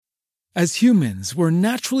As humans, we're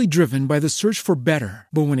naturally driven by the search for better.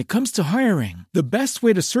 But when it comes to hiring, the best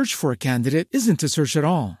way to search for a candidate isn't to search at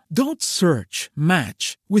all. Don't search,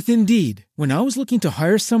 match with Indeed. When I was looking to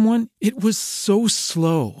hire someone, it was so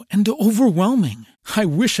slow and overwhelming. I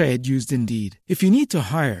wish I had used Indeed. If you need to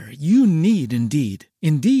hire, you need Indeed.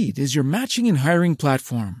 Indeed is your matching and hiring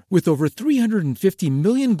platform with over 350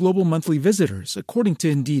 million global monthly visitors, according to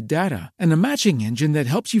Indeed data, and a matching engine that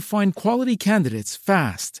helps you find quality candidates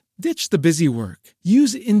fast. Ditch the busy work.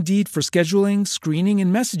 Use Indeed for scheduling, screening,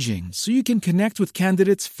 and messaging so you can connect with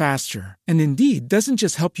candidates faster. And Indeed doesn't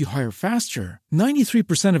just help you hire faster.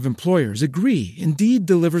 93% of employers agree Indeed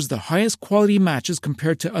delivers the highest quality matches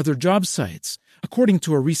compared to other job sites, according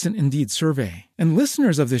to a recent Indeed survey. And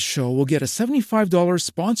listeners of this show will get a $75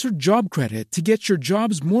 sponsored job credit to get your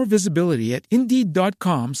jobs more visibility at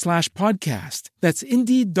Indeed.com/podcast. That's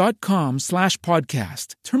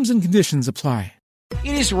Indeed.com/podcast. Terms and conditions apply.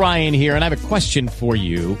 It is Ryan here, and I have a question for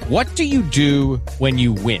you. What do you do when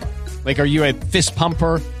you win? Like, are you a fist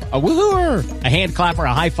pumper, a woo-hooer, a hand clapper,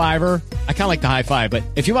 a high fiver? I kind of like the high five, but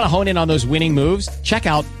if you want to hone in on those winning moves, check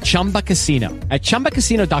out Chumba Casino. At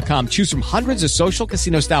ChumbaCasino.com, choose from hundreds of social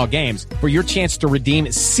casino-style games for your chance to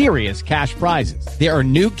redeem serious cash prizes. There are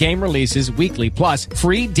new game releases weekly, plus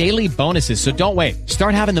free daily bonuses, so don't wait.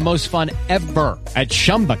 Start having the most fun ever at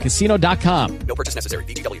ChumbaCasino.com. No purchase necessary.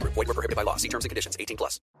 VGW. Void where prohibited by law. See terms and conditions.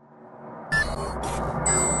 18+.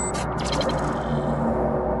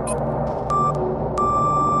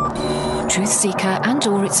 Truthseeker and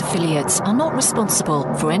or its affiliates are not responsible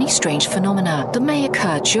for any strange phenomena that may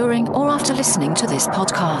occur during or after listening to this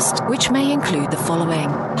podcast, which may include the following: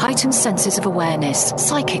 heightened senses of awareness,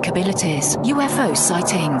 psychic abilities, UFO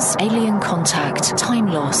sightings, alien contact, time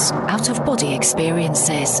loss, out-of-body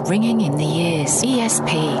experiences, ringing in the ears,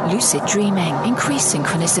 ESP, lucid dreaming, increased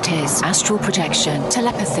synchronicities, astral projection,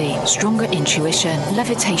 telepathy, stronger intuition,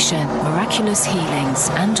 levitation, miraculous healings,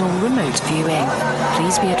 and or remote viewing.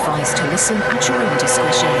 Please be advised to listen at your own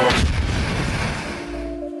discretion.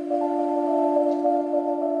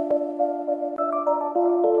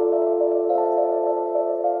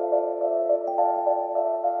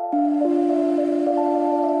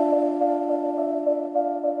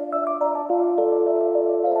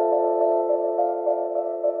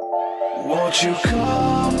 Won't you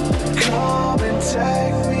come and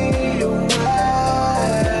take me away?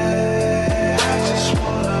 I just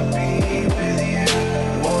wanna be with you.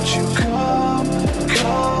 Won't you come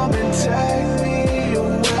and take me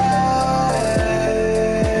away?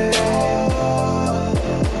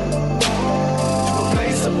 To a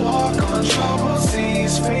place to walk on troubled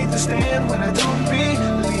seas, faith to stand when I don't believe.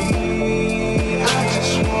 I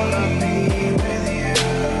just wanna be with you.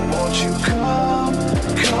 Won't you come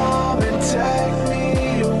and take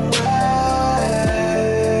me away?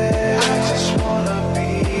 I just wanna be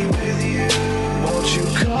with you. Won't you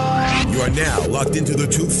come? You are now locked into the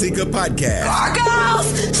Truth Seeker podcast.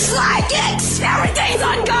 Gargoyles, psychics, everything's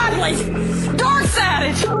ungodly. Dark's at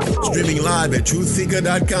it. Streaming live at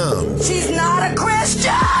truthseeker.com. She's not a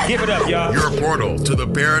Christian. Give it up, y'all. Your portal to the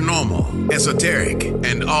paranormal, esoteric,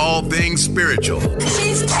 and all things spiritual.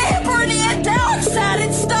 She's tampering in dark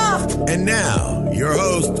sided stuff. And now, your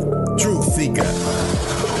host, Truth Seeker.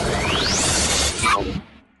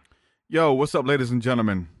 Yo, what's up, ladies and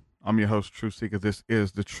gentlemen? I'm your host, Truth Seeker. This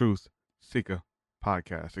is the Truth Seeker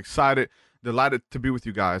podcast. Excited, delighted to be with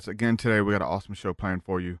you guys. Again, today we got an awesome show planned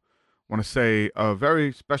for you. Want to say a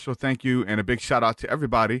very special thank you and a big shout out to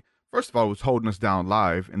everybody. First of all, who's holding us down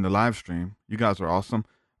live in the live stream. You guys are awesome.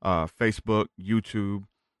 Facebook, YouTube,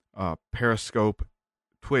 Periscope,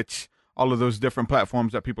 Twitch, all of those different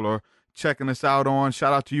platforms that people are checking us out on.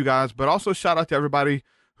 Shout out to you guys, but also shout out to everybody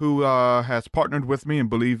who has partnered with me and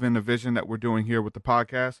believe in the vision that we're doing here with the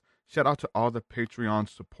podcast. Shout out to all the Patreon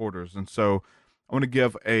supporters. And so I want to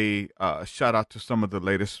give a shout out to some of the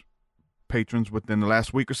latest patrons within the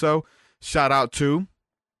last week or so. Shout out to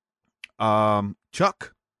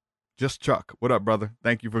Chuck. Just Chuck. What up, brother?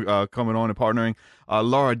 Thank you for coming on and partnering.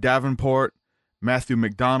 Laura Davenport, Matthew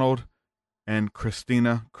McDonald, and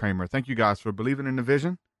Christina Kramer. Thank you guys for believing in the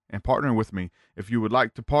vision and partnering with me. If you would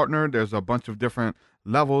like to partner, there's a bunch of different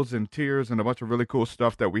levels and tiers and a bunch of really cool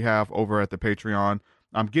stuff that we have over at the Patreon.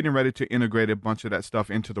 I'm getting ready to integrate a bunch of that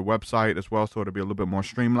stuff into the website as well, so it'll be a little bit more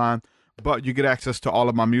streamlined. But you get access to all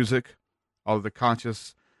of my music, all of the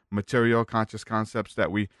conscious material, conscious concepts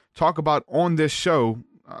that we talk about on this show,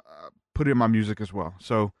 put in my music as well.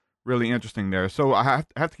 So really interesting there. So I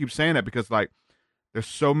have to keep saying that because, like, there's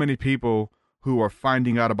so many people who are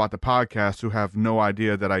finding out about the podcast who have no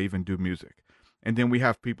idea that I even do music. And then we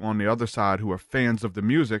have people on the other side who are fans of the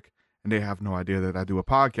music and they have no idea that I do a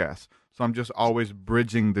podcast. So I'm just always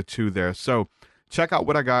bridging the two there. So check out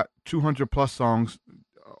what I got, 200 plus songs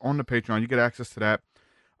on the Patreon. You get access to that.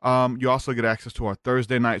 You also get access to our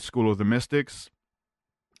Thursday night School of the Mystics,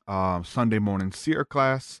 Sunday morning seer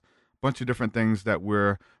class, bunch of different things that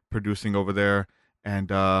we're producing over there, and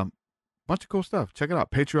bunch of cool stuff. Check it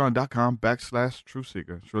out,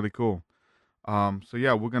 patreon.com/truthseeker. It's really cool. So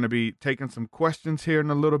yeah, we're going to be taking some questions here in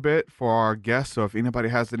a little bit for our guests. So if anybody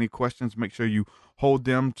has any questions, make sure you hold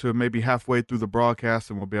them to maybe halfway through the broadcast,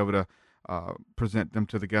 and we'll be able to present them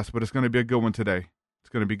to the guests. But it's going to be a good one today. It's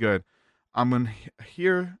going to be good. I'm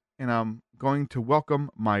here, and I'm going to welcome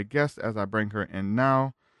my guest as I bring her in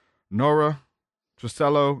now. Nora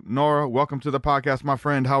Trissello. Nora, welcome to the podcast, my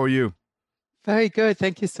friend. How are you? Very good.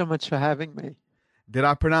 Thank you so much for having me. Did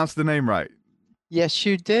I pronounce the name right? Yes,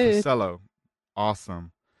 you did. Trissello.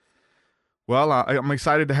 Awesome. Well, I'm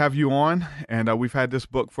excited to have you on, and we've had this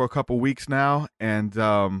book for a couple weeks now, and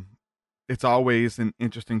it's always an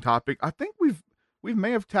interesting topic. I think we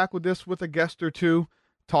may have tackled this with a guest or two,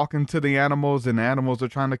 talking to the animals, and the animals are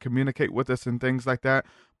trying to communicate with us and things like that.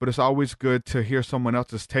 But it's always good to hear someone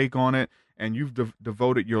else's take on it, and you've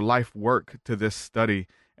devoted your life work to this study,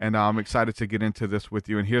 and I'm excited to get into this with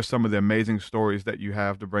you and hear some of the amazing stories that you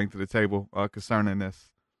have to bring to the table concerning this.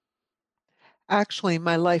 Actually,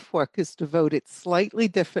 my life work is devoted slightly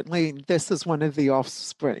differently. This is one of the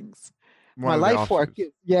offsprings. My life work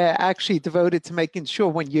is, actually devoted to making sure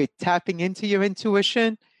when you're tapping into your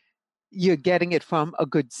intuition, you're getting it from a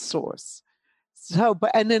good source. So,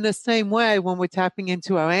 and in the same way, when we're tapping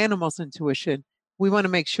into our animal's intuition, we want to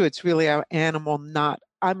make sure it's really our animal,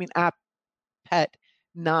 our pet,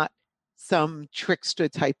 not some trickster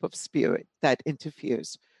type of spirit that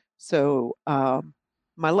interferes. So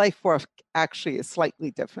my life work actually is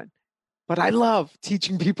slightly different. But I love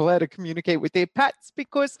teaching people how to communicate with their pets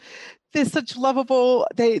because they're such lovable.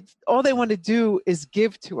 All they want to do is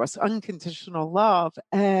give to us unconditional love.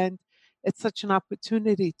 And it's such an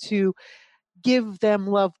opportunity to give them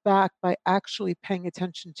love back by actually paying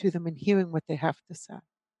attention to them and hearing what they have to say.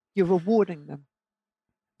 You're rewarding them.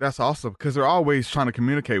 That's awesome, because they're always trying to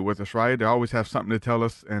communicate with us, right? They always have something to tell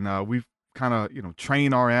us, and we've kind of,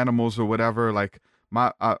 train our animals or whatever. Like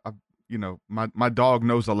my dog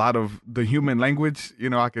knows a lot of the human language.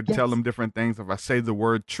 I could tell them different things. If I say the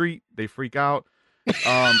word treat, they freak out.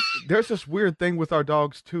 There's this weird thing with our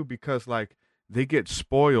dogs too, because like they get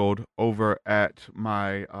spoiled over at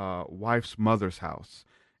my wife's mother's house,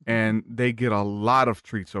 and they get a lot of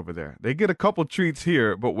treats over there. They get a couple treats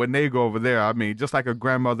here, but when they go over there, I mean, just like a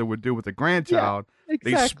grandmother would do with a grandchild,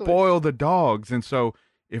 exactly. They spoil the dogs. And so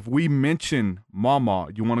if we mention Mama,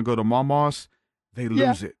 you want to go to Mama's, they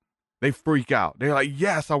lose it. They freak out. They're like,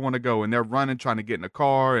 yes, I want to go. And they're running, trying to get in the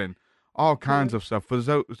car and all kinds of stuff.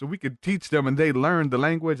 So we could teach them, and they learn the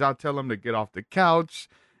language. I'll tell them to get off the couch,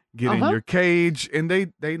 get in your cage, and they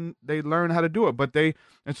learn how to do it.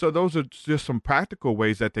 And so those are just some practical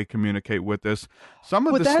ways that they communicate with us. Some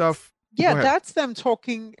of the stuff. Yeah, that's them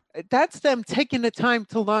talking. That's them taking the time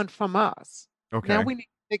to learn from us. Okay. Now we need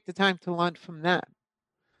to take the time to learn from them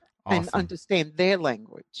and understand their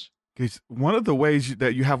language. Because one of the ways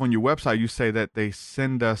that you have on your website, you say that they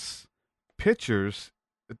send us pictures,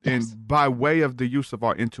 and by way of the use of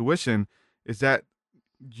our intuition, is that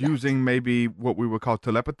using maybe what we would call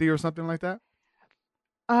telepathy or something like that?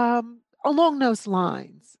 Along those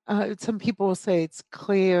lines, some people will say it's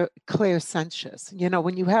clairsentious.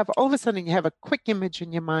 When you have, all of a sudden you have a quick image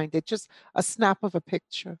in your mind, it's just a snap of a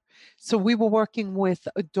picture. So we were working with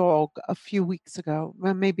a dog a few weeks ago,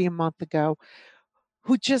 maybe a month ago,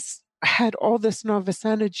 who just had all this nervous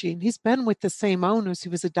energy, and he's been with the same owners. He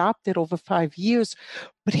was adopted over 5 years,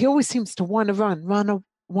 but he always seems to want to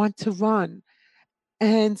run.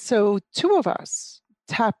 And so two of us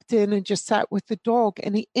tapped in and just sat with the dog,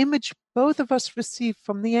 and the image both of us received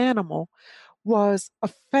from the animal was a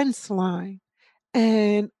fence line.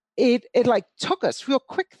 And it like took us real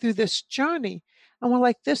quick through this journey. And we're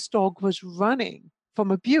like, this dog was running from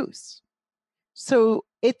abuse. So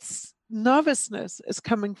its nervousness is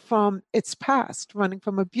coming from its past, running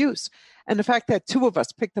from abuse. And the fact that two of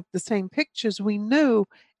us picked up the same pictures, we knew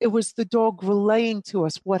it was the dog relaying to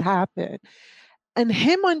us what happened. And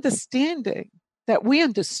him understanding that we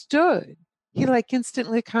understood, he like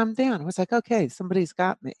instantly calmed down. I was like, okay, somebody's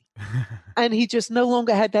got me. And he just no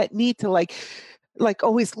longer had that need to like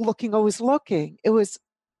always looking. It was,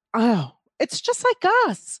 it's just like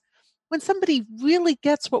us. When somebody really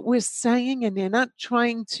gets what we're saying and they're not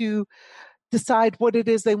trying to decide what it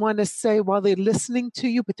is they want to say while they're listening to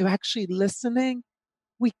you, but they're actually listening,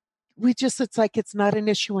 it's like it's not an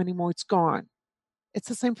issue anymore. It's gone. It's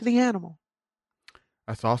the same for the animal.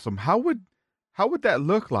 That's awesome. How would that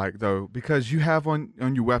look like though? Because you have on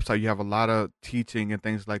your website, you have a lot of teaching and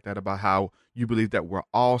things like that about how you believe that we're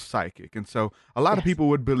all psychic. And so a lot of Yes. people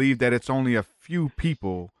would believe that it's only a few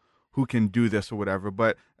people who can do this or whatever.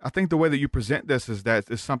 But I think the way that you present this is that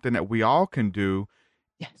it's something that we all can do.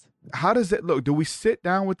 Yes. How does it look? Do we sit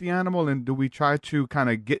down with the animal and do we try to kind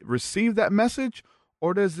of receive that message,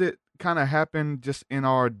 or does it kind of happen just in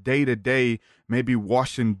our day to day, maybe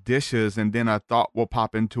washing dishes, and then a thought will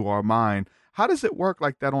pop into our mind? How does it work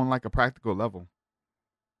like that on like a practical level?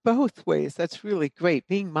 Both ways. That's really great.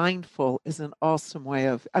 Being mindful is an awesome way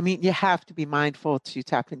of, I mean, you have to be mindful to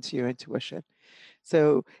tap into your intuition.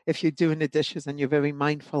 So if you're doing the dishes and you're very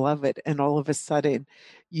mindful of it, and all of a sudden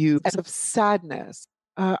as of sadness,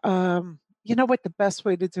 you know what the best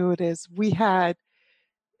way to do it is?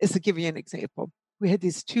 Is to give you an example. We had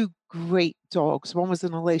these two great dogs. One was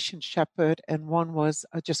an Alsatian Shepherd and one was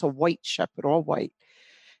just a white Shepherd, all white.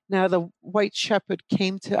 Now, the white Shepherd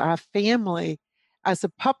came to our family as a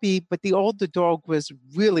puppy, but the older dog was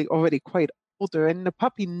really already quite older, and the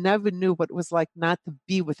puppy never knew what it was like not to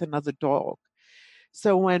be with another dog.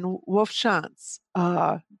 So when Wolfchance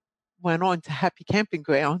went on to Happy Camping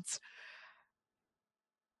Grounds,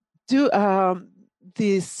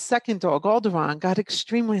 the second dog, Alderaan, got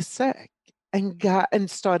extremely sick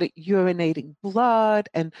and started urinating blood,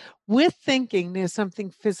 and we're thinking there's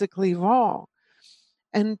something physically wrong.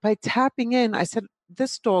 And by tapping in, I said,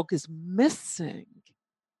 this dog is missing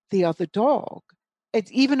the other dog.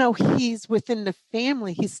 Even though he's within the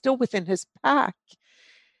family, he's still within his pack.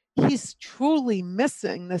 He's truly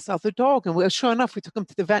missing this other dog. And sure enough, we took him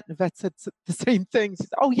to the vet, and the vet said the same thing. He said,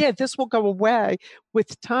 oh, yeah, this will go away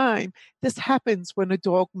with time. This happens when a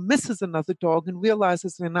dog misses another dog and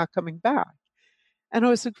realizes they're not coming back. And it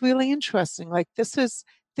was really interesting. Like, this is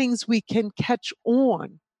things we can catch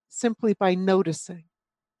on simply by noticing.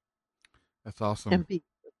 That's awesome. And be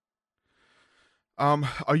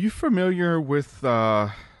Are you familiar with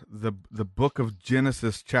the book of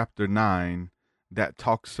Genesis chapter 9 that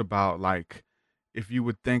talks about, like, if you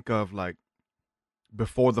would think of like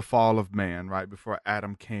before the fall of man, right? Before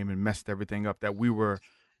Adam came and messed everything up, that we were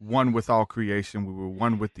one with all creation, we were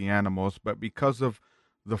one with the animals, but because of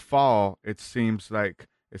the fall, it seems like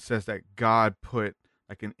it says that God put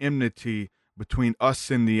like an enmity between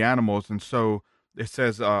us and the animals, and so it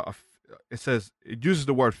says it uses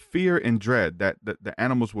the word fear and dread, that the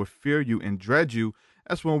animals will fear you and dread you.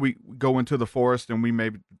 That's when we go into the forest and we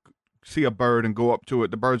maybe see a bird and go up to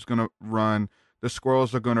it. The bird's gonna run, the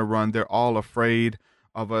squirrels are gonna run. They're all afraid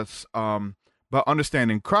of us. But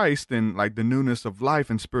understanding Christ and like the newness of life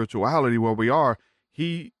and spirituality where we are,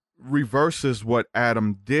 he reverses what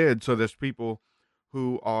Adam did. So there's people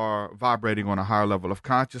who are vibrating on a higher level of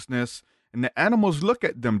consciousness, and the animals look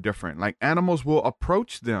at them different. Like, animals will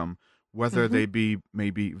approach them, whether they be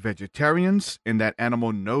maybe vegetarians, and that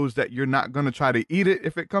animal knows that you're not going to try to eat it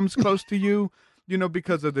if it comes close to you,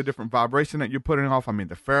 because of the different vibration that you're putting off. I mean,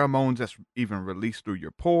 the pheromones that's even released through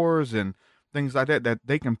your pores and things like that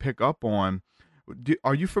they can pick up on.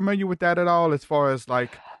 Are you familiar with that at all, as far as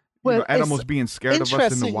like animals being scared of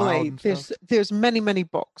us in the wild and stuff? There's many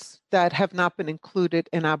books that have not been included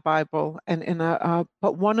in our Bible, and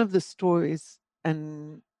but one of the stories,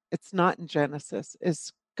 and it's not in Genesis,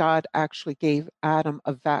 is God actually gave Adam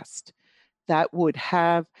a vest that would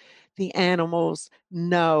have the animals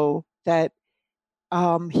know that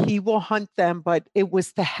he will hunt them, but it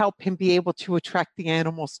was to help him be able to attract the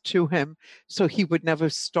animals to him so he would never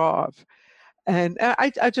starve. And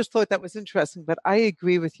I just thought that was interesting. But I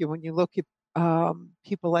agree with you. When you look at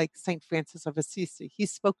people like St. Francis of Assisi, he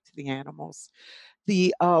spoke to the animals.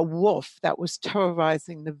 The wolf that was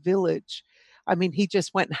terrorizing the village, I mean, he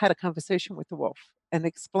just went and had a conversation with the wolf and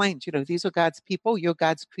explained, these are God's people, you're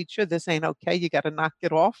God's creature, this ain't okay, you got to knock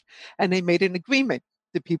it off. And they made an agreement.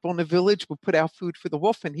 The people in the village would put out food for the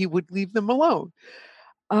wolf and he would leave them alone.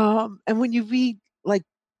 And when you read like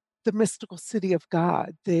the mystical city of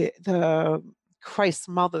God, the Christ's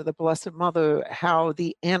mother, the Blessed Mother, how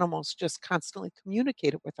the animals just constantly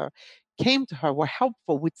communicated with her, came to her, were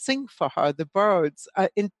helpful, would sing for her, the birds,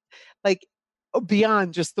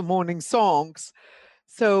 beyond just the morning songs.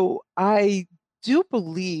 So I do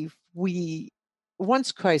believe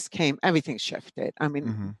once Christ came, everything shifted. I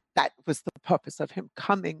mean, that was the purpose of him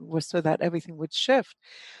coming, was so that everything would shift.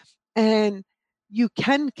 And you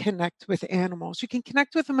can connect with animals. You can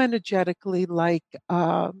connect with them energetically, like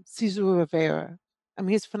Cesar Rivera. I mean,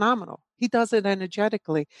 he's phenomenal. He does it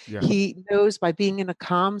energetically. Yeah. He knows by being in a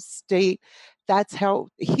calm state, that's how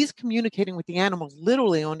he's communicating with the animals,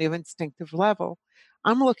 literally on their instinctive level.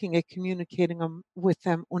 I'm looking at communicating with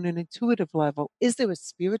them on an intuitive level. Is there a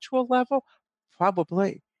spiritual level?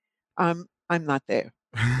 Probably. I'm not there,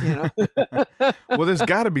 you know. Well, there's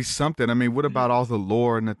got to be something. I mean, what about all the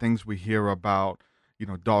lore and the things we hear about,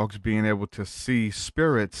 dogs being able to see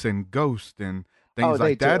spirits and ghosts and things They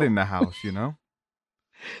like that do. in the house,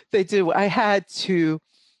 They do. I had to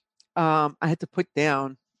put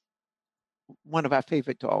down one of our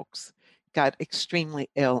favorite dogs. Got extremely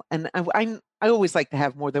ill, and I always like to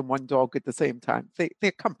have more than one dog at the same time.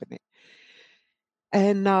 They're company.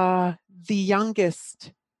 And the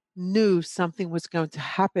youngest knew something was going to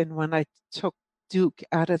happen when I took Duke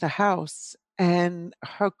out of the house. And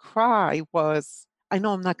her cry was, I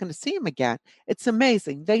know I'm not going to see him again. It's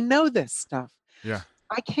amazing. They know this stuff. Yeah.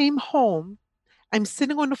 I came home. I'm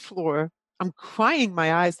sitting on the floor. I'm crying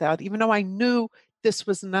my eyes out, even though I knew this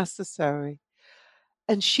was necessary.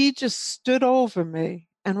 And she just stood over me.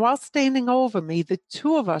 And while standing over me, the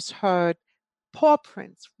two of us heard paw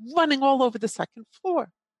prints running all over the second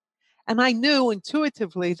floor. And I knew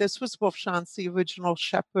intuitively this was Wolfchance, the original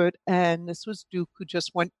shepherd, and this was Duke, who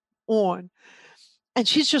just went on. And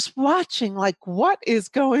she's just watching, like, what is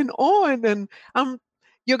going on? And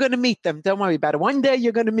you're going to meet them. Don't worry about it. One day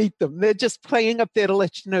you're going to meet them. They're just playing up there to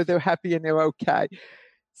let you know they're happy and they're okay.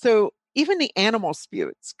 So even the animal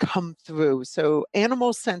spirits come through. So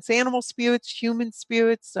animals sense animal spirits, human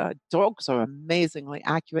spirits. Dogs are amazingly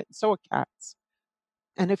accurate, and so are cats.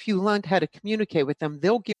 And if you learned how to communicate with them,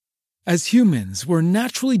 they'll give. As humans, we're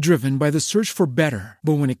naturally driven by the search for better.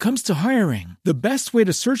 But when it comes to hiring, the best way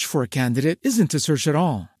to search for a candidate isn't to search at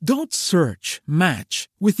all. Don't search, match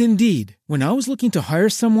with Indeed. When I was looking to hire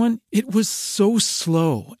someone, it was so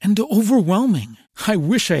slow and overwhelming. I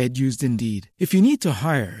wish I had used Indeed. If you need to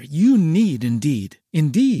hire, you need Indeed.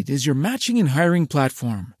 Indeed is your matching and hiring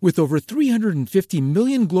platform with over 350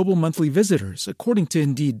 million global monthly visitors, according to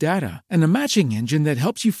Indeed data, and a matching engine that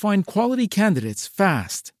helps you find quality candidates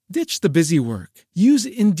fast. Ditch the busy work. Use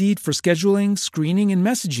Indeed for scheduling, screening, and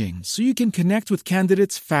messaging so you can connect with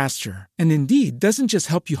candidates faster. And Indeed doesn't just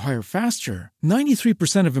help you hire faster.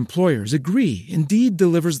 93% of employers agree Indeed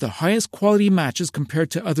delivers the highest quality matches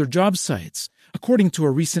compared to other job sites, according to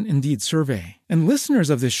a recent Indeed survey. And listeners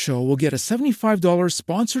of this show will get a $75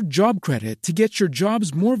 sponsored job credit to get your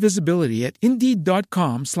jobs more visibility at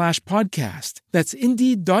Indeed.com/podcast. That's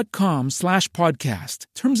Indeed.com/podcast.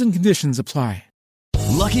 Terms and conditions apply.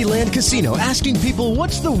 Lucky Land Casino, asking people,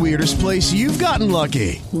 what's the weirdest place you've gotten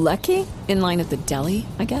lucky? Lucky? In line at the deli,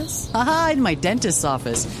 I guess? Aha, in my dentist's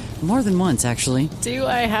office. More than once, actually. Do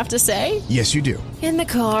I have to say? Yes, you do. In the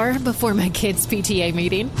car before my kids' PTA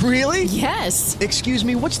meeting. Really? Yes. Excuse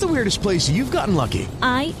me, what's the weirdest place you've gotten lucky?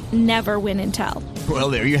 I never win and tell.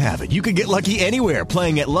 Well, there you have it. You can get lucky anywhere,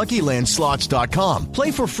 playing at LuckyLandSlots.com.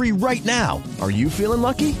 Play for free right now. Are you feeling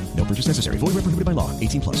lucky? No purchase necessary. Void where prohibited by law.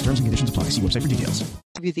 18+. Terms and conditions apply. See website for details.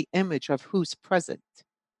 Give you the image of who's present.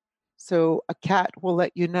 So a cat will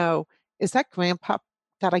let you know, is that grandpa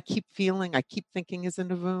that I keep feeling, I keep thinking is in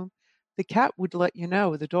the room? The cat would let you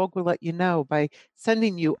know, the dog will let you know by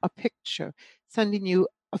sending you a picture, sending you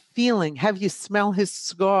a feeling, have you smell his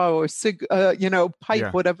cigar or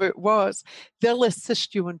pipe, whatever it was. They'll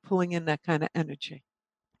assist you in pulling in that kind of energy.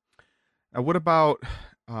 Now, what about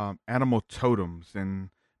animal totems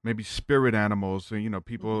and maybe spirit animals? So,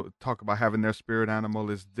 people talk about having their spirit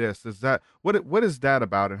animal is this, is that. What is that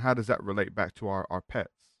about, and how does that relate back to our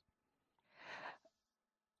pets?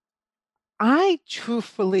 I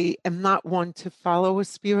truthfully am not one to follow a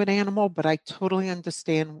spirit animal, but I totally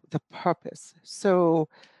understand the purpose. So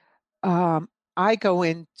I go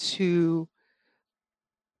into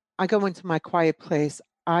my quiet place.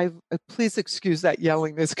 Please excuse that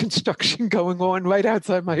yelling. There's construction going on right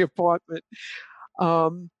outside my apartment.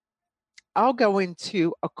 I'll go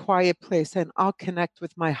into a quiet place and I'll connect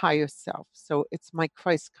with my higher self. So it's my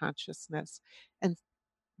Christ consciousness. And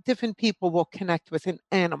different people will connect with an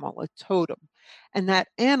animal, a totem. And that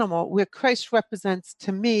animal, where Christ represents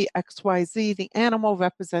to me XYZ, the animal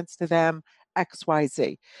represents to them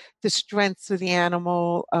XYZ. The strengths of the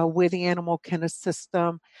animal, where the animal can assist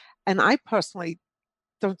them. And I personally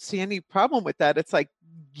don't see any problem with that. It's like,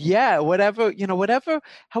 yeah, whatever,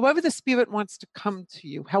 however the spirit wants to come to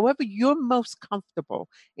you, however you're most comfortable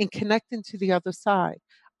in connecting to the other side.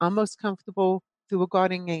 I'm most comfortable through a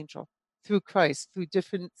guardian angel, through Christ, through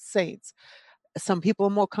different saints. Some people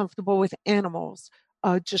are more comfortable with animals,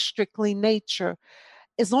 just strictly nature.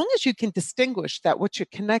 As long as you can distinguish that what you're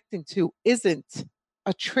connecting to isn't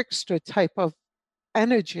a trickster type of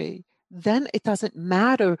energy, then it doesn't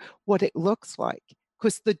matter what it looks like,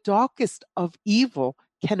 because the darkest of evil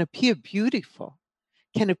can appear beautiful.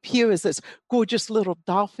 can appear as this gorgeous little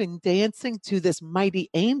dolphin dancing to this mighty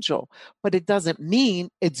angel, but it doesn't mean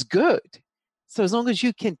it's good. So as long as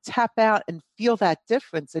you can tap out and feel that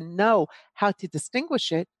difference and know how to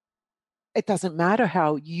distinguish it, it doesn't matter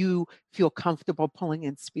how you feel comfortable pulling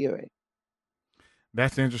in spirit.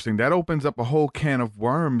 That's interesting. That opens up a whole can of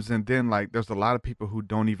worms. And then, like, there's a lot of people who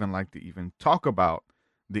don't even like to even talk about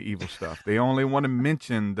the evil stuff. They only want to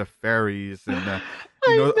mention the fairies and the,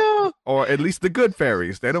 you know, or at least the good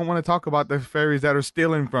fairies. They don't want to talk about the fairies that are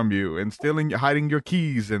stealing from you and hiding your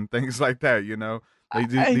keys and things like that. You know,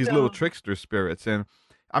 these little trickster spirits. And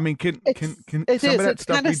I mean, can some of that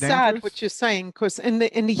stuff kind be of dangerous? sad what you're saying, because in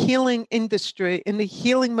the healing industry, in the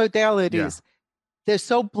healing modalities, they're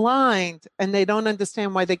so blind and they don't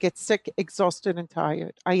understand why they get sick, exhausted, and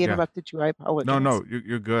tired. I interrupted you. I apologize. No,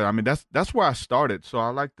 you're good. I mean, that's where I started. So I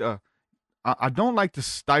like to, I don't like to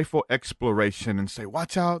stifle exploration and say,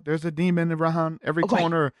 watch out, there's a demon around every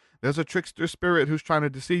corner. There's a trickster spirit who's trying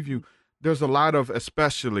to deceive you. There's a lot of,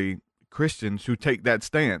 especially Christians, who take that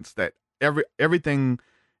stance that everything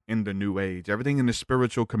in the New Age, everything in the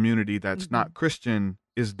spiritual community that's not Christian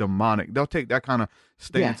is demonic. They'll take that kind of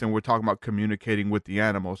stance, and we're talking about communicating with the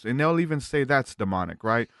animals, and they'll even say that's demonic,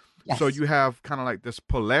 right? Yes. So you have kind of like this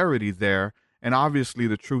polarity there, and obviously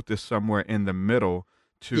the truth is somewhere in the middle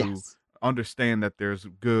to understand that there's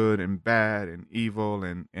good and bad and evil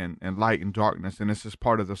and light and darkness, and this is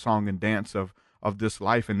part of the song and dance of this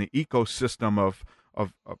life and the ecosystem of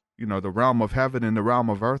you know, the realm of heaven and the realm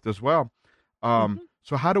of earth as well.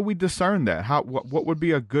 So how do we discern that? What would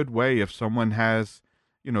be a good way if someone has,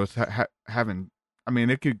 you know, having, I mean,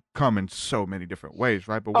 it could come in so many different ways,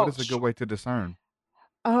 right? But what is a good way to discern?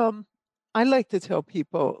 I like to tell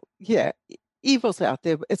people, evil's out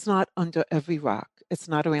there, but it's not under every rock. It's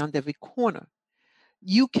not around every corner.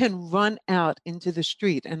 You can run out into the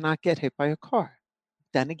street and not get hit by a car.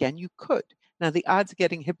 Then again, you could. Now, the odds of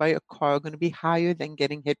getting hit by a car are going to be higher than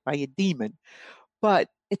getting hit by a demon, but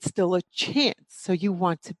it's still a chance. So you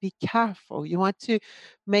want to be careful. You want to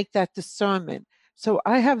make that discernment. So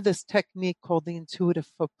I have this technique called the intuitive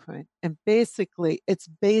footprint. And basically, it's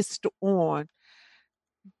based on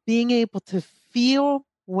being able to feel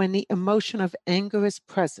when the emotion of anger is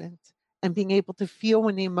present and being able to feel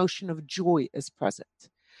when the emotion of joy is present.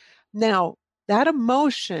 Now, that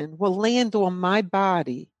emotion will land on my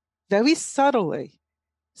body very subtly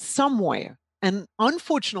somewhere. And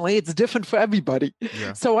unfortunately, it's different for everybody.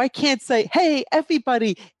 Yeah. So I can't say, hey,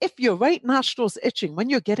 everybody, if your right nostril's itching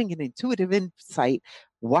when you're getting an intuitive insight,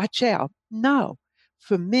 watch out. No,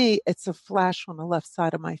 for me, it's a flash on the left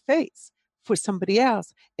side of my face. For somebody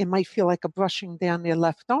else, it might feel like a brushing down their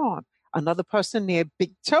left arm. Another person, their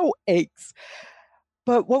big toe aches.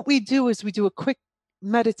 But what we do is we do a quick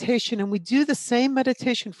meditation, and we do the same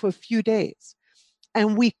meditation for a few days.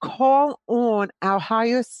 And we call on our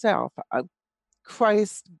higher self,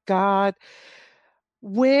 Christ, God,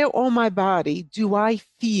 where on my body do I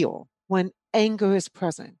feel when anger is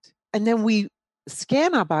present? And then we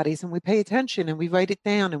scan our bodies and we pay attention and we write it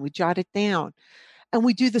down and we jot it down. And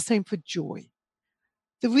we do the same for joy.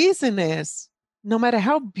 The reason is, no matter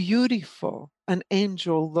how beautiful an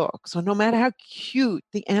angel looks, or no matter how cute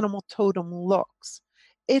the animal totem looks,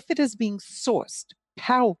 if it is being sourced,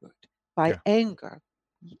 powered by anger,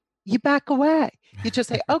 you back away. You just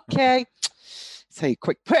say, okay, say a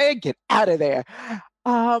quick prayer, get out of there.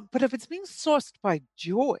 But if it's being sourced by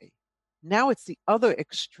joy, now it's the other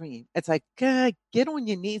extreme. It's like, get on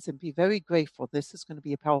your knees and be very grateful. This is going to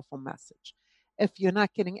be a powerful message. If you're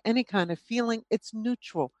not getting any kind of feeling, it's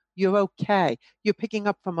neutral. You're okay. You're picking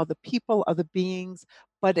up from other people, other beings,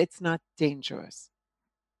 but it's not dangerous.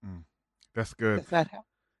 That's good. Does that help?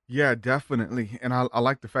 Yeah, definitely. And I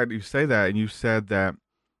like the fact that you say that, and you said that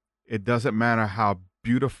it doesn't matter how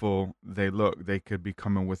beautiful they look. They could be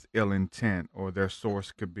coming with ill intent, or their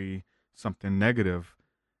source could be something negative.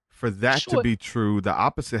 For that to be true, the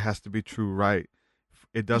opposite has to be true, right?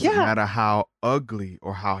 It doesn't matter how ugly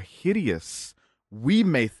or how hideous we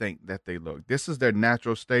may think that they look. This is their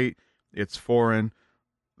natural state. It's foreign.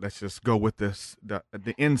 Let's just go with this.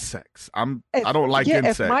 The insects. I don't like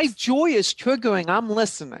insects. If my joy is triggering, I'm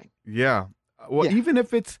listening. Yeah. Well, even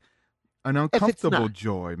if it's an uncomfortable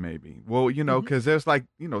joy, maybe. Well, you know, because there's like,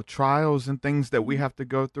 you know, trials and things that we have to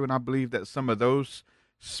go through. And I believe that some of those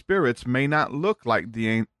spirits may not look like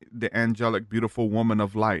the angelic, beautiful woman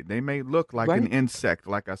of light. They may look like an insect,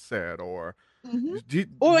 like I said, or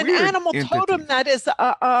an animal totem that is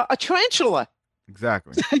a tarantula.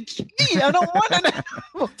 Exactly. I don't want an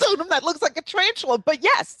animal totem that looks like a tarantula, but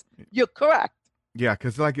yes, you're correct. Yeah,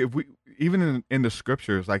 because like even in the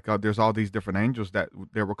scriptures, like there's all these different angels that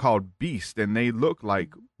they were called beasts, and they look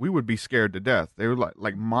like we would be scared to death. They were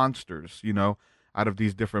like monsters, out of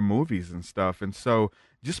these different movies and stuff. And so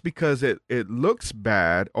just because it looks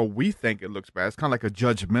bad, or we think it looks bad, it's kind of like a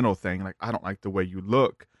judgmental thing. Like, I don't like the way you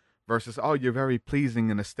look, versus, oh, you're very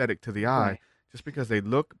pleasing and aesthetic to the eye. Right. Just because they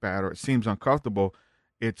look bad or it seems uncomfortable,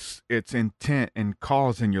 its intent and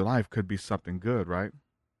cause in your life could be something good, right?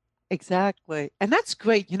 Exactly. And that's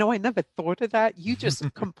great. I never thought of that. You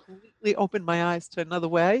just completely opened my eyes to another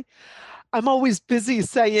way. I'm always busy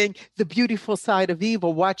saying the beautiful side of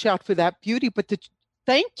evil, watch out for that beauty. But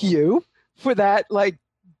thank you for that, like,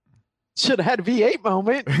 should have had a V8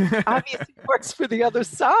 moment. Obviously works for the other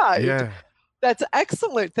side. Yeah. That's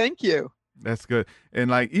excellent. Thank you. That's good. And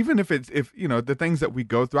like, even if the things that we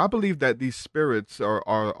go through, I believe that these spirits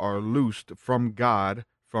are loosed from God,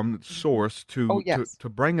 from the source to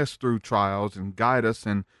bring us through trials and guide us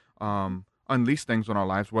and unleash things on our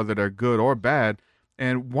lives, whether they're good or bad.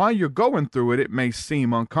 And while you're going through it, it may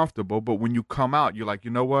seem uncomfortable, but when you come out, you're like, you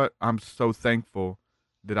know what? I'm so thankful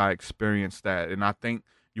that I experienced that. And I think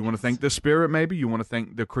you want to thank the spirit, maybe. You want to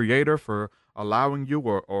thank the creator for allowing you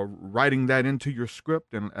or writing that into your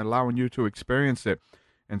script and allowing you to experience it.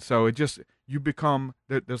 And so you become,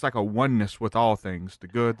 there's like a oneness with all things, the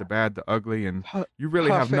good, the bad, the ugly, and you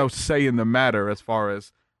really have no say in the matter as far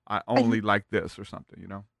as I only like this or something,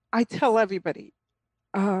 I tell everybody,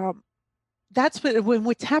 that's when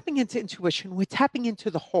we're tapping into intuition, we're tapping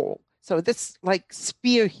into the whole. So this like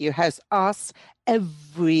spear here has us,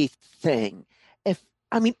 everything.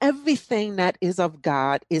 Everything that is of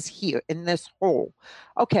God is here in this hole.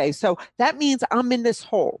 Okay, so that means I'm in this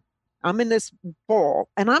hole. I'm in this ball,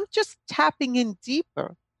 and I'm just tapping in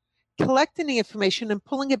deeper, collecting the information and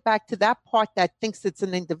pulling it back to that part that thinks it's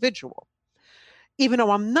an individual, even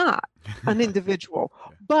though I'm not an individual.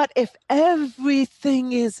 But if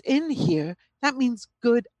everything is in here, that means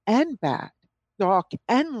good and bad, dark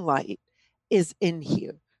and light is in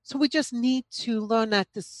here. So we just need to learn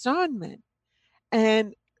that discernment.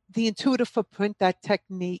 And the intuitive footprint, that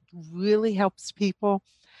technique really helps people.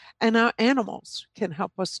 And our animals can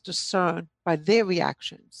help us discern by their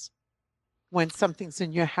reactions when something's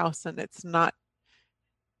in your house and it's not.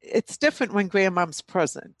 It's different when grandmom's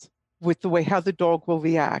present with the way how the dog will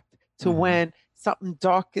react to when something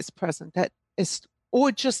dark is present, that is,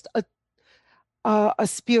 or just a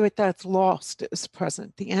spirit that's lost is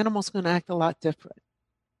present. The animal's going to act a lot different.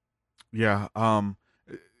 Yeah.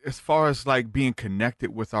 As far as like being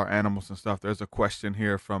connected with our animals and stuff, there's a question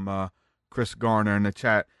here from Chris Garner in the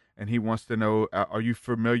chat, and he wants to know, are you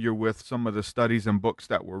familiar with some of the studies and books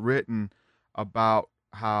that were written about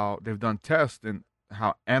how they've done tests and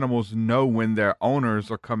how animals know when their owners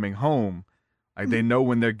are coming home? Like they know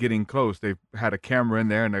when they're getting close. They've had a camera in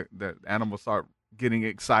there, and the animals start getting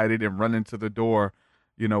excited and running to the door,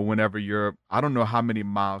 whenever you're, I don't know how many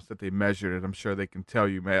miles that they measured it. I'm sure they can tell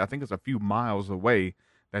you, man. I think it's a few miles away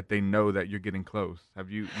that they know that you're getting close. Have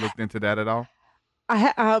you looked into that at all?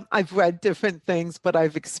 I've read different things, but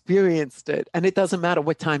I've experienced it, and it doesn't matter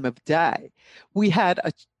what time of day. We had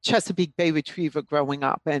a Chesapeake Bay Retriever growing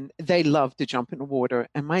up, and they loved to jump in the water,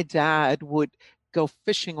 and my dad would go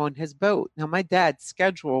fishing on his boat. Now, my dad's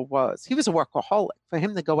schedule he was a workaholic. For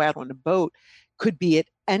him to go out on a boat could be at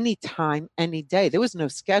any time, any day. There was no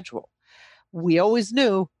schedule. We always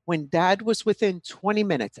knew when Dad was within 20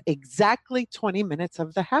 minutes, exactly 20 minutes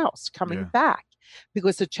of the house coming back,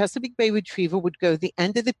 because the Chesapeake Bay Retriever would go to the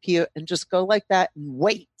end of the pier and just go like that and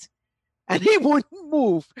wait. And he wouldn't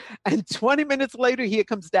move. And 20 minutes later, here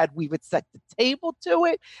comes Dad. We would set the table to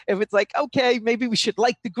it. If it's like, okay, maybe we should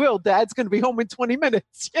light the grill. Dad's going to be home in 20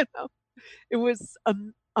 minutes. It was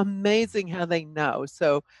amazing how they know.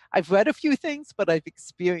 So I've read a few things, but I've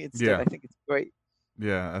experienced it. I think it's great.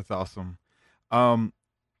 Yeah, that's awesome.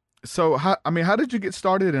 So how did you get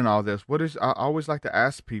started in all this? I always like to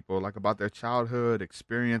ask people like about their childhood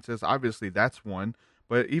experiences. Obviously that's one,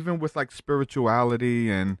 but even with like spirituality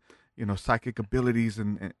and, psychic abilities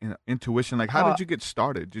and intuition, like how did you get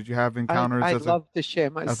started? Did you have encounters? I'd love to share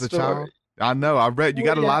my as story. A child? I know. I read, you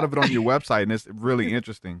got a lot of it on your website, and it's really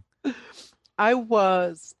interesting. I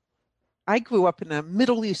grew up in a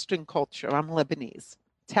Middle Eastern culture. I'm Lebanese,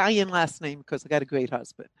 Italian last name because I got a great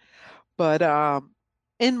husband. But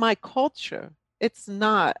in my culture, it's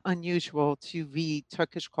not unusual to read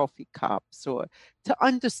Turkish coffee cups or to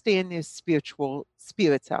understand there's spiritual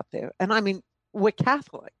spirits out there. And I mean, we're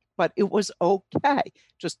Catholic, but it was okay.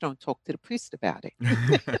 Just don't talk to the priest about it.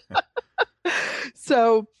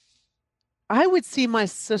 So I would see my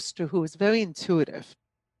sister, who was very intuitive,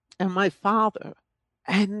 and my father,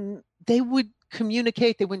 and they would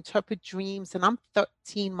communicate, they would interpret dreams. And I'm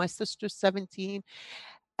 13, my sister's 17.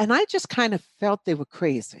 And I just kind of felt they were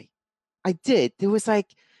crazy. I did. There was like,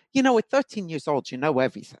 at 13 years old, you know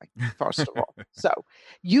everything, first of all. So,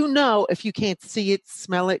 if you can't see it,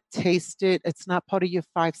 smell it, taste it, it's not part of your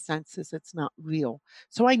 5 senses, it's not real.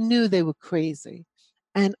 So I knew they were crazy.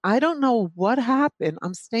 And I don't know what happened.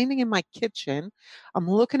 I'm standing in my kitchen, I'm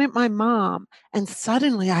looking at my mom, and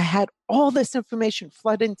suddenly I had all this information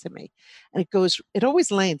flood into me. And it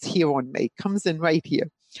always lands here on me, comes in right here.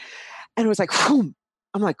 And it was like, whoom.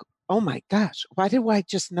 I'm like, oh my gosh, why did I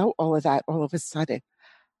just know all of that all of a sudden?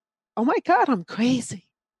 Oh my God, I'm crazy.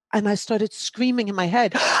 And I started screaming in my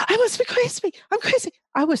head, I must be crazy. I'm crazy.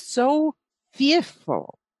 I was so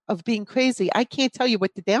fearful of being crazy. I can't tell you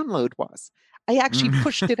what the download was. I actually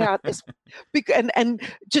pushed it out. And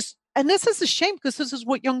this is a shame because this is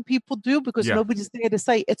what young people do because nobody's there to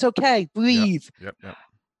say, it's okay, breathe. Yep.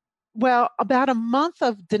 Well, about a month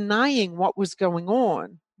of denying what was going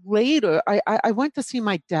on, later, I went to see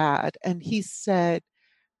my dad and he said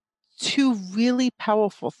 2 really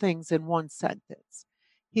powerful things in one sentence.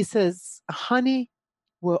 He says, honey,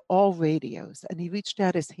 we're all radios. And he reached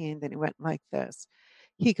out his hand and he went like this.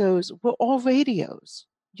 He goes, we're all radios.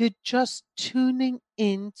 You're just tuning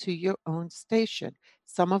into your own station.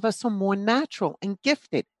 Some of us are more natural and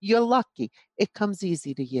gifted. You're lucky. It comes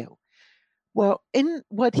easy to you. Well, in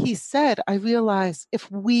what he said, I realized if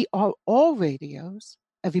we are all radios,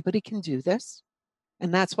 everybody can do this.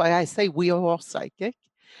 And that's why I say we are all psychic.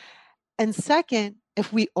 And second,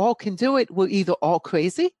 if we all can do it, we're either all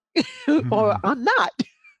crazy or I'm not.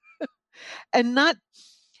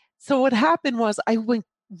 So what happened was I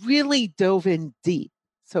really dove in deep.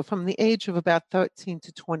 So from the age of about 13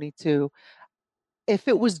 to 22, if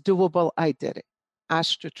it was doable, I did it.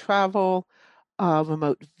 Astral travel,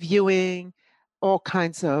 remote viewing, all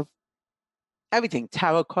kinds of everything,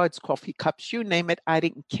 tarot cards, coffee cups, you name it. I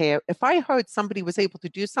didn't care. If I heard somebody was able to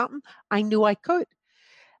do something, I knew I could.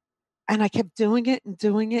 And I kept doing it,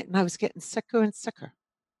 and I was getting sicker and sicker.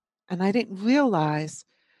 And I didn't realize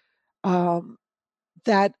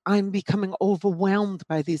that I'm becoming overwhelmed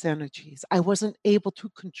by these energies. I wasn't able to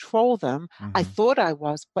control them. I thought I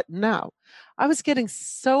was, but no. I was getting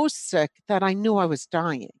so sick that I knew I was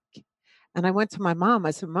dying. And I went to my mom.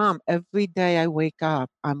 I said, Mom, every day I wake up,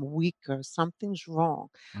 I'm weaker. Something's wrong.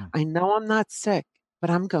 I know I'm not sick, but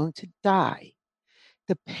I'm going to die.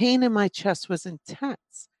 The pain in my chest was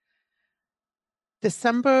intense.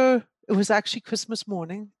 It was actually Christmas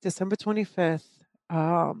morning, December 25th.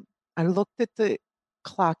 I looked at the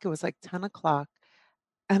clock. It was like 10 o'clock,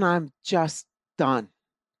 and I'm just done.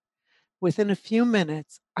 Within a few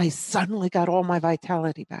minutes, I suddenly got all my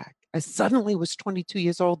vitality back. I suddenly was 22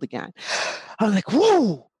 years old again. I'm like,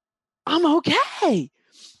 whoa, I'm okay.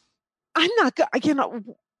 I'm not good.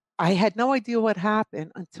 I had no idea what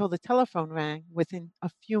happened until the telephone rang. Within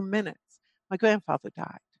a few minutes, my grandfather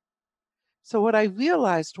died. So what I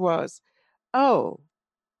realized was, I'm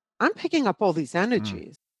picking up all these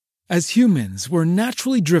energies. As humans, we're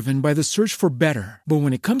naturally driven by the search for better. But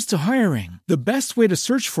when it comes to hiring, the best way to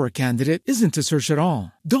search for a candidate isn't to search at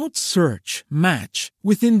all. Don't search, match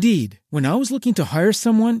with Indeed. When I was looking to hire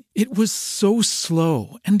someone, it was so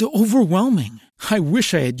slow and overwhelming. I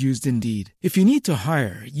wish I had used Indeed. If you need to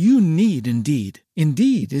hire, you need Indeed.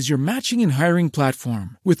 Indeed is your matching and hiring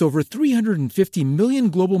platform with over 350 million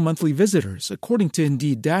global monthly visitors, according to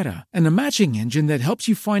Indeed data, and a matching engine that helps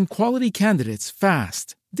you find quality candidates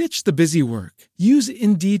fast. Ditch the busy work. Use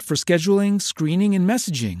Indeed for scheduling, screening, and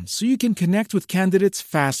messaging so you can connect with candidates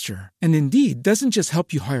faster. And Indeed doesn't just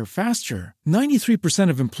help you hire faster. 93%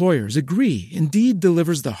 of employers agree Indeed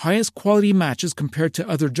delivers the highest quality matches compared to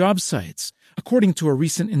other job sites, according to a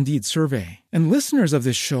recent Indeed survey. And listeners of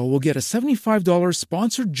this show will get a $75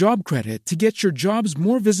 sponsored job credit to get your jobs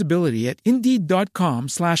more visibility at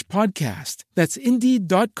Indeed.com/podcast. That's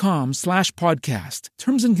Indeed.com/podcast.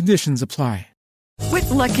 Terms and conditions apply. With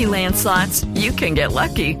Lucky Land Slots, you can get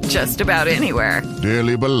lucky just about anywhere.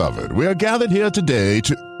 Dearly beloved, we are gathered here today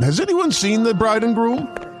to... Has anyone seen the bride and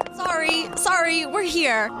groom? Sorry, we're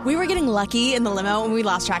here. We were getting lucky in the limo and we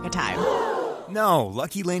lost track of time. No,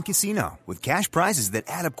 Lucky Land Casino, with cash prizes that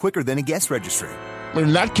add up quicker than a guest registry.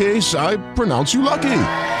 In that case, I pronounce you lucky.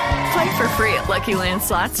 Play for free at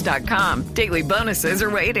LuckyLandSlots.com. Daily bonuses are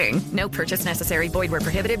waiting. No purchase necessary. Void where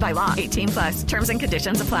prohibited by law. 18+. Terms and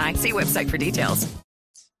conditions apply. See website for details.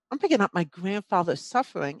 I'm picking up my grandfather's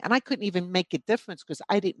suffering, and I couldn't even make a difference because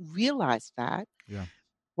I didn't realize that. Yeah.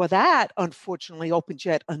 Well, that unfortunately opened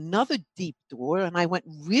yet another deep door, and I went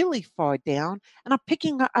really far down. And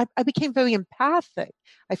I became very empathic.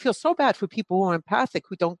 I feel so bad for people who are empathic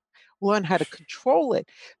who don't learn how to control it,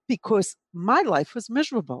 because my life was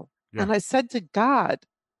miserable. Yeah. And I said to God,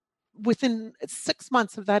 within 6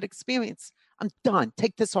 months of that experience, I'm done.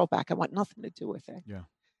 Take this all back. I want nothing to do with it. Yeah.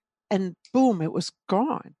 And boom, it was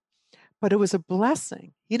gone. But it was a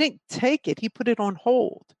blessing. He didn't take it, he put it on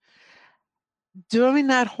hold. During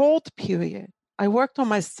that hold period, I worked on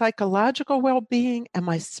my psychological well-being and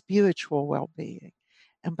my spiritual well-being.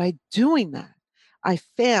 And by doing that, I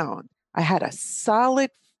found I had a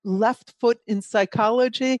solid left foot in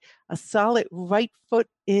psychology, a solid right foot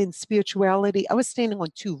in spirituality. I was standing on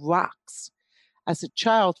two rocks. As a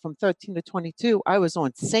child from 13 to 22, I was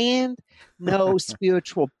on sand, no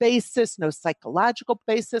spiritual basis, no psychological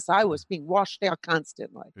basis. I was being washed out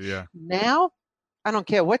constantly. Yeah. Now, I don't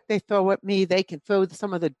care what they throw at me. They can throw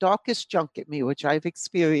some of the darkest junk at me, which I've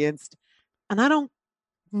experienced. And I don't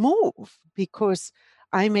move because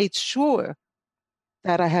I made sure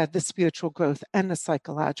that I had the spiritual growth and the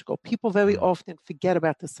psychological. People very often forget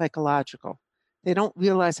about the psychological. They don't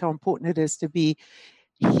realize how important it is to be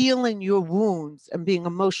healing your wounds and being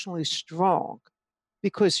emotionally strong,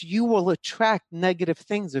 because you will attract negative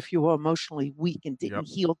things if you are emotionally weak and didn't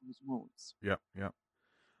heal those wounds. Yep.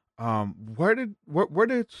 Where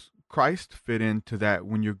did Christ fit into that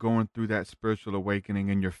when you're going through that spiritual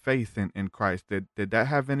awakening and your faith in Christ? Did that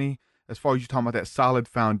have any, as far as you talking about that solid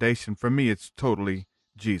foundation? For me, it's totally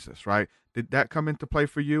Jesus, right? Did that come into play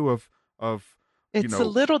for you? It's a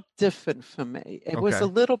little different for me. It was a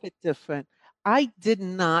little bit different. I did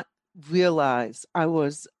not realize I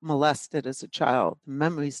was molested as a child. The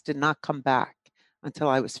memories did not come back until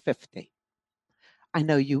I was 50. I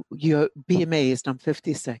know you'll be amazed. I'm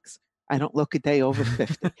 56. I don't look a day over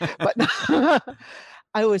 50. But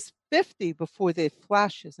I was 50 before the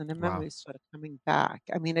flashes and the memories started coming back.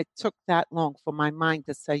 I mean, it took that long for my mind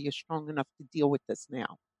to say, you're strong enough to deal with this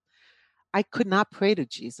now. I could not pray to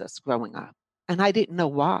Jesus growing up, and I didn't know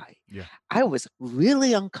why. Yeah. I was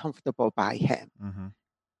really uncomfortable by him. Mm-hmm.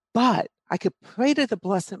 But I could pray to the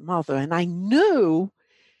Blessed Mother, and I knew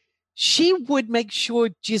she would make sure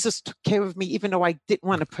Jesus took care of me, even though I didn't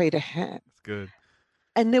want to pray to him. That's good.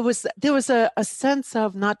 And there was a sense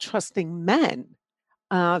of not trusting men.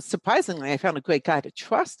 Surprisingly, I found a great guy to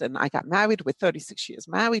trust, and I got married. We're 36 years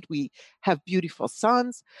married. We have beautiful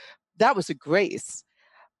sons. That was a grace.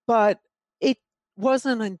 But it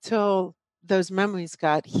wasn't until those memories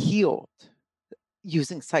got healed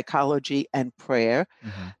using psychology and prayer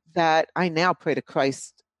that I now pray to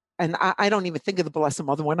Christ. And I don't even think of the Blessed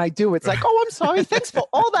Mother when I do. It's like, oh, I'm sorry. Thanks for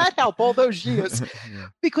all that help all those years.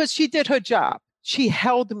 Because she did her job. She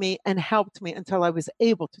held me and helped me until I was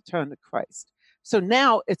able to turn to Christ. So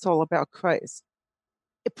now it's all about Christ.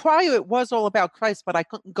 Prior, it was all about Christ, but I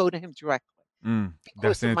couldn't go to him directly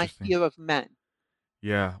because of my fear of men.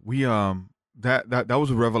 Yeah, we that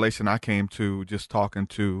was a revelation I came to just talking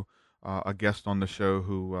to a guest on the show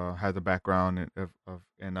who has a background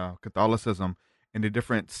in Catholicism and the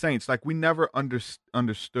different saints. Like, we never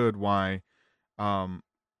understood why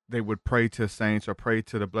they would pray to saints or pray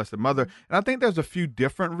to the Blessed Mother. And I think there's a few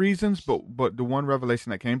different reasons, but the one revelation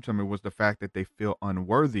that came to me was the fact that they feel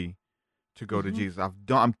unworthy to go to Jesus.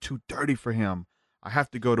 I'm too dirty for him. I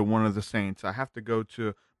have to go to one of the saints. I have to go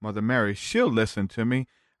to Mother Mary. She'll listen to me.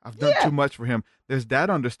 I've done too much for him. There's that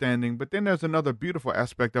understanding, but then there's another beautiful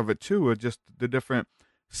aspect of it too, of just the different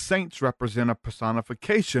saints represent a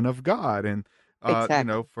personification of God. And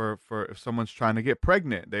for if someone's trying to get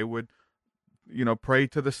pregnant, they would pray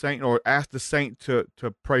to the saint or ask the saint to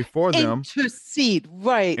pray for them. Intercede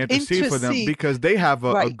for them, because they have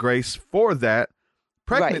a grace for that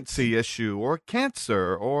pregnancy issue or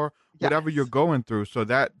cancer or whatever you're going through. So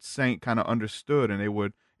that saint kind of understood, and they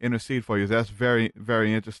would intercede for you. That's very,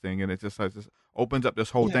 very interesting. And it just opens up this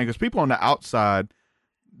whole thing, because people on the outside,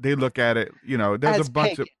 they look at it, there's as a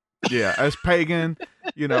bunch pagan. as pagan,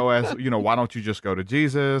 why don't you just go to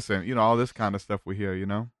Jesus, and all this kind of stuff we hear,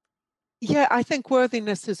 Yeah, I think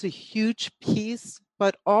worthiness is a huge piece,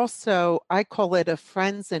 but also I call it a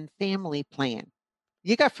friends and family plan.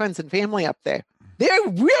 You got friends and family up there. They're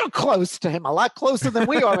real close to him, a lot closer than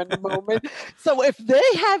we are in the moment. So if they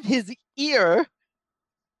have his ear,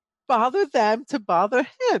 bother them to bother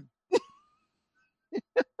him.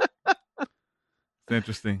 It's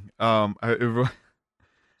interesting. It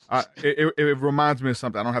reminds me of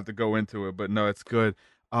something. I don't have to go into it, but no, it's good.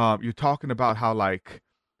 You're talking about how, like,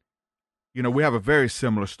 we have a very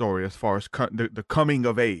similar story as far as the coming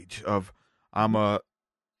of age of I'm a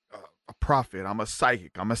a prophet. I'm a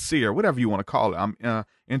psychic. I'm a seer, whatever you want to call it. I'm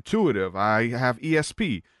intuitive. I have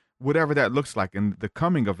ESP, whatever that looks like. And the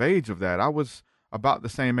coming of age of that, I was about the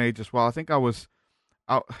same age as well. I think I was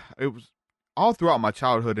out. It was all throughout my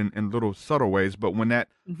childhood in little subtle ways. But when that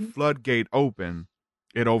floodgate opened,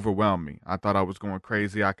 it overwhelmed me. I thought I was going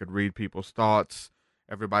crazy. I could read people's thoughts.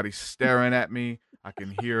 Everybody's staring at me. I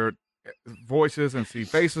can hear voices and see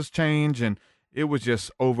faces change. And it was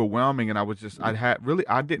just overwhelming. And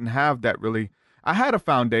I didn't have that really. I had a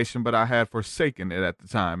foundation, but I had forsaken it at the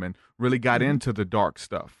time and really got into the dark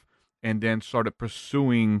stuff, and then started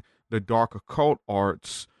pursuing the dark occult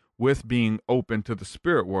arts with being open to the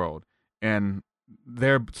spirit world. And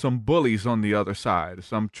there are some bullies on the other side,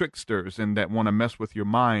 some tricksters, and that want to mess with your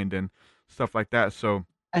mind and stuff like that. So,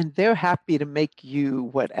 and they're happy to make you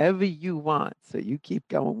whatever you want, so you keep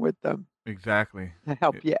going with them. Exactly. To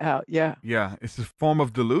help you out. Yeah. Yeah. It's a form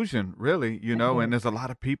of delusion, really, and there's a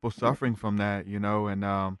lot of people suffering from that,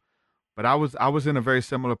 and, but I was in a very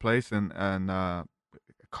similar place and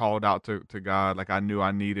called out to God. Like I knew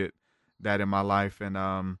I needed that in my life.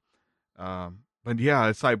 And, but yeah,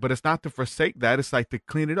 it's like, but it's not to forsake that. It's like to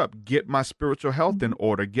clean it up, get my spiritual health in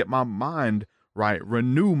order, get my mind right,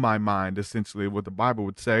 renew my mind, essentially what the Bible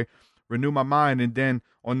would say, renew my mind. And then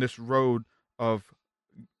on this road of,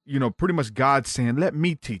 pretty much God saying, let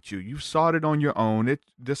me teach you. You sought it on your own.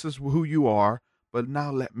 This is who you are, but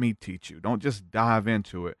now let me teach you. Don't just dive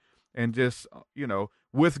into it. And just,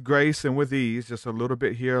 with grace and with ease, just a little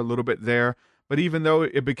bit here, a little bit there. But even though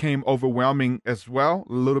it became overwhelming as well,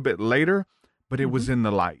 a little bit later, but it was in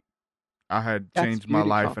the light. I had changed my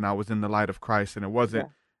life, and I was in the light of Christ, and it wasn't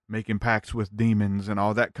making pacts with demons and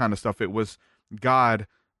all that kind of stuff. It was God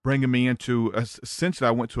bringing me into, essentially,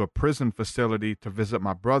 I went to a prison facility to visit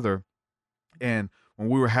my brother. And when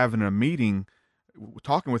we were having a meeting,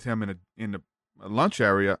 talking with him in a lunch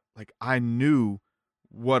area, like I knew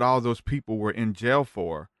what all those people were in jail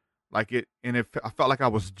for. I felt like I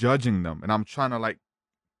was judging them, and I'm trying to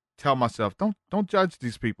tell myself, don't judge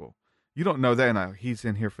these people. You don't know that. And he's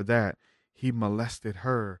in here for that. He molested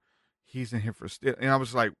her. He's in here for, and I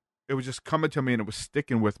was like, it was just coming to me, and it was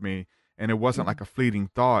sticking with me, and it wasn't like a fleeting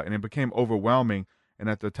thought, and it became overwhelming. And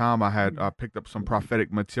at the time I had picked up some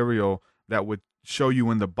prophetic material that would show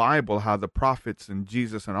you in the Bible how the prophets and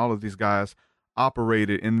Jesus and all of these guys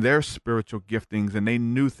operated in their spiritual giftings, and they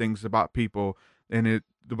knew things about people. And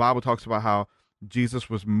the Bible talks about how Jesus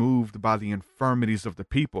was moved by the infirmities of the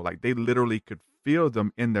people. Like they literally could feel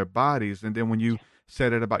them in their bodies. And then when you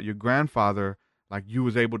said it about your grandfather, like you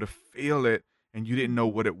was able to feel it and you didn't know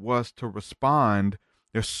what it was to respond.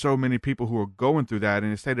 There's so many people who are going through that,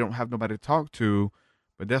 and they say they don't have nobody to talk to.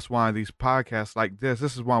 But that's why these podcasts like this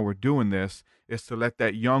is why we're doing this, is to let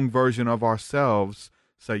that young version of ourselves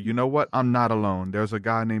say, you know what? I'm not alone. There's a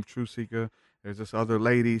guy named True Seeker. There's this other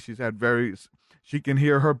lady. She can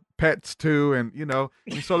hear her pets too. And,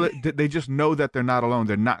 and so they just know that they're not alone.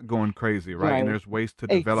 They're not going crazy. Right. And there's ways to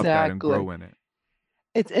develop that and grow in it.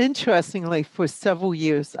 It's interestingly, for several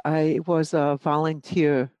years, I was a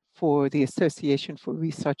volunteer for the Association for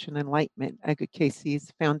Research and Enlightenment, Edgar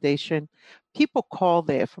Cayce's foundation. People call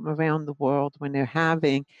there from around the world when they're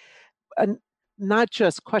having not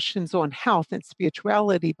just questions on health and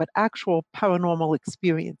spirituality, but actual paranormal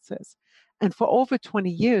experiences. And for over 20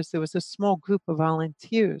 years, there was a small group of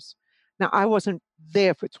volunteers. Now, I wasn't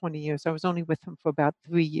there for 20 years. I was only with them for about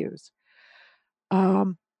 3 years.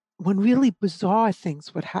 When really bizarre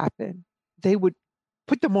things would happen, they would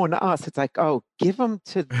put them on us. It's like, oh, give them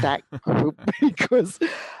to that group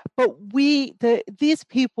but these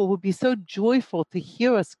people would be so joyful to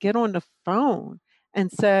hear us get on the phone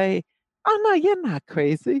and say, oh no, you're not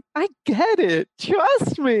crazy. I get it.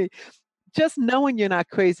 Trust me. Just knowing you're not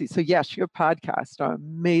crazy. So yes, your podcasts are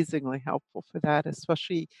amazingly helpful for that,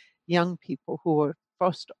 especially young people who are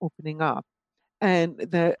first opening up. And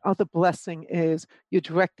the other blessing is you're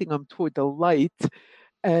directing them toward the light.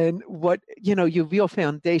 And your real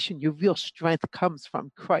foundation, your real strength comes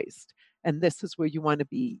from Christ. And this is where you want to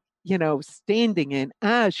be, standing in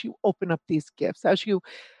as you open up these gifts,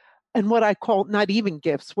 and what I call not even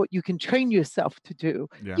gifts, what you can train yourself to do.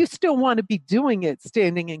 Yeah. You still want to be doing it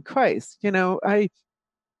standing in Christ. I'm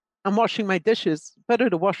washing my dishes. Better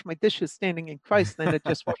to wash my dishes standing in Christ than to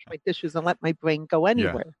just wash my dishes and let my brain go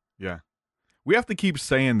anywhere. Yeah. We have to keep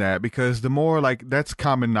saying that, because the more that's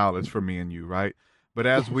common knowledge for me and you, right? But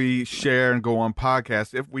as we share and go on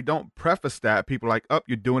podcasts, if we don't preface that, people are like, oh,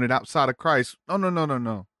 you're doing it outside of Christ.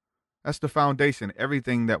 No. That's the foundation.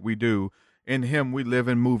 Everything that we do, in him we live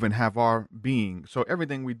and move and have our being. So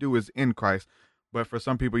everything we do is in Christ. But for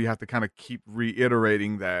some people, you have to kind of keep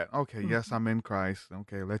reiterating that, okay, yes, I'm in Christ.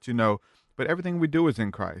 Okay, let you know. But everything we do is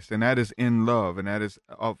in Christ, and that is in love, and that is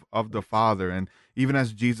of the Father. And even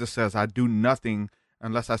as Jesus says, I do nothing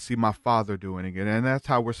unless I see my Father doing it. And that's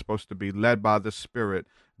how we're supposed to be, led by the Spirit,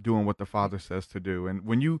 doing what the Father says to do. And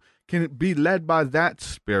when you can be led by that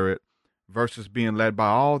Spirit versus being led by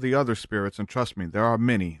all the other spirits, and trust me, there are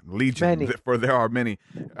many, legion, for there are many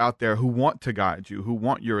out there who want to guide you, who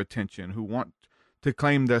want your attention, who want to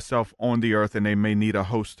claim their self on the earth, and they may need a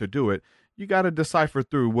host to do it. You got to decipher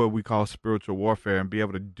through what we call spiritual warfare and be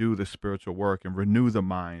able to do the spiritual work and renew the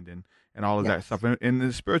mind and all of that stuff. And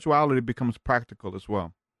the spirituality becomes practical as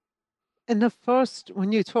well. And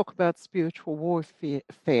when you talk about spiritual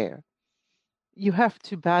warfare, you have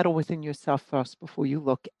to battle within yourself first before you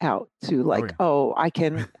look out to I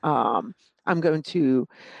can, I'm going to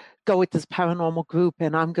go with this paranormal group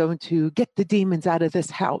and I'm going to get the demons out of this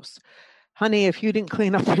house. Honey, if you didn't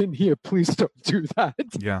clean up in here, please don't do that.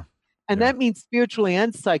 Yeah. And that means spiritually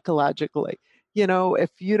and psychologically. You know, if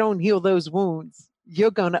you don't heal those wounds,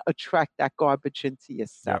 you're going to attract that garbage into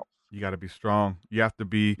yourself. Yep. You got to be strong. You have to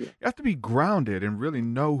be grounded and really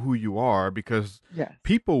know who you are, because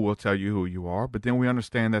people will tell you who you are, but then we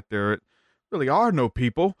understand that there really are no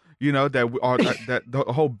people, that the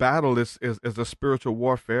whole battle is a spiritual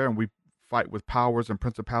warfare, and we fight with powers and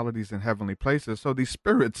principalities in heavenly places. So these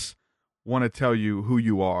spirits want to tell you who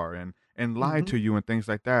you are and lie to you and things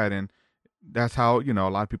like that. And that's how, a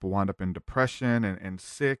lot of people wind up in depression and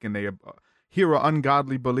sick, and they hear an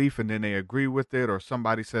ungodly belief and then they agree with it, or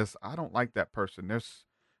somebody says, I don't like that person. There's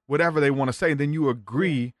whatever they want to say. And then you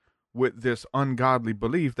agree with this ungodly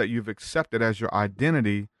belief that you've accepted as your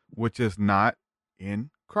identity, which is not in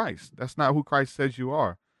Christ. That's not who Christ says you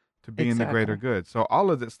are, to be in the greater good. So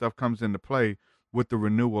all of that stuff comes into play with the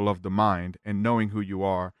renewal of the mind and knowing who you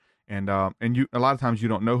are. And you, a lot of times you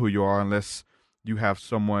don't know who you are unless you have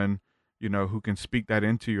someone, who can speak that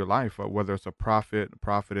into your life, whether it's a prophet, a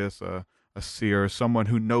prophetess, a seer, someone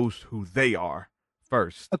who knows who they are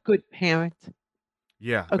first. A good parent.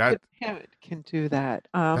 Yeah. A good parent can do that.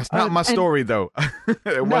 That's not my story, though.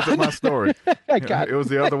 It wasn't my story. It was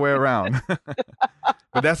the other way around.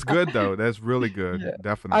 But that's good, though. That's really good. Yeah.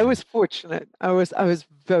 Definitely. I was fortunate. I was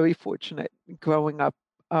very fortunate growing up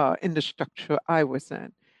in the structure I was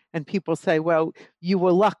in. And people say, well, you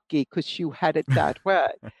were lucky because you had it that way.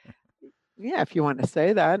 Yeah, if you want to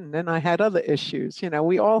say that. And then I had other issues.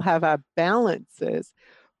 We all have our balances,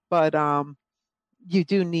 but you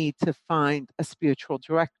do need to find a spiritual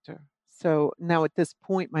director. So now at this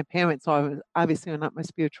point, my parents obviously are not my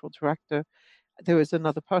spiritual director. There is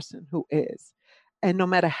another person who is. And no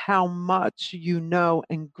matter how much you know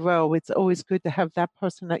and grow, it's always good to have that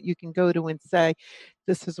person that you can go to and say,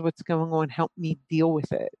 this is what's going on. Help me deal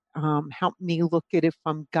with it. Help me look at it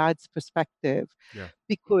from God's perspective. Yeah.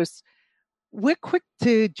 Because we're quick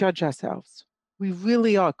to judge ourselves. We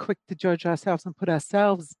really are quick to judge ourselves and put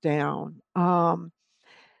ourselves down.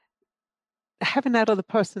 Having that other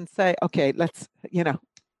person say, okay, let's,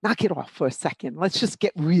 knock it off for a second. Let's just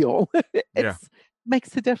get real.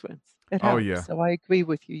 Makes a difference. It helps. Oh, yeah. So I agree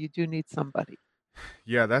with you. You do need somebody.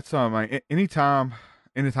 Yeah, that's anytime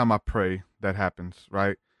I pray, that happens,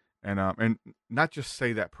 right? And not just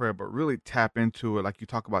say that prayer, but really tap into it. Like you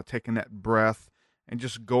talk about taking that breath and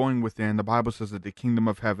just going within. The Bible says that the kingdom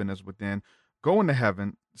of heaven is within. Going to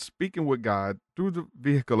heaven, speaking with God through the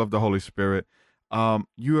vehicle of the Holy Spirit,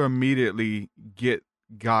 you immediately get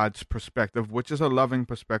God's perspective, which is a loving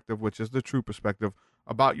perspective, which is the true perspective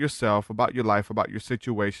about yourself, about your life, about your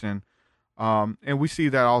situation. And we see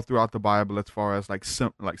that all throughout the Bible as far as like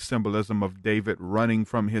symbolism of David running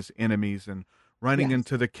from his enemies and running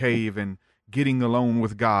into the cave and getting alone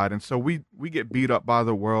with God. And so we get beat up by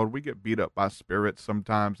the world. We get beat up by spirits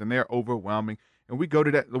sometimes, and they're overwhelming. And we go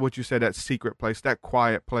to that, what you said, that secret place, that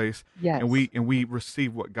quiet place. Yes. And we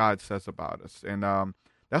receive what God says about us. And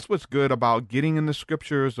that's what's good about getting in the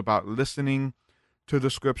scriptures, about listening to the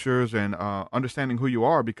scriptures and understanding who you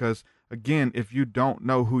are. Because again, if you don't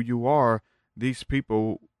know who you are, these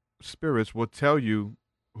spirits will tell you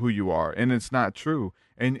who you are, and it's not true.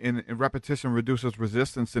 And repetition reduces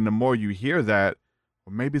resistance. And the more you hear that,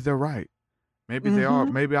 well, maybe they're right. Maybe they are.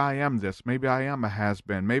 Maybe I am this. Maybe I am a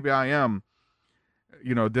has-been. Maybe I am,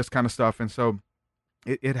 this kind of stuff. And so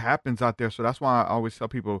it happens out there. So that's why I always tell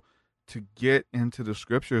people to get into the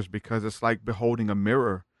scriptures, because it's like beholding a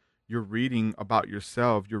mirror. You're reading about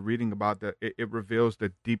yourself. You're reading about it reveals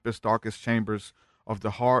the deepest, darkest chambers of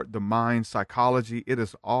the heart, the mind, psychology. It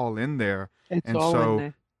is all in there. It's all in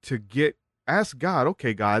there. To ask God,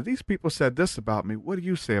 okay, God, these people said this about me. What do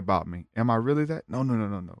you say about me? Am I really that? No.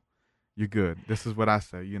 you're good. This is what I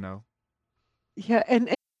say, you know. Yeah, and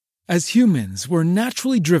As humans, we're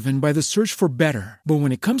naturally driven by the search for better. But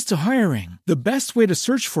when it comes to hiring, the best way to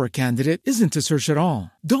search for a candidate isn't to search at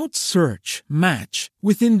all. Don't search, match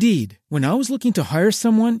with Indeed. When I was looking to hire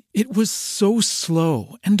someone, it was so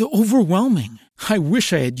slow and overwhelming. I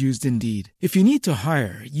wish I had used Indeed. If you need to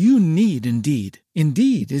hire, you need Indeed.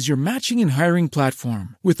 Indeed is your matching and hiring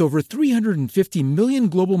platform with over 350 million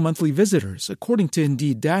global monthly visitors, according to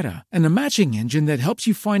Indeed data, and a matching engine that helps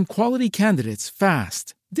you find quality candidates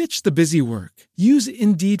fast. Ditch the busy work. Use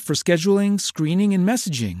Indeed for scheduling, screening, and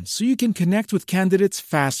messaging so you can connect with candidates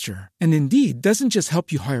faster. And Indeed doesn't just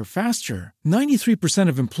help you hire faster. 93%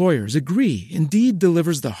 of employers agree Indeed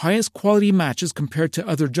delivers the highest quality matches compared to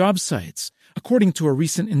other job sites, according to a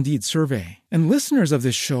recent Indeed survey. And listeners of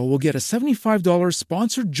this show will get a $75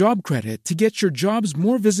 sponsored job credit to get your jobs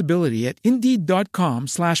more visibility at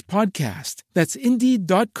Indeed.com/podcast. That's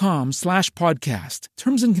Indeed.com/podcast.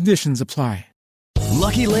 Terms and conditions apply.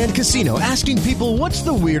 Lucky Land Casino, asking people, what's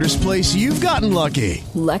the weirdest place you've gotten lucky?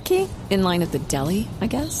 Lucky? In line at the deli, I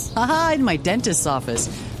guess? Aha, in my dentist's office.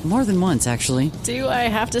 More than once, actually. Do I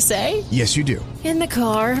have to say? Yes, you do. In the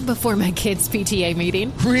car before my kids' PTA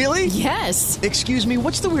meeting. Really? Yes. Excuse me,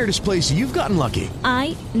 what's the weirdest place you've gotten lucky?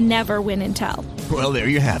 I never win and tell. Well, there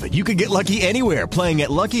you have it. You can get lucky anywhere, playing at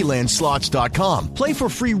LuckyLandSlots.com. Play for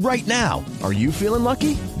free right now. Are you feeling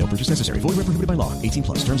lucky? No purchase necessary. Void where prohibited by law.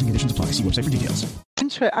 18+. Terms and conditions apply. See website for details.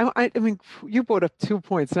 I mean, you brought up 2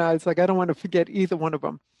 points. Now it's like I don't want to forget either one of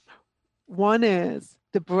them. One is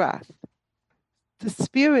the breath. The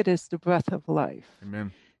spirit is the breath of life.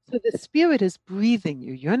 Amen. So the spirit is breathing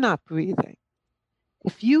you. You're not breathing.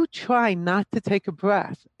 If you try not to take a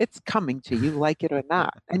breath, it's coming to you, like it or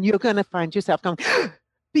not. And you're going to find yourself going,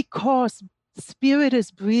 because spirit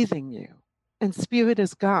is breathing you, and spirit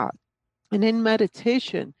is God. And in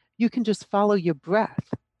meditation, you can just follow your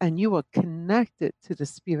breath, and you are connected to the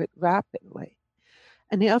spirit rapidly.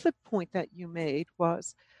 And the other point that you made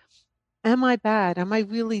was, am I bad? Am I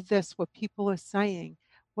really this? What people are saying,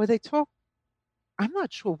 where they talk, I'm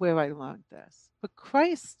not sure where I learned this, but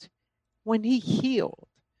Christ, when he healed,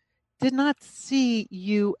 did not see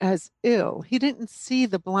you as ill. He didn't see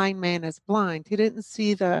the blind man as blind. He didn't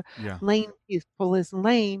see the lame people as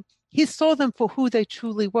lame. He saw them for who they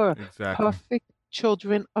truly were, perfect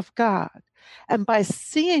children of God. And by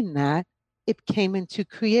seeing that, it came into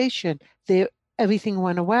creation. Everything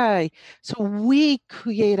went away. So we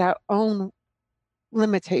create our own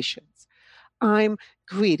limitations. I'm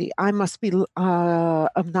greedy. I must be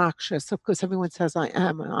obnoxious. Of course, everyone says I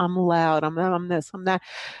am. I'm loud. I'm this. I'm that.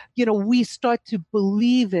 You know, we start to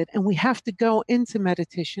believe it, and we have to go into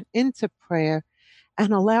meditation, into prayer,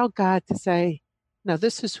 and allow God to say, no,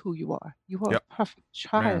 this is who you are. You are a perfect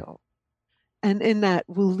child. And in that,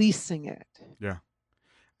 releasing it. Yeah.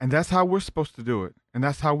 And that's how we're supposed to do it. And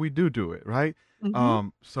that's how we do it, right? Mm-hmm.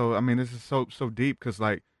 So, I mean, this is so deep because,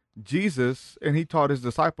 like, Jesus, and he taught his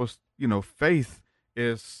disciples, you know, faith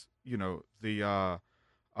is, you know, the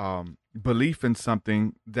belief in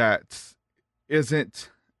something that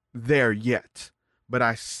isn't there yet, but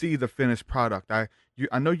I see the finished product. I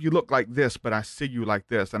know you look like this, but I see you like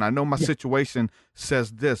this. And I know my situation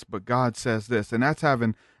says this, but God says this. And that's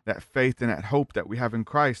having that faith and that hope that we have in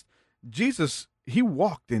Christ. Jesus, he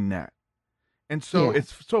walked in that. And so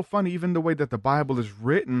it's so funny, even the way that the Bible is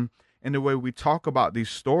written and the way we talk about these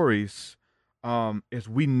stories, is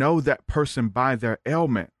we know that person by their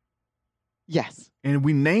ailment. Yes. And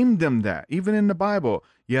we named them that, even in the Bible.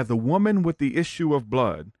 Yeah, the woman with the issue of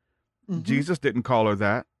blood. Mm-hmm. Jesus didn't call her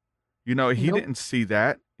that. You know, he didn't see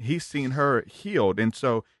that. He's seen her healed. And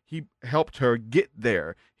so he helped her get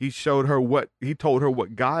there. He showed her he told her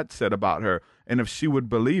what God said about her. And if she would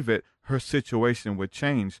believe it, her situation would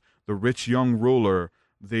change. The rich young ruler,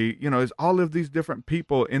 it's all of these different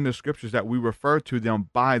people in the scriptures that we refer to them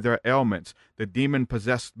by their ailments. The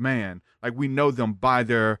demon-possessed man, like we know them by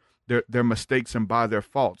their mistakes and by their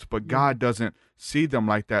faults, but God doesn't see them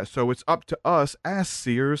like that. So it's up to us as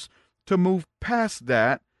seers to move past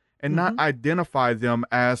that and not identify them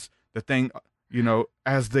as the thing, you know,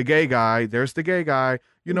 as the gay guy. There's the gay guy,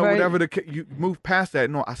 you know, whatever you move past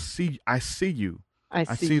that. No, I see you. I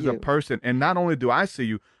see the person. And not only do I see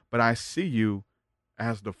you, but I see you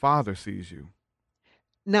as the Father sees you.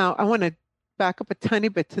 Now, I want to back up a tiny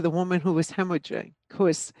bit to the woman who was hemorrhaging,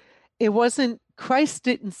 because Christ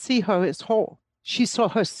didn't see her as whole. She saw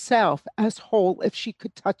herself as whole if she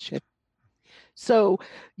could touch it. So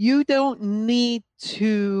you don't need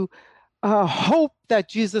to hope that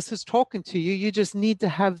Jesus is talking to you. You just need to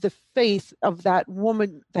have the faith of that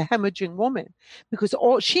woman, the hemorrhaging woman, because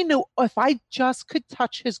all she knew, if I just could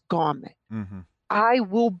touch his garment, I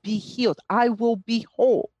will be healed. I will be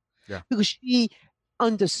whole. Yeah. Because she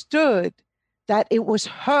understood that it was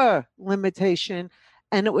her limitation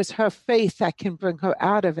and it was her faith that can bring her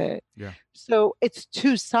out of it. Yeah. So it's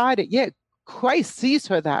two-sided. Yeah, Christ sees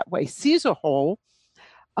her that way, sees her whole,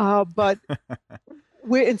 but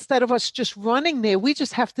we're, instead of us just running there, we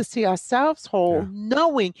just have to see ourselves whole,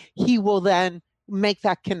 knowing he will then make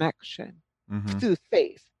that connection through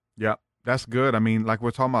faith. Yeah, that's good. I mean, like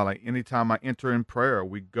we're talking about, like anytime I enter in prayer,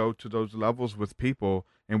 we go to those levels with people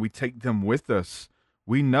and we take them with us.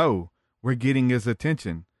 We know we're getting his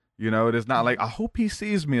attention. You know, it is not like, I hope he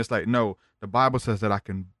sees me. It's like, no, the Bible says that I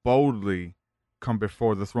can boldly come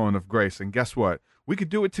before the throne of grace. And guess what? We could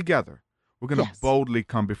do it together. We're going to boldly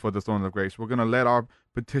come before the throne of grace. We're going to let our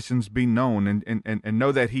petitions be known and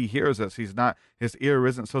know that he hears us. He's not, his ear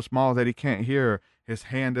isn't so small that he can't hear. His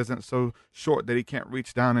hand isn't so short that he can't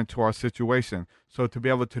reach down into our situation. So to be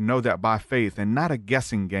able to know that by faith, and not a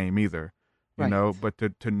guessing game either, you know, but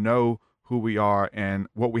to know who we are and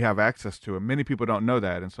what we have access to. And many people don't know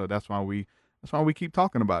that. And so that's why we keep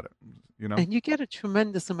talking about it, you know. And you get a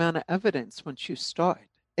tremendous amount of evidence once you start.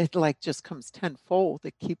 It like just comes tenfold.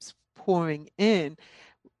 It keeps pouring in.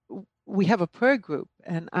 We have a prayer group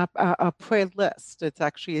and a prayer list. It's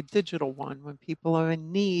actually a digital one. When people are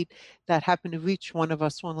in need that happen to reach one of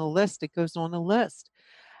us on the list, it goes on the list.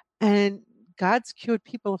 And God's cured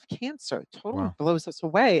people of cancer. Totally blows us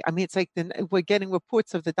away. I mean, it's like we're getting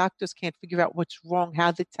reports of the doctors can't figure out what's wrong,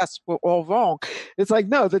 how the tests were all wrong. It's like,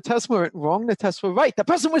 no, the tests weren't wrong. The tests were right. The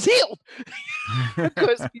person was healed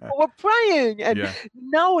because people were praying and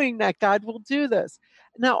knowing that God will do this.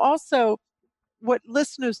 Now, also, what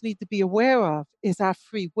listeners need to be aware of is our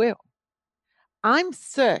free will. I'm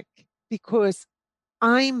sick because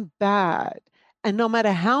I'm bad. And no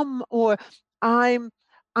matter how, or I'm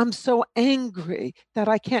so angry that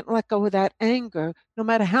I can't let go of that anger, no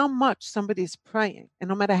matter how much somebody's praying, and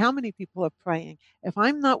no matter how many people are praying, if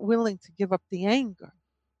I'm not willing to give up the anger,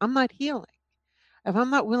 I'm not healing. If I'm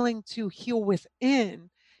not willing to heal within,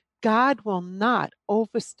 God will not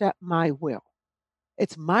overstep my will.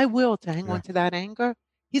 It's my will to hang on to that anger.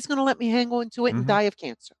 He's going to let me hang on to it and die of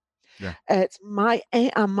cancer. Yeah. It's my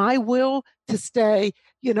will to stay,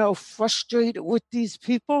 frustrated with these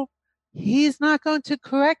people. He's not going to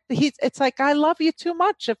correct. It's like, I love you too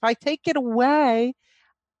much. If I take it away,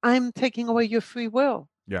 I'm taking away your free will.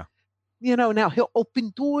 Yeah. Now he'll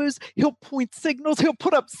open doors, he'll point signals, he'll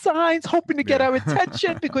put up signs, hoping to get our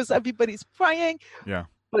attention because everybody's praying. Yeah.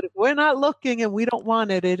 But if we're not looking and we don't want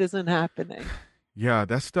it, it isn't happening. Yeah,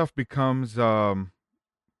 that stuff becomes,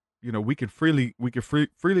 we can freely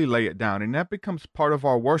lay it down, and that becomes part of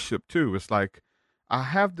our worship too. It's like, I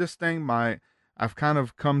have this thing, I've kind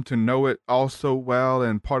of come to know it all so well,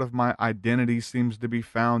 and part of my identity seems to be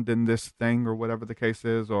found in this thing, or whatever the case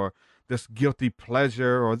is, or this guilty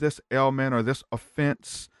pleasure, or this ailment, or this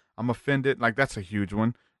offense. I'm offended. Like, that's a huge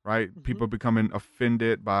one, right? People becoming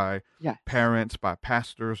offended by parents, by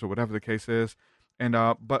pastors, or whatever the case is. And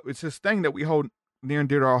but it's this thing that we hold near and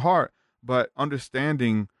dear to our heart. But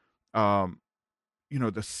understanding, the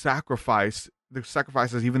sacrifices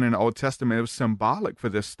even in the Old Testament, it was symbolic for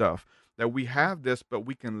this stuff, that we have this, but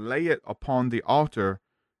we can lay it upon the altar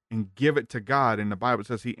and give it to God. And the Bible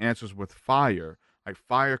says he answers with fire. Like,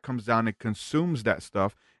 fire comes down and consumes that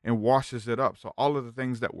stuff and washes it up. So all of the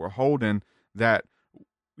things that we're holding, that,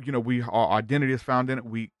 our identity is found in it,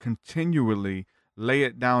 we continually lay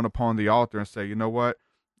it down upon the altar and say, you know what?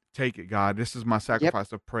 Take it, God. This is my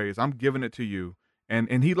sacrifice of praise. I'm giving it to you.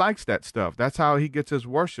 And he likes that stuff. That's how he gets his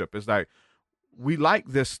worship. It's like, we like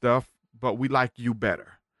this stuff, but we like you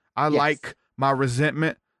better. I like my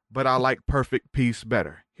resentment, but I like perfect peace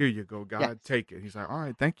better. Here you go, God. Take it. He's like, all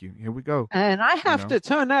right, thank you. Here we go. And I have to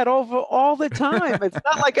turn that over all the time. It's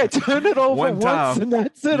not like I turn it over once and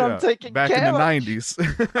that's it. I'm taking back care in the of.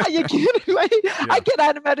 90s. Are you kidding me? I get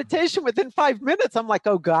out of meditation within 5 minutes. I'm like,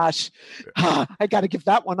 oh gosh, I got to give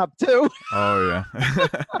that one up too. Oh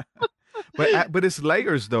yeah. But it's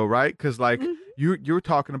layers though, right? Because like you're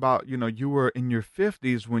talking about, you were in your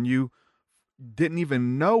 50s when you didn't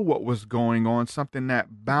even know what was going on, something that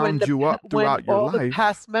bound you up throughout your life. The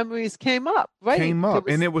past memories came up, right?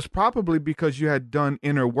 And it was probably because you had done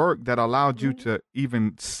inner work that allowed you to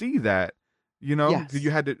even see that, you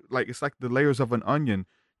had to, like, it's like the layers of an onion.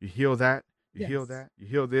 You heal that, you heal that, you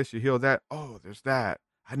heal this, you heal that. Oh, there's that.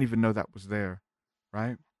 I didn't even know that was there,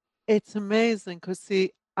 right? It's amazing because,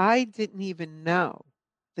 see, I didn't even know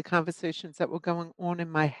the conversations that were going on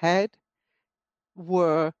in my head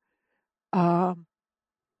were um,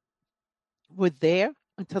 were there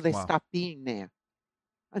until they Wow. stopped being there,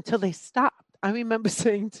 until they stopped. I remember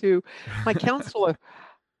saying to my counselor,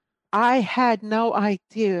 I had no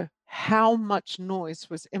idea how much noise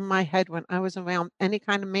was in my head when I was around any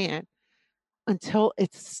kind of man until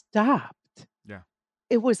it stopped. Yeah.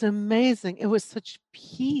 It was amazing. It was such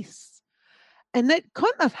peace. And that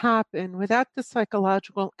couldn't have happened without the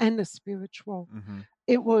psychological and the spiritual. Mm-hmm.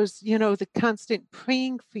 It was, the constant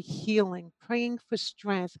praying for healing, praying for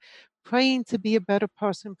strength, praying to be a better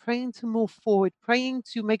person, praying to move forward, praying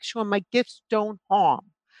to make sure my gifts don't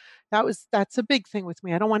harm. That's a big thing with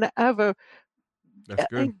me. I don't want to ever That's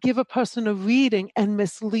good. give a person a reading and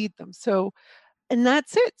mislead them. So, and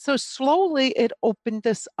that's it. So slowly it opened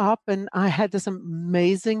this up and I had this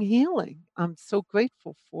amazing healing. I'm so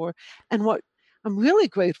grateful for. And what I'm really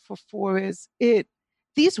grateful for is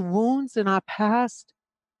these wounds in our past,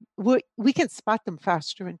 we can spot them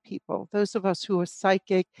faster in people. Those of us who are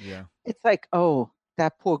psychic, Yeah. it's like, oh,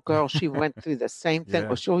 that poor girl, she went through the same thing, Yeah.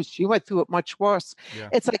 or she went through it much worse. Yeah.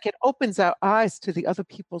 It's like it opens our eyes to the other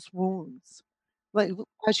people's wounds. Like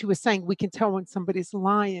as you were saying, we can tell when somebody's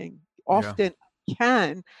lying. Often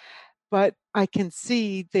can, but I can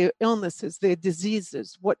see their illnesses, their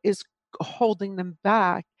diseases, what is holding them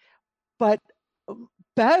back. But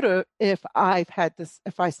better if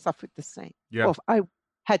if I suffered the same, Yeah. or if I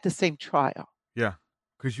had the same trial. Yeah.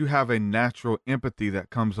 Because you have a natural empathy that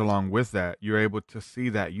comes along with that. You're able to see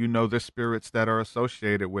that. You know the spirits that are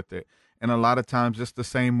associated with it. And a lot of times it's the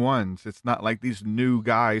same ones. It's not like these new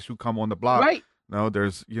guys who come on the block. Right. No,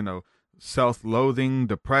 there's, self-loathing,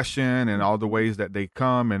 depression, and all the ways that they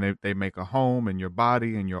come and they make a home in your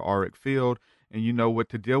body and your auric field, and you know what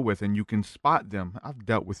to deal with, and you can spot them. I've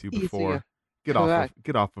dealt with you before. Easier.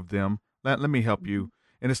 Get off of them. Let me help you.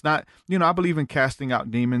 And it's not, I believe in casting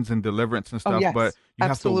out demons and deliverance and stuff, yes, but you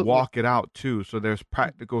absolutely. have to walk it out too. So there's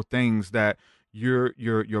practical things that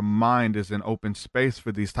your mind is an open space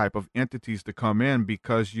for these type of entities to come in,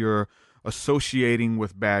 because you're associating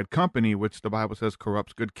with bad company, which the Bible says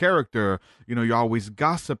corrupts good character. You're always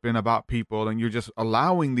gossiping about people, and you're just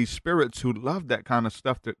allowing these spirits who love that kind of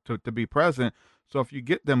stuff to be present. So if you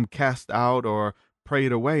get them cast out or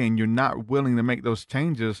prayed away and you're not willing to make those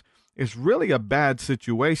changes, it's really a bad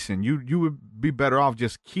situation. You would be better off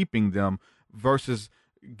just keeping them versus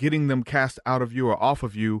getting them cast out of you or off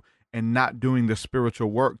of you and not doing the spiritual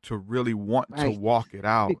work to really want to walk it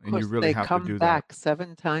out. Because and you really have to do they come back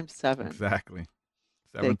 7 times 7. Exactly.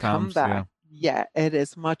 They 7 come times. back. Yeah, it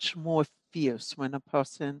is much more fierce when a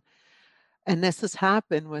person, and this has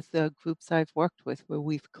happened with the groups I've worked with, where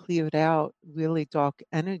we've cleared out really dark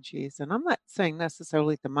energies. And I'm not saying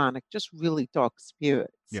necessarily demonic, just really dark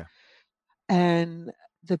spirits. Yeah. And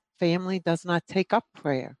the family does not take up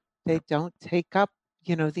prayer. They don't take up,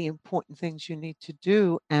 the important things you need to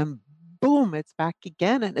do. And boom, it's back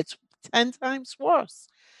again. And it's 10 times worse.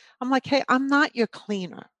 I'm like, hey, I'm not your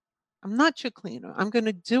cleaner. I'm not your cleaner. I'm going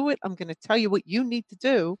to do it. I'm going to tell you what you need to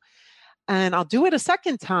do. And I'll do it a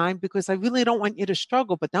second time because I really don't want you to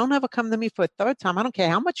struggle, but don't ever come to me for a third time. I don't care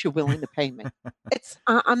how much you're willing to pay me.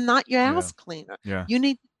 I'm not your house cleaner. Yeah. You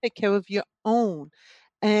need to take care of your own.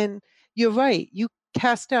 And you're right. You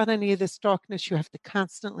cast out any of this darkness. You have to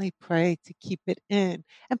constantly pray to keep it in.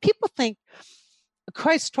 And people think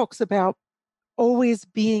Christ talks about always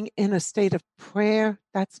being in a state of prayer.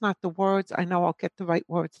 That's not the words. I know I'll get the right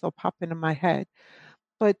words. They'll pop into my head.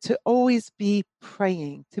 But to always be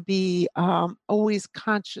praying, to be always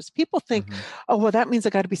conscious. People think, oh, well, that means I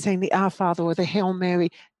got to be saying the Our Father or the Hail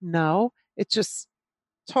Mary. No, it's just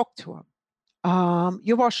talk to him.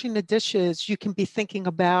 You're washing the dishes. You can be thinking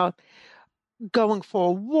about going for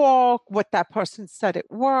a walk, what that person said at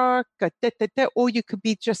work, or you could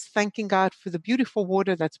be just thanking God for the beautiful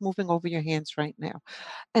water that's moving over your hands right now.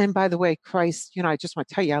 And by the way, Christ, I just want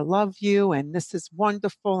to tell you, I love you, and this is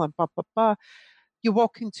wonderful, and blah, blah, blah. You're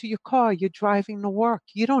walking to your car, you're driving to work.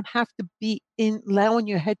 You don't have to be allowing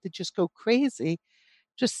your head to just go crazy,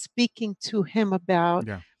 just speaking to him about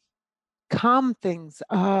calm things,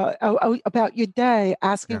 about your day,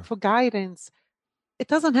 asking for guidance. It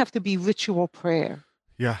doesn't have to be ritual prayer.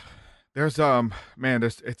 Yeah. There's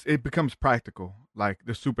it becomes practical. Like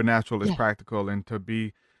the supernatural is practical, and to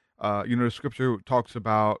be the scripture talks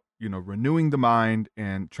about, renewing the mind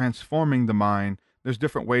and transforming the mind. There's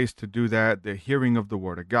different ways to do that. The hearing of the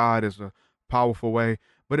word of God is a powerful way,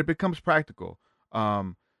 but it becomes practical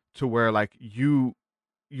to where like you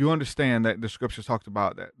understand that the scripture talks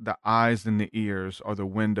about that the eyes and the ears are the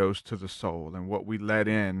windows to the soul, and what we let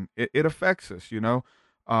in, it affects us,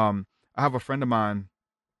 I have a friend of mine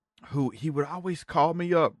who he would always call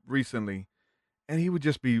me up recently, and he would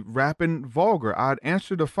just be rapping vulgar. I'd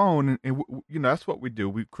answer the phone, and that's what we do.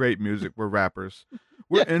 We create music. We're rappers.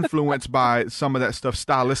 We're influenced by some of that stuff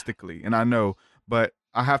stylistically, and I know, but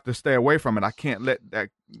I have to stay away from it. I can't let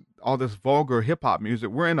all this vulgar hip hop music.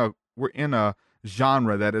 We're in a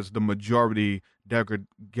genre that is the majority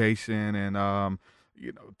degradation and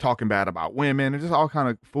talking bad about women and just all kind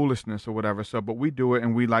of foolishness or whatever. So, but we do it,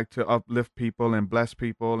 and we like to uplift people and bless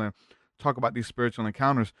people and talk about these spiritual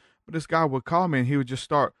encounters. But this guy would call me, and he would just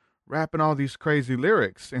start rapping all these crazy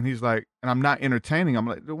lyrics, and he's like, and I'm not entertaining. I'm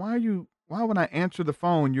like, why when I answer the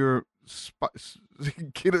phone, you're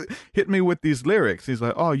hit me with these lyrics? He's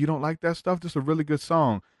like, oh, you don't like that stuff? This is a really good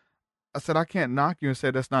song. I said, I can't knock you and say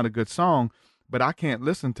that's not a good song, but I can't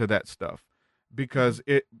listen to that stuff because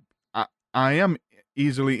I am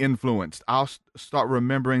easily influenced. I'll start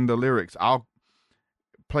remembering the lyrics. I'll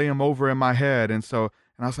play them over in my head. And I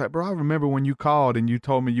was like, bro, I remember when you called and you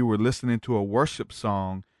told me you were listening to a worship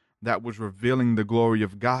song that was revealing the glory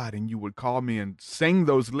of God, and you would call me and sing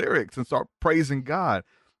those lyrics and start praising God.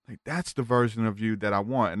 Like, that's the version of you that I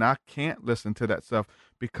want. And I can't listen to that stuff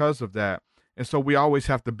because of that. And so we always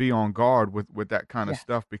have to be on guard with that kind of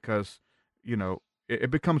stuff because,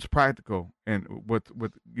 it becomes practical, and with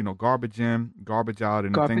garbage in, garbage out,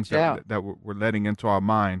 and the things that we're letting into our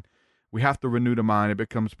mind, we have to renew the mind. It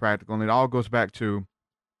becomes practical, and it all goes back to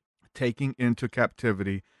taking into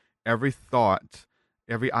captivity every thought,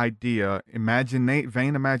 every idea,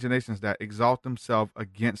 vain imaginations that exalt themselves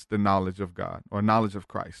against the knowledge of God or knowledge of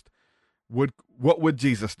Christ. What would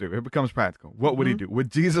Jesus do? It becomes practical. What would he do? Would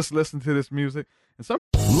Jesus listen to this music?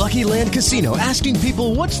 Lucky Land Casino, asking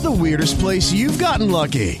people, what's the weirdest place you've gotten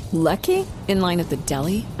lucky? Lucky? In line at the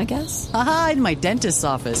deli, I guess? Aha, in my dentist's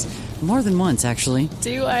office. More than once, actually.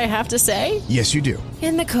 Do I have to say? Yes, you do.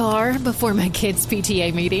 In the car before my kids'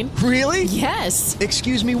 PTA meeting. Really? Yes.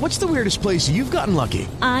 Excuse me, what's the weirdest place you've gotten lucky?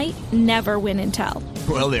 I never win and tell.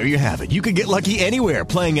 Well, there you have it. You can get lucky anywhere,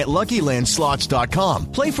 playing at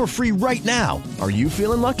LuckyLandSlots.com. Play for free right now. Are you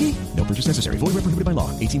feeling lucky? No purchase necessary. Void where prohibited by law.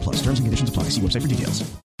 18+. Terms and conditions apply. See website for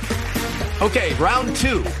details. Okay, round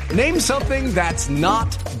two. Name something that's not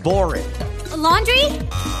boring. A laundry?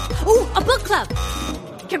 Ooh, a book club.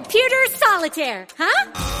 Computer solitaire,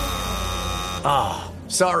 huh? Ah,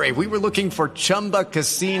 sorry, we were looking for Chumba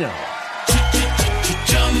Casino.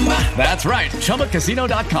 That's right,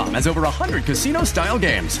 ChumbaCasino.com has over 100 casino-style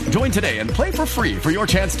games. Join today and play for free for your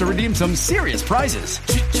chance to redeem some serious prizes.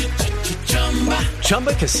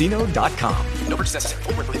 ChumbaCasino.com. No purchase necessary.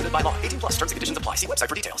 Void where prohibited by law. 18+. Terms and conditions apply. See website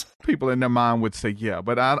for details. People in their mind would say, yeah,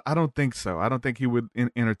 but I don't think so. I don't think he would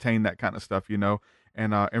entertain that kind of stuff,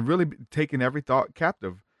 and really taking every thought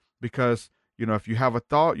captive, because if you have a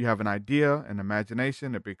thought, you have an idea, an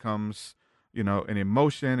imagination, it becomes an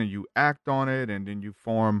emotion, and you act on it, and then you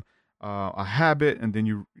form a habit, and then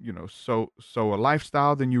you sow a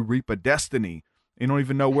lifestyle, then you reap a destiny. You don't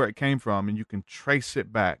even know where it came from, and you can trace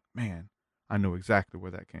it back. Man, I know exactly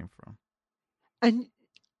where that came from. And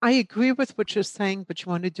I agree with what you're saying, but you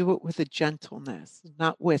want to do it with a gentleness,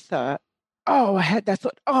 not with I had that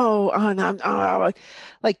thought.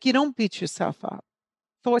 Like, you don't beat yourself up.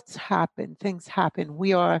 Thoughts happen, things happen.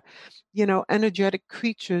 We are, energetic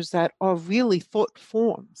creatures that are really thought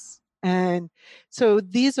forms. And so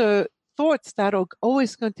these are thoughts that are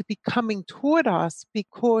always going to be coming toward us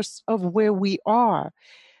because of where we are.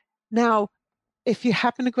 Now, if you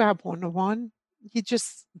happen to grab one, you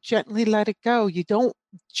just gently let it go. You don't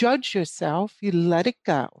judge yourself, you let it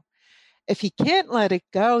go. If you can't let it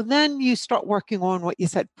go, then you start working on what you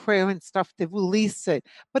said, prayer and stuff to release it.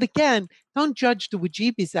 But again, don't judge the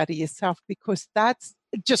wajibis out of yourself, because that's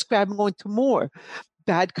just grabbing onto more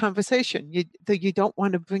bad conversation. You don't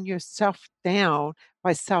want to bring yourself down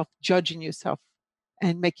by self-judging yourself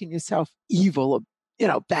and making yourself evil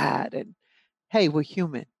or, bad. And hey, we're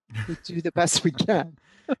human. We do the best we can.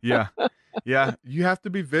 Yeah. You have to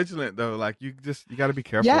be vigilant though. Like you got to be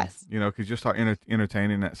careful, yes. Cause you start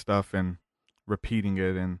entertaining that stuff and repeating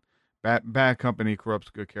it, and bad company corrupts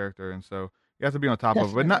good character. And so you have to be on top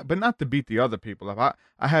of it, but not to beat the other people up.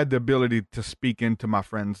 I had the ability to speak into my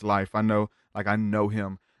friend's life. I know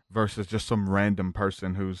him versus just some random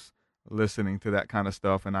person who's listening to that kind of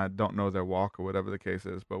stuff, and I don't know their walk or whatever the case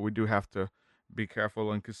is. But we do have to be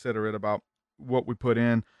careful and considerate about what we put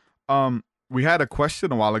in. We had a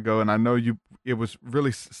question a while ago, and I know it was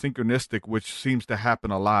really synchronistic, which seems to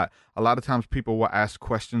happen a lot. A lot of times people will ask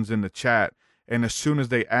questions in the chat, and as soon as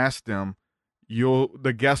they ask them,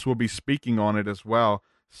 the guest will be speaking on it as well.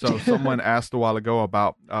 So someone asked a while ago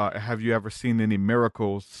about, have you ever seen any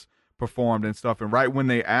miracles performed and stuff? And right when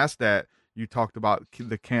they asked that, you talked about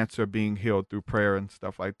the cancer being healed through prayer and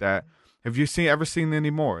stuff like that. Have you ever seen any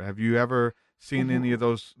more? Have you ever seen any of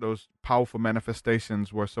those powerful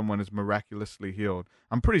manifestations where someone is miraculously healed?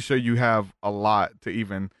 I'm pretty sure you have a lot to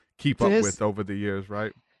even keep up with over the years,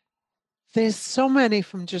 right? There's so many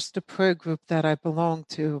from just a prayer group that I belong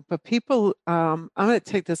to, but people, I'm going to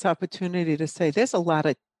take this opportunity to say there's a lot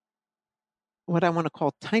of what I want to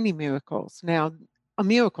call tiny miracles. Now, a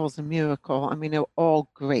miracle is a miracle. I mean, they're all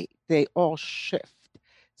great. They all shift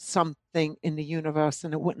something in the universe,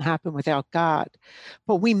 and it wouldn't happen without God.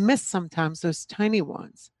 But we miss sometimes those tiny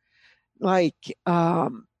ones, like a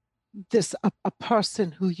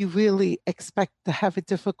person who you really expect to have a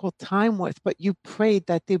difficult time with, but you prayed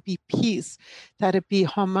that there be peace, that it be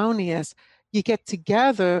harmonious. You get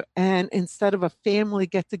together, and instead of a family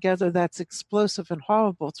get together that's explosive and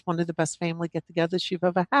horrible, it's one of the best family get togethers you've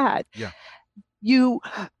ever had. Yeah. You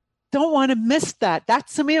don't want to miss that.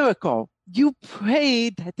 That's a miracle. You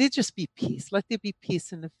prayed that there just be peace. Let there be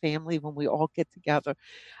peace in the family when we all get together.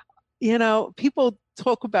 You know, people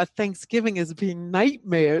talk about Thanksgiving as being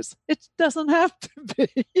nightmares. It doesn't have to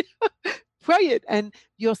be. Pray it, and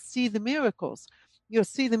you'll see the miracles. You'll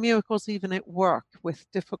see the miracles even at work with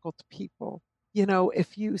difficult people. You know,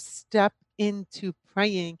 if you step into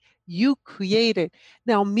praying, you create it.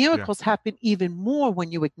 Now, miracles happen even more when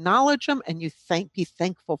you acknowledge them and you be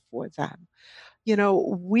thankful for them. You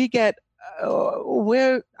know, we get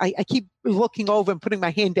I keep looking over and putting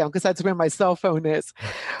my hand down because that's where my cell phone is.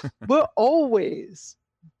 We're always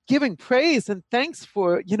giving praise and thanks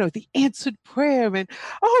for, you know, the answered prayer and,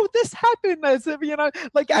 oh, this happened, as if, you know,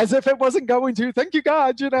 like as if it wasn't going to. Thank you,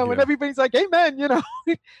 God, you know, and everybody's like, amen, you know.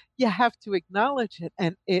 You have to acknowledge it,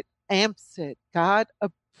 and it amps it. God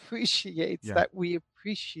appreciates that we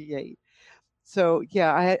appreciate. So,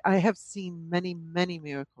 yeah, I have seen many, many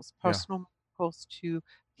miracles, personal miracles to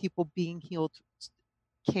people being healed,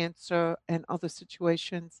 cancer and other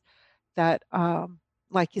situations that,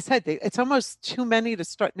 like you said, it's almost too many to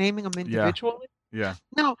start naming them individually. Yeah.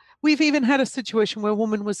 No, we've even had a situation where a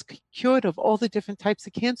woman was cured of all the different types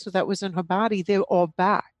of cancer that was in her body. They're all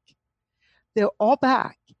back. They're all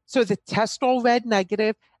back. So the test all read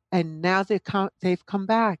negative, and now they've come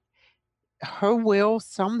back. Her will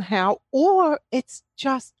somehow, or it's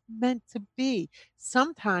just meant to be.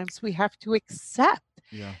 Sometimes we have to accept.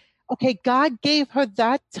 Yeah. Okay, God gave her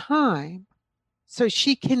that time so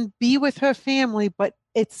she can be with her family, but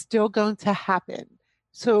it's still going to happen.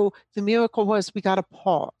 So the miracle was we got to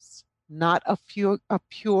pause, not a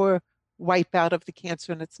pure wipe out of the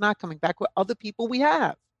cancer, and it's not coming back with other people we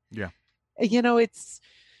have. Yeah. You know, it's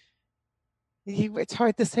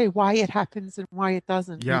hard to say why it happens and why it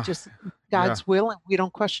doesn't. Yeah. We just God's will, and we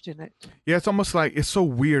don't question it. Yeah, it's almost like it's so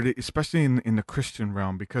weird, especially in the Christian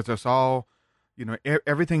realm, because it's all, you know,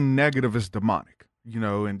 everything negative is demonic, you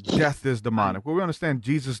know, and death is demonic. Well, we understand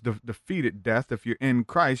Jesus defeated death. If you're in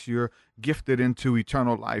Christ, you're gifted into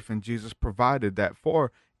eternal life, and Jesus provided that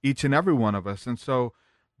for each and every one of us. And so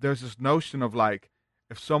there's this notion of like,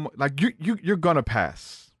 if someone, like you're gonna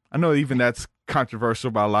pass. I know even that's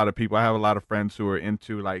controversial by a lot of people. I have a lot of friends who are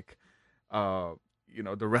into like, you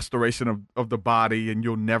know, the restoration of the body, and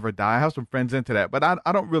you'll never die. I have some friends into that, but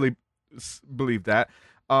I don't really believe that.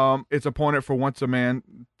 It's appointed for once a man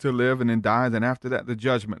to live and then die, then after that, the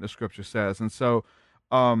judgment, the scripture says. And so,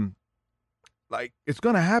 like, it's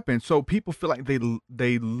going to happen. So people feel like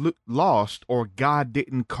they lost, or God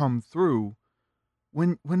didn't come through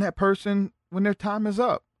when their time is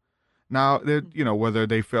up. Now, you know, whether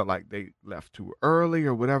they felt like they left too early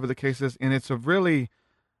or whatever the case is. And it's a really,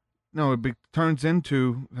 it turns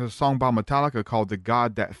into a song by Metallica called The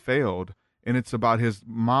God That Failed. And it's about his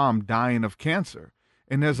mom dying of cancer.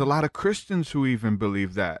 And there's a lot of Christians who even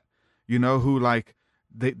believe that, you know, who like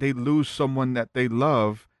they lose someone that they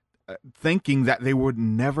love, thinking that they were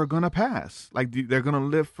never going to pass. Like they're going to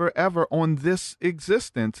live forever on this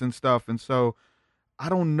existence and stuff. And so I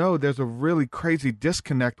don't know. There's a really crazy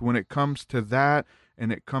disconnect when it comes to that,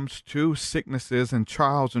 and it comes to sicknesses and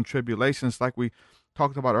trials and tribulations. Like we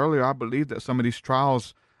talked about earlier, I believe that some of these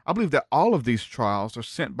trials, I believe that all of these trials are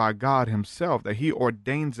sent by God himself, that he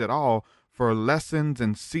ordains it all for lessons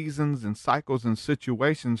and seasons and cycles and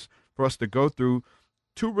situations for us to go through,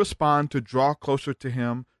 to respond, to draw closer to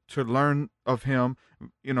him, to learn of him,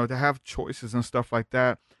 you know, to have choices and stuff like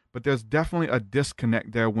that. But there's definitely a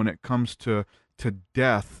disconnect there when it comes to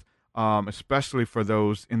death, especially for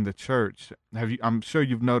those in the church. I'm sure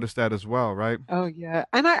you've noticed that as well, right? Oh, yeah.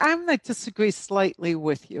 And I'm going to disagree slightly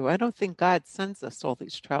with you. I don't think God sends us all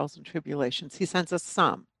these trials and tribulations. He sends us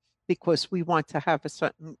some because we want to have a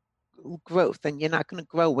certain growth, and you're not going to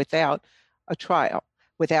grow without a trial,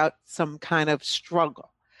 without some kind of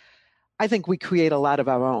struggle. I think we create a lot of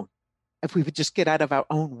our own. if we would just get out of our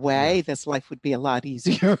own way, this life would be a lot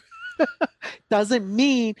easier. Doesn't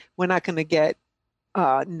mean we're not going to get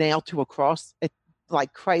nailed to a cross.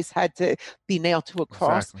 Like Christ had to be nailed to a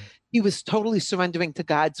cross. Exactly. He was totally surrendering to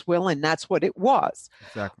God's will, and that's what it was.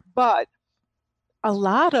 Exactly. But a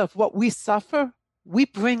lot of what we suffer, we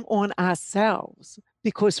bring on ourselves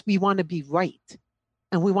because we want to be right.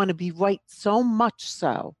 And we want to be right so much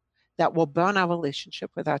so that we'll burn our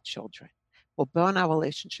relationship with our children. We'll burn our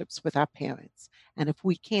relationships with our parents. And if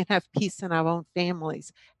we can't have peace in our own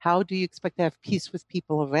families, how do you expect to have peace with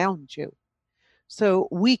people around you? So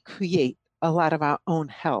we create a lot of our own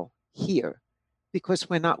hell here because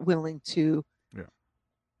we're not willing to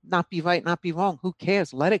not be right, not be wrong. Who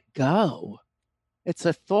cares? Let it go. It's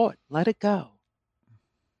a thought. Let it go.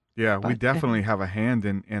 Yeah, we definitely have a hand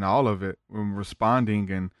in all of it when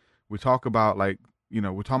responding. And we talk about, like,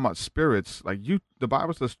 we're talking about spirits. Like, the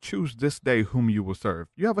Bible says, choose this day whom you will serve.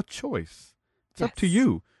 You have a choice. It's up to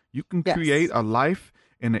you. You can create a life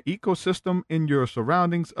in an ecosystem in your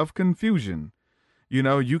surroundings of confusion.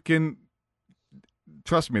 You can,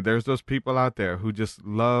 trust me, there's those people out there who just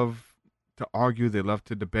love to argue. They love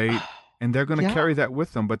to debate, and they're going to carry that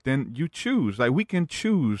with them. But then you choose. Like, we can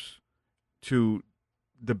choose to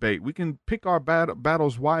debate. We can pick our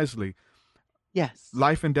battles wisely. Yes.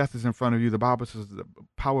 Life and death is in front of you. The Bible says the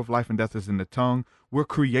power of life and death is in the tongue. We're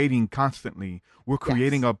creating constantly. We're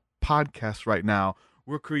creating a podcast right now.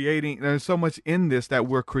 We're creating. There's so much in this that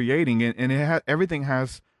we're creating, and everything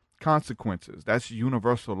has consequences. That's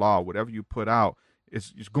universal law. Whatever you put out,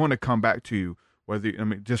 it's going to come back to you.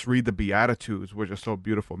 Just read the Beatitudes, which are so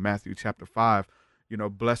beautiful. Matthew chapter 5.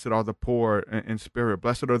 Blessed are the poor in spirit.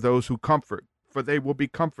 Blessed are those who comfort, for they will be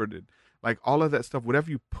comforted. Like, all of that stuff,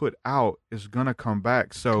 whatever you put out is going to come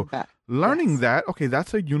back. So learning that, okay,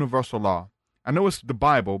 that's a universal law. I know it's the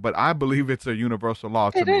Bible, but I believe it's a universal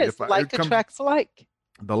law to me. It is. Like attracts like.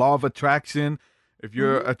 The law of attraction. If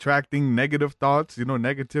you're attracting negative thoughts,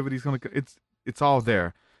 negativity is going to, it's all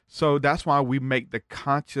there. So that's why we make the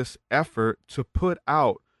conscious effort to put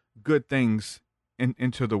out good things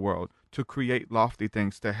into the world, to create lofty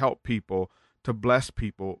things, to help people, to bless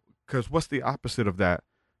people. Because what's the opposite of that?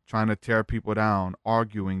 Trying to tear people down,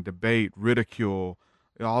 arguing, debate, ridicule,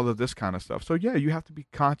 all of this kind of stuff. So yeah, you have to be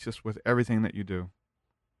conscious with everything that you do.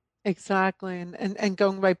 Exactly. And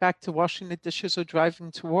going right back to washing the dishes or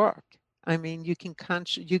driving to work. I mean, you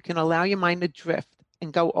can allow your mind to drift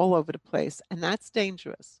and go all over the place, and that's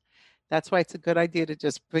dangerous. That's why it's a good idea to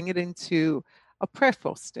just bring it into a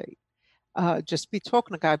prayerful state. Just be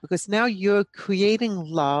talking to God, because now you're creating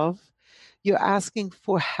love. You're asking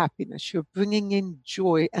for happiness. You're bringing in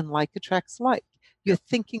joy, and like attracts like. You're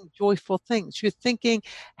thinking joyful things. You're thinking,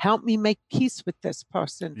 help me make peace with this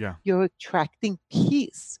person. Yeah. You're attracting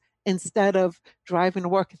peace instead of driving to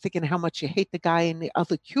work and thinking how much you hate the guy in the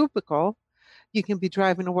other cubicle. You can be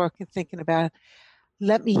driving to work and thinking about,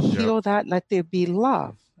 let me heal that. Let there be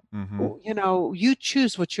love. Mm-hmm. You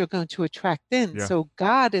choose what you're going to attract in. Yeah. So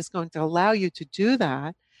God is going to allow you to do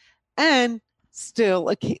that, and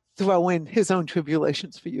still throw in his own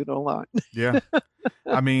tribulations for you to learn. Yeah.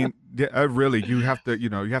 I mean, really, you have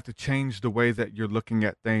to change the way that you're looking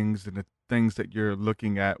at things, and the things that you're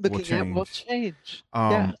looking at will change.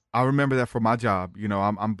 I remember that for my job.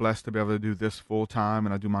 I'm blessed to be able to do this full time,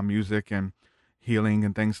 and I do my music and healing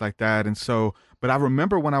and things like that. And so, but I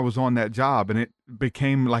remember when I was on that job, and it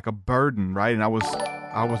became like a burden, right? And I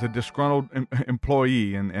was a disgruntled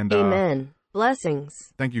employee, and Amen.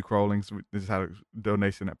 Blessings. Thank you, Crowlings. We just had a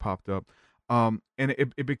donation that popped up. And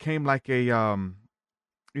it became like a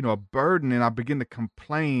burden, and I began to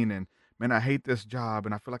complain, and man, I hate this job,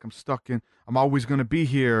 and I feel like I'm always going to be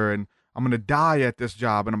here, and I'm going to die at this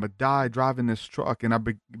job, and I'm going to die driving this truck. And I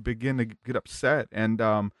begin to get upset, and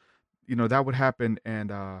that would happen. And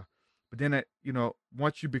but then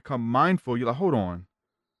once you become mindful, you're like, hold on,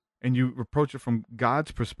 and you approach it from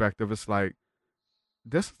God's perspective. It's like,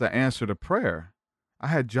 this is the answer to prayer. I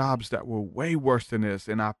had jobs that were way worse than this,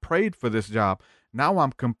 and I prayed for this job. Now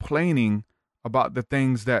I'm complaining about the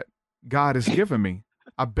things that God has given me.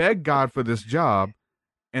 I begged God for this job,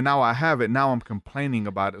 and now I have it. Now I'm complaining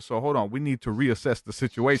about it. So hold on, we need to reassess the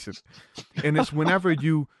situation. And it's whenever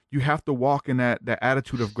you have to walk in that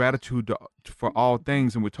attitude of gratitude for all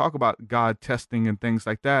things. And we talk about God testing and things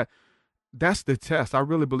like that. That's the test. I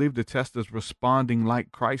really believe the test is responding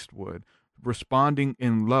like Christ would. Responding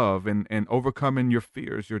in love and overcoming your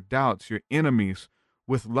fears, your doubts, your enemies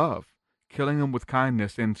with love, killing them with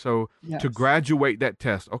kindness. And so to graduate that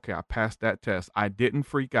test, okay, I passed that test. I didn't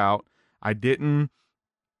freak out. I didn't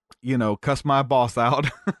cuss my boss out.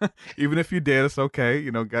 Even if you did, it's okay.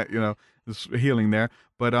 There's healing there.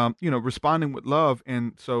 But responding with love,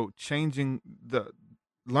 and so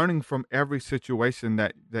learning from every situation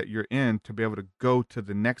that you're in to be able to go to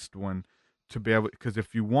the next one, to be able, because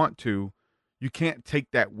if you want to, you can't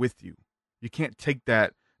take that with you. You can't take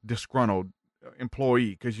that disgruntled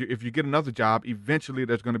employee, because if you get another job, eventually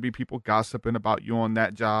there's going to be people gossiping about you on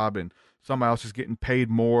that job, and somebody else is getting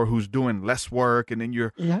paid more who's doing less work, and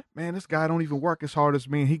then man, this guy don't even work as hard as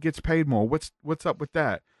me and he gets paid more. What's up with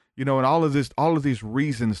that? And all of these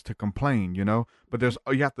reasons to complain, but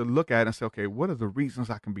you have to look at it and say, okay, what are the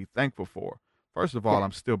reasons I can be thankful for? First of all,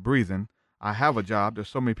 I'm still breathing. I have a job. There's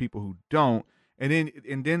so many people who don't. And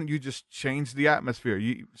then you just change the atmosphere.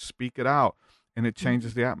 You speak it out, and it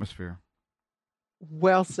changes the atmosphere.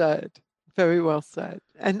 Well said. Very well said.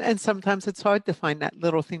 And sometimes it's hard to find that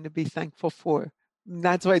little thing to be thankful for. And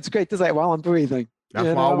that's why it's great to say, well, I'm breathing.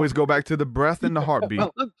 That's why I always go back to the breath and the heartbeat.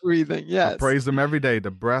 Well, I'm breathing, yes. I praise them every day, the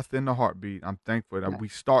breath and the heartbeat. I'm thankful. We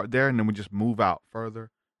start there, and then we just move out further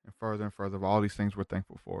and further and further of all these things we're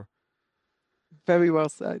thankful for. Very well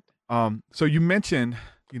said. So you mentioned,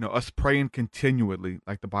 us praying continually,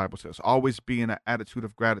 like the Bible says, always be in an attitude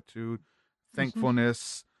of gratitude,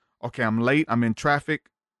 thankfulness. Okay, I'm late. I'm in traffic.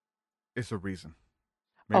 It's a reason.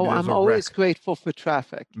 Maybe I'm always grateful for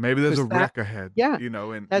traffic. Maybe there's a wreck ahead. Yeah,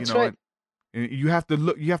 and that's right. And you have to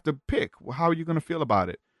look. You have to pick. How are you going to feel about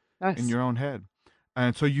it in your own head?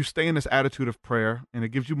 And so you stay in this attitude of prayer, and it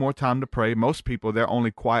gives you more time to pray. Most people, their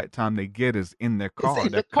only quiet time they get is in their car,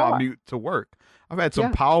 their commute to work. I've had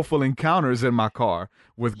some powerful encounters in my car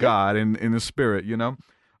with God and in the Spirit,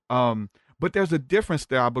 But there's a difference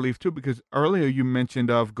there, I believe, too, because earlier you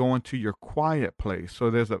mentioned of going to your quiet place. So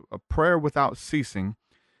there's a prayer without ceasing,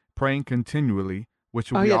 praying continually,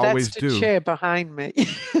 which we always do. That's the chair behind me.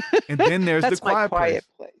 And then there's the quiet place.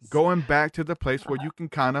 Going back to the place where you can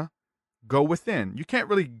kind of go within. You can't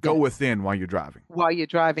really go within while you're driving. While you're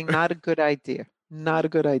driving, not a good idea. Not a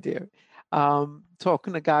good idea.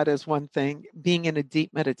 Talking to God is one thing. Being in a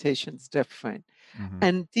deep meditation is different.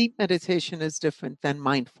 And deep meditation is different than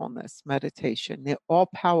mindfulness meditation. They're all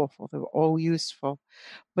powerful. They're all useful.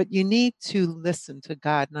 But you need to listen to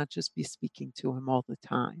God, not just be speaking to him all the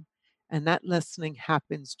time. And that listening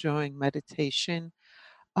happens during meditation.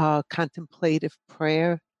 Contemplative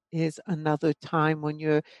prayer is another time when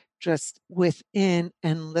you're just within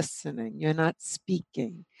and listening. You're not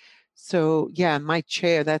speaking. So yeah, my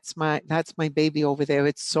chair, that's my baby over there.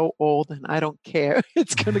 It's so old and I don't care.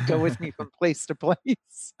 It's going to go with me from place to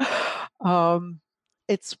place.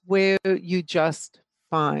 It's where you just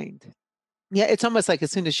find. Yeah, it's almost like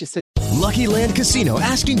as soon as you sit. Lucky Land Casino,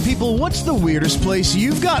 asking people, what's the weirdest place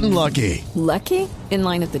you've gotten lucky? Lucky? In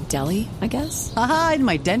line at the deli, I guess? Aha, in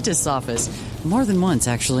my dentist's office. More than once,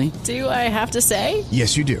 actually. Do I have to say?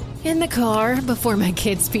 Yes, you do. In the car before my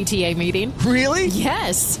kids' PTA meeting. Really?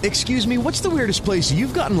 Yes. Excuse me, what's the weirdest place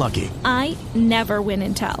you've gotten lucky? I never win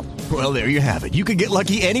and tell. Well, there you have it. You can get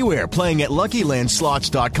lucky anywhere, playing at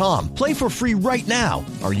LuckyLandSlots.com. Play for free right now.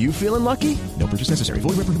 Are you feeling lucky? No purchase necessary.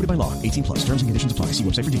 Void where prohibited by law. 18+. Terms and conditions apply. See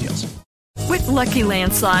website for details. With Lucky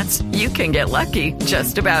Land Slots, you can get lucky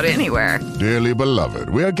just about anywhere. Dearly beloved,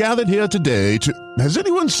 we are gathered here today to... Has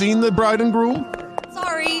anyone seen the bride and groom?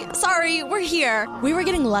 Sorry, we're here. We were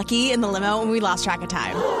getting lucky in the limo and we lost track of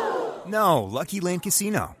time. No, Lucky Land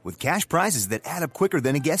Casino, with cash prizes that add up quicker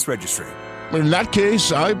than a guest registry. In that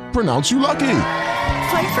case, I pronounce you lucky.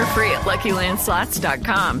 Play for free at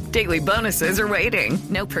LuckyLandSlots.com. Daily bonuses are waiting.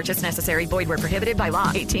 No purchase necessary. Void where prohibited by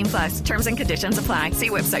law. 18+. Terms and conditions apply. See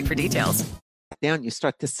website for details. Down, you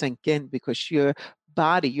start to sink in because your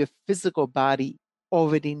body, your physical body,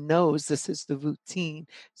 already knows this is the routine,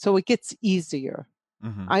 so it gets easier.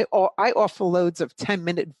 I offer loads of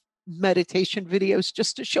 10-minute meditation videos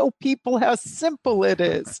just to show people how simple it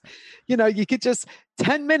is. You could just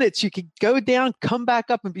 10 minutes, you could go down, come back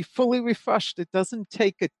up and be fully refreshed. It doesn't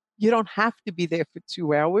take you don't have to be there for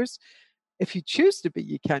 2 hours. If you choose to be,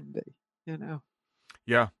 you can be,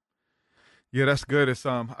 Yeah, that's good. It's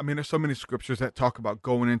there's so many scriptures that talk about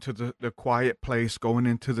going into the quiet place, going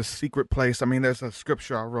into the secret place. There's a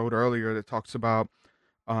scripture I wrote earlier that talks about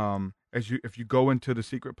if you go into the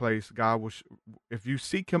secret place, God will if you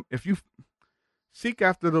seek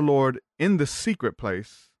after the Lord in the secret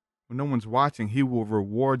place when no one's watching, he will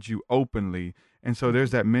reward you openly. And so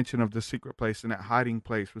there's that mention of the secret place and that hiding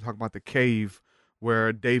place. We're talking about the cave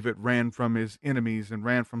where David ran from his enemies and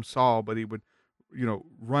ran from Saul, but he would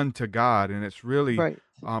run to God. And it's really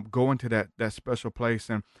going to that special place.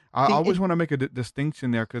 And I always want to make a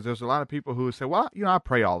distinction there, because there's a lot of people who say, well, I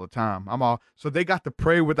pray all the time. So they got to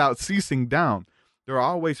pray without ceasing down. They're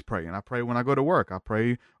always praying. I pray when I go to work. I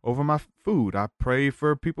pray over my food. I pray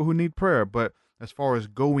for people who need prayer. But as far as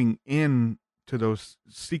going in to those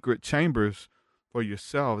secret chambers for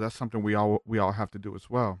yourself, that's something we all have to do as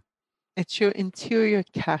well. It's your interior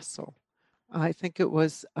castle. I think it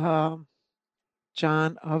was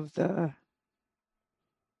John of the.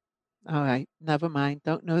 All right, never mind.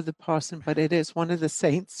 Don't know the person, but it is one of the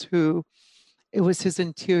saints who, it was his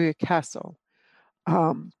interior castle.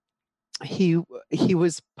 He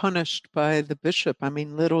was punished by the bishop. I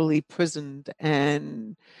mean, literally prisoned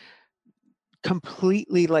and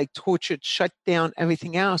completely like tortured, shut down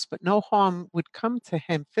everything else, but no harm would come to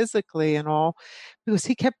him physically and all, because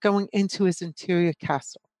he kept going into his interior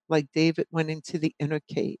castle, like David went into the inner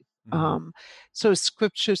cave. So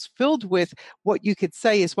scripture's filled with what you could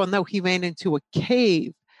say is, well, no, he ran into a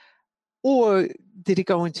cave, or did he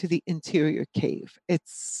go into the interior cave?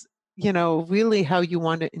 It's, really how you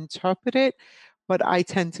want to interpret it. But I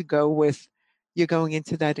tend to go with, you're going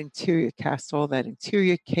into that interior castle, that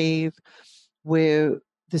interior cave where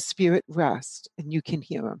the spirit rests and you can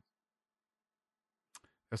hear him.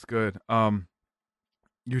 That's good.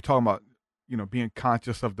 You're talking about, being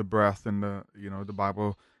conscious of the breath in the, the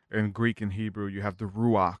Bible. In Greek and Hebrew, you have the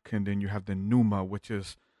ruach, and then you have the pneuma, which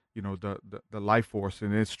is, the life force,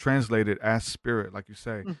 and it's translated as spirit, like you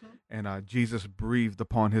say. And Jesus breathed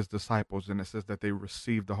upon his disciples, and it says that they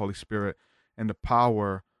received the Holy Spirit, and the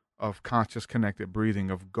power of conscious, connected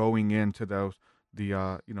breathing, of going into those,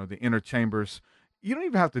 the inner chambers. You don't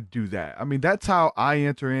even have to do that. I mean, that's how I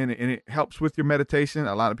enter in, and it helps with your meditation.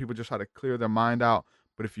 A lot of people just try to clear their mind out,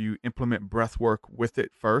 but if you implement breath work with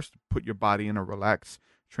it first, put your body in a relaxed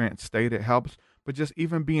trance state, it helps. But just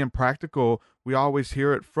even being practical, we always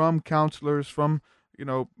hear it from counselors, from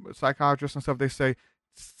psychiatrists and stuff. They say,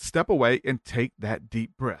 step away and take that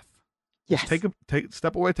deep breath. Yes.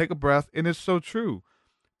 Step away, take a breath, and it's so true.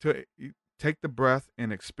 To take the breath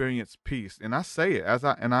and experience peace. And I say it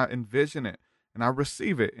and I envision it, and I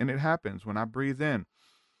receive it, and it happens when I breathe in.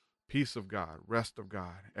 Peace of God, rest of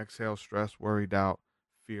God. Exhale stress, worry, doubt,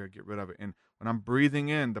 fear. Get rid of it. And when I'm breathing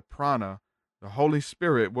in the prana, the Holy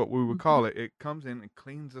Spirit, what we would call it, it comes in and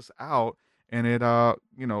cleans us out, and it,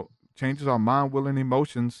 changes our mind, will, and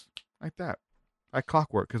emotions like that, like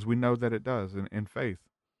clockwork, because we know that it does in faith.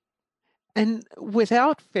 And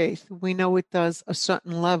without faith, we know it does a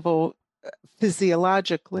certain level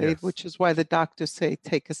physiologically, Yes. which is why the doctors say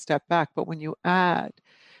take a step back. But when you add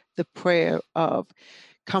the prayer of,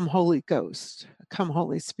 come Holy Ghost, come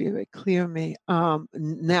Holy Spirit, clear me,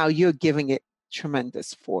 now you're giving it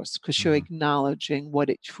tremendous force, because you're acknowledging what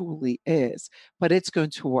it truly is. But it's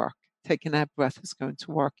going to work. Taking that breath is going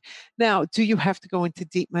to work. Now, do you have to go into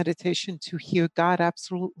deep meditation to hear God?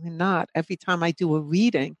 Absolutely not. Every time I do a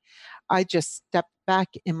reading, I just step back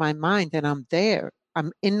in my mind and I'm there.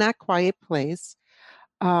 I'm in that quiet place.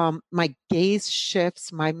 My gaze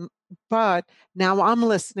shifts, but now I'm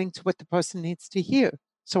listening to what the person needs to hear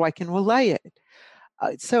so I can relay it.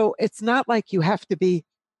 So it's not like you have to be,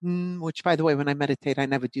 which, by the way, when I meditate, I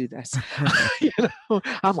never do this.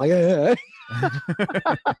 I'm like,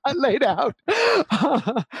 I laid out.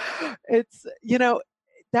 It's,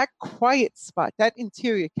 that quiet spot, that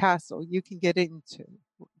interior castle you can get into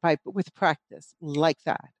with practice like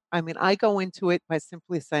that. I mean, I go into it by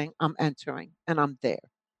simply saying I'm entering and I'm there,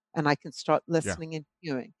 and I can start listening and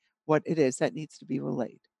hearing what it is that needs to be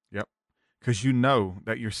relayed. Yep. Because you know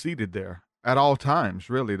that you're seated there at all times,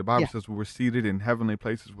 really. The Bible says we're seated in heavenly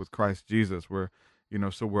places with Christ Jesus. We're,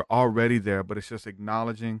 so we're already there, but it's just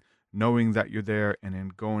acknowledging, knowing that you're there, and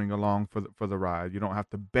then going along for the ride. You don't have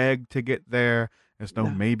to beg to get there. There's no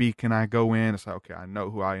maybe can I go in. It's like, okay, I know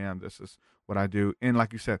who I am. This is what I do. And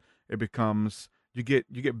like you said, it becomes, you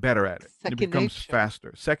get better at it. Second it becomes nature.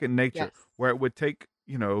 faster. Second nature, Yes. where it would take,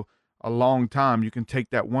 a long time. You can take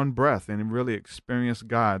that one breath and really experience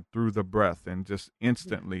God through the breath and just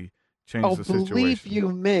instantly change the situation. Believe you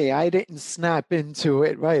me, I didn't snap into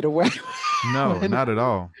it right away. No, not at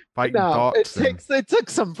all. Fighting No, thoughts. it took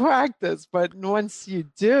some practice, but once you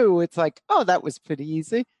do, it's like, oh, that was pretty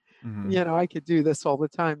easy. I could do this all the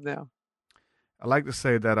time now. I like to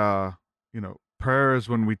say that, prayer is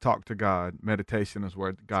when we talk to God. Meditation is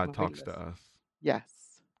where God when we talks to listen. us. Yes.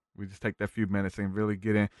 We just take that few minutes and really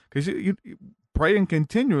get in. Because you praying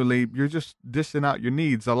continually, you're just dishing out your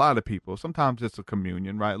needs. A lot of people. Sometimes it's a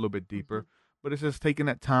communion, right? A little bit deeper. But it's just taking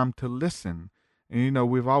that time to listen. And,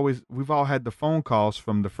 we've all had the phone calls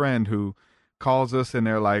from the friend who calls us and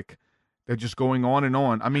they're just going on and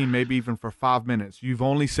on. I mean, maybe even for 5 minutes. You've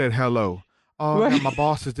only said hello. Oh, Right. yeah, my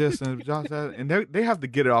boss is this and that. And they have to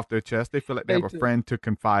get it off their chest. They feel like they They have a do. friend to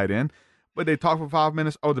confide in. But they talk for 5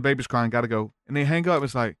 minutes. Oh, the baby's crying. Got to go. And they hang up.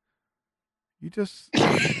 It's like, you just...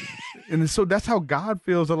 And so that's how God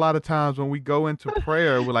feels a lot of times when we go into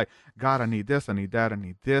prayer. We're like, God, I need this. I need that. I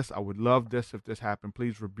need this. I would love this if this happened.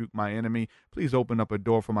 Please rebuke my enemy. Please open up a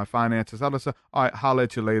door for my finances. All right, holler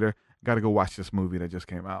at you later. Got to go watch this movie that just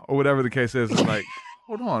came out. Or whatever the case is. It's like,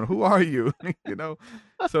 hold on, who are you? You know?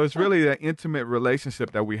 So it's really that intimate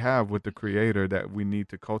relationship that we have with the Creator that we need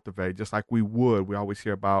to cultivate, just like we always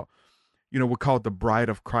hear about, you know, we're called the bride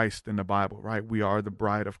of Christ in the Bible, right? We are the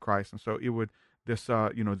bride of Christ. And so it would,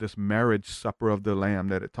 this marriage supper of the Lamb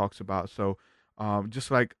that it talks about. So just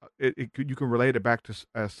like you can relate it back to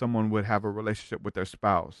as someone would have a relationship with their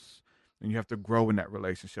spouse, and you have to grow in that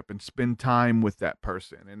relationship and spend time with that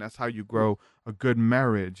person. And that's how you grow a good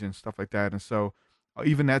marriage and stuff like that. And so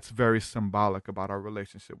even that's very symbolic about our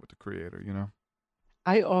relationship with the Creator, you know?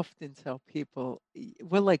 I often tell people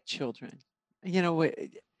we're like children. You know,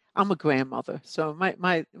 I'm a grandmother, so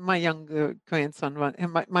my younger grandson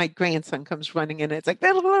my grandson comes running in, and it's like,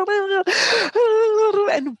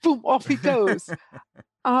 and boom, off he goes.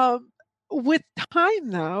 With time,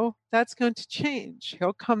 though, that's going to change.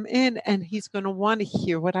 He'll come in and he's going to want to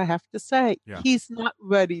hear what I have to say. Yeah. He's not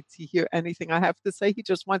ready to hear anything I have to say. He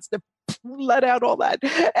just wants to let out all that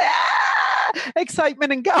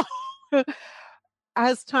excitement and go.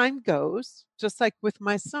 As time goes, just like with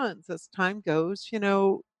my sons, as time goes, you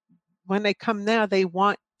know, when they come now, they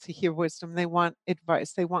want to hear wisdom. They want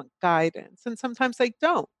advice. They want guidance. And sometimes they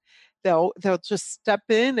don't. They'll just step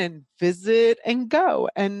in and visit and go.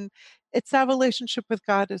 And it's our relationship with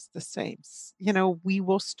God is the same. You know, we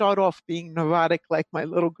will start off being neurotic like my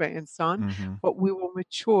little grandson, but we will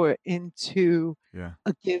mature into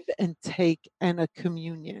a give and take and a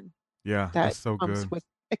communion. Yeah, that that's so comes good. with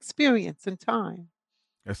experience and time.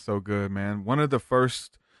 That's so good, man. One of the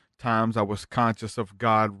first times I was conscious of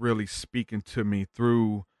God really speaking to me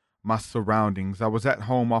through my surroundings. I was at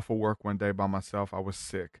home off of work one day by myself. I was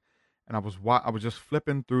sick, and I was just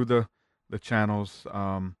flipping through the channels,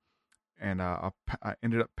 and I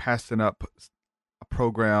ended up passing up a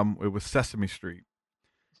program. It was Sesame Street,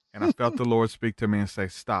 and I felt the Lord speak to me and say,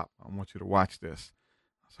 "Stop! I want you to watch this."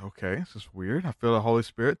 I said, "Okay, this is weird." I feel the Holy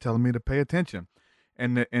Spirit telling me to pay attention.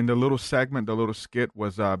 And the little segment, the little skit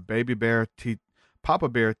was Papa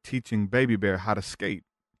Bear teaching Baby Bear how to skate.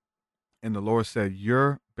 And the Lord said,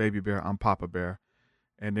 "You're Baby Bear, I'm Papa Bear."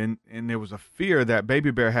 And there was a fear that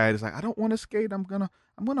Baby Bear had. He's like, "I don't want to skate. I'm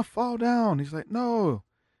gonna fall down." He's like, "No,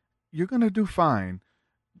 you're gonna do fine.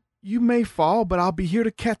 You may fall, but I'll be here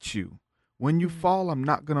to catch you. When you fall, I'm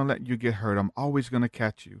not gonna let you get hurt. I'm always gonna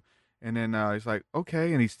catch you." And then he's like,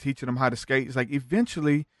 "Okay." And he's teaching him how to skate. He's like,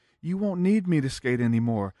 "Eventually, you won't need me to skate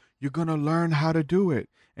anymore. You're going to learn how to do it.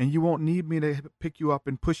 And you won't need me to pick you up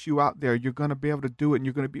and push you out there. You're going to be able to do it. And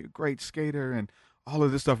you're going to be a great skater," and all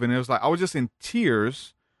of this stuff. And it was like, I was just in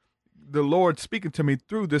tears. The Lord speaking to me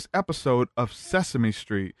through this episode of Sesame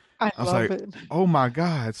Street. I was love like, it. oh my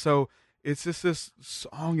God. So it's just this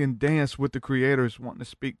song and dance with the Creators wanting to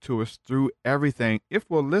speak to us through everything. If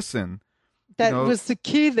we'll listen. That was the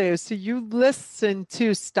key there. So you listen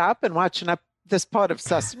to stop and watch this part of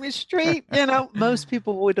Sesame Street, you know, most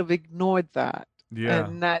people would have ignored that. Yeah.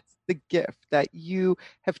 And that's the gift, that you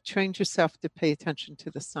have trained yourself to pay attention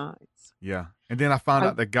to the signs. Yeah. And then I found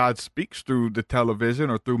out that God speaks through the television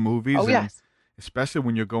or through movies. Oh, and yes. Especially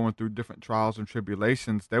when you're going through different trials and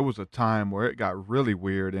tribulations. There was a time where it got really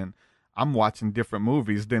weird, and I'm watching different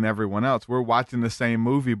movies than everyone else. We're watching the same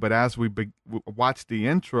movie, but as we watch the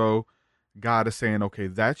intro, God is saying, "Okay,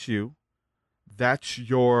 that's you. That's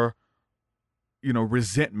your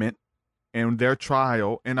resentment and their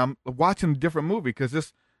trial." And I'm watching a different movie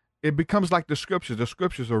because it becomes like the scriptures. The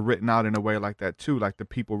scriptures are written out in a way like that too, like the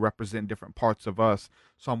people represent different parts of us.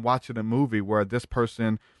 So I'm watching a movie where this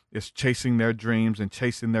person is chasing their dreams and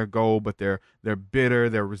chasing their goal, but they're bitter,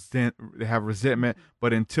 they have resentment,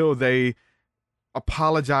 but until they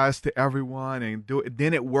apologize to everyone and do it,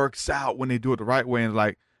 then it works out when they do it the right way. And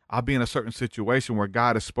like, I'll be in a certain situation where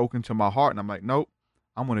God has spoken to my heart, and I'm like, nope,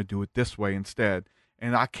 I'm going to do it this way instead.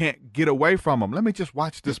 And I can't get away from him. Let me just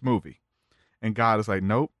watch this movie. And God is like,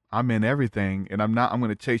 nope, I'm in everything. And I'm going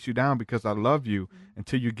to chase you down because I love you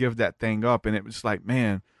until you give that thing up. And it was like,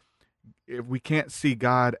 man, if we can't see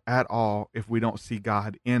God at all, if we don't see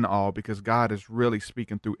God in all, because God is really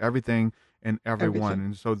speaking through everything and everyone.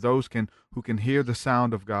 And so those who can hear the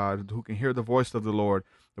sound of God, who can hear the voice of the Lord,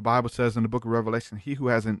 the Bible says in the book of Revelation, he who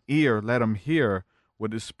has an ear, let him hear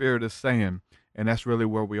what his Spirit is saying. And that's really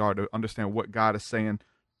where we are, to understand what God is saying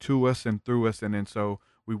to us and through us. And then so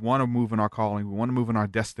we want to move in our calling. We want to move in our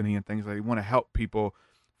destiny and things like that. We want to help people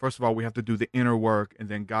first of all, we have to do the inner work, and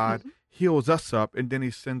then God heals us up, and then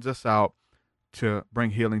he sends us out to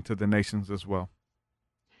bring healing to the nations as well.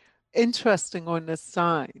 Interesting on the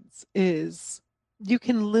signs is you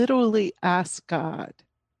can literally ask God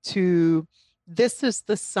this is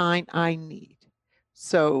the sign I need.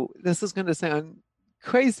 So this is going to sound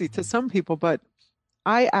crazy to some people, but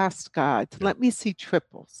I asked God to let me see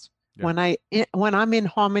triples when I'm in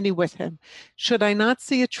harmony with him. Should I not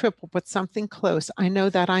see a triple, but something close, I know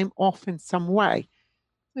that I'm off in some way.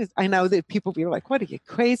 I know that people be like, what, are you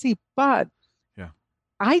crazy? But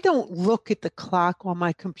I don't look at the clock on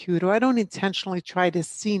my computer. I don't intentionally try to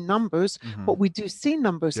see numbers, but we do see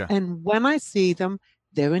numbers. Yeah. And when I see them,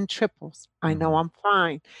 they're in triples. I know I'm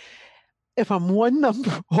fine. If I'm one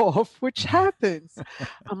number off, which happens,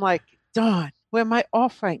 I'm like, darn, where am I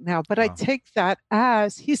off right now? But I take that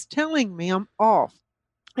as he's telling me I'm off.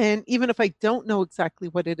 And even if I don't know exactly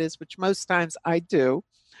what it is, which most times I do,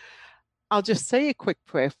 I'll just say a quick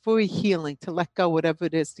prayer for a healing to let go whatever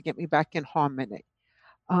it is to get me back in harmony.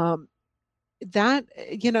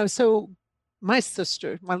 So my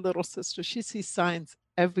sister, my little sister, she sees signs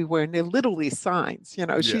everywhere, and they're literally signs.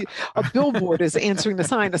 A billboard is answering the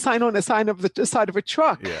sign on the side of a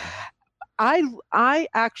truck. Yeah. I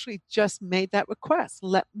actually just made that request.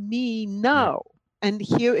 Let me know. And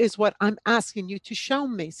here is what I'm asking you to show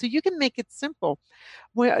me. So you can make it simple.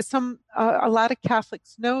 Where a lot of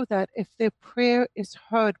Catholics know that if their prayer is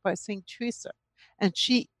heard by St. Teresa, and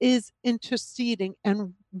she is interceding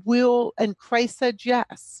and Christ said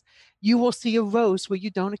yes, you will see a rose where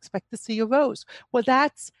you don't expect to see a rose. Well,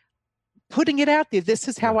 that's putting it out there. This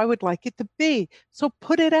is how I would like it to be. So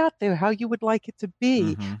put it out there how you would like it to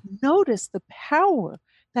be. Notice the power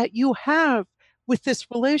that you have with this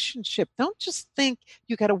relationship. Don't just think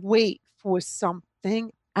you got to wait for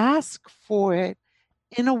something. Ask for it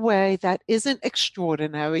in a way that isn't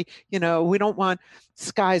extraordinary. We don't want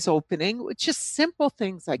skies opening. It's just simple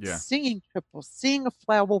things like singing triples, seeing a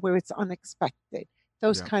flower where it's unexpected.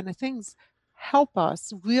 Those kind of things help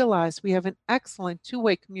us realize we have an excellent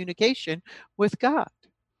two-way communication with God.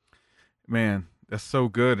 Man, that's so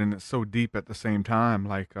good, and it's so deep at the same time.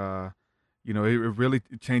 Like, it really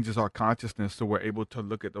changes our consciousness, so we're able to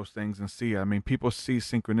look at those things and see. I mean, people see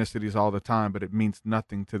synchronicities all the time, but it means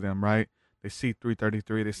nothing to them, right? They see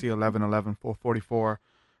 333, they see 1111, 444.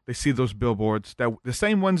 They see those billboards, that the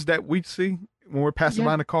same ones that we see when we're passing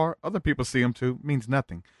by in the car. Other people see them too. It means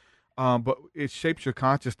nothing. But it shapes your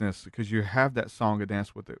consciousness because you have that song and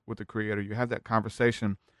dance with the Creator. You have that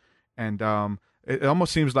conversation, and it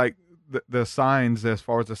almost seems like the signs as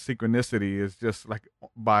far as the synchronicity is just like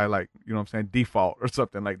by default or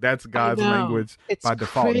something. Like that's God's language by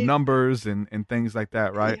default, numbers and things like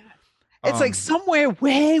that, right? Yeah. It's like somewhere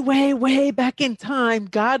way, way, way back in time,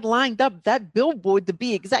 God lined up that billboard to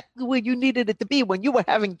be exactly where you needed it to be when you were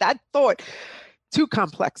having that thought. Too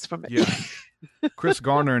complex for me. Yeah. Chris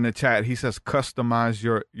Garner in the chat, he says, customize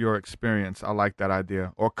your experience. I like that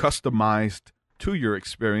idea. Or customized to your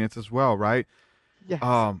experience as well, right? Yes.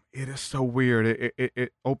 It is so weird.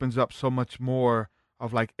 It opens up so much more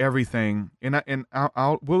of like everything. And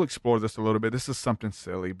we'll explore this a little bit. This is something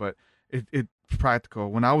silly, but it's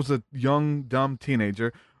practical. When I was a young, dumb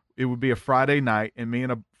teenager, it would be a Friday night, and me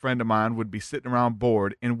and a friend of mine would be sitting around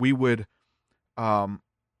bored, and we would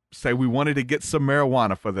say we wanted to get some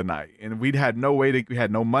marijuana for the night. And we had no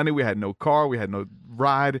money, we had no car, we had no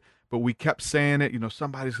ride, but we kept saying it,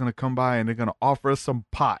 somebody's going to come by and they're going to offer us some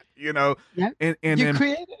pot, Yeah. And you then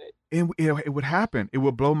created it. And it would happen. It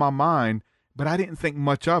would blow my mind, but I didn't think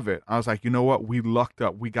much of it. I was like, you know what? We lucked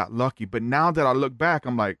up. We got lucky. But now that I look back,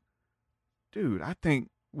 I'm like, dude, I think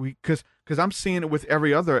because I'm seeing it with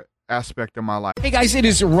every other aspect of my life. Hey guys, it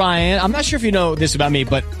is Ryan. I'm not sure if you know this about me,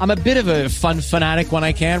 but I'm a bit of a fun fanatic when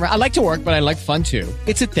I can. I like to work, but I like fun too.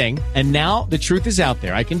 It's a thing. And now the truth is out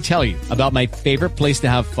there. I can tell you about my favorite place to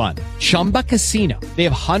have fun. Chumba Casino. They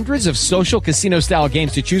have hundreds of social casino style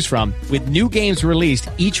games to choose from with new games released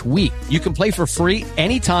each week. You can play for free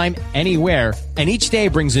anytime, anywhere. And each day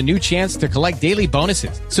brings a new chance to collect daily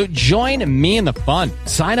bonuses. So join me in the fun.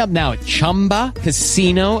 Sign up now at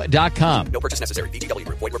ChumbaCasino.com. No purchase necessary. VGW.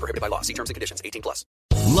 Void where prohibited by law. See terms and conditions. 18+.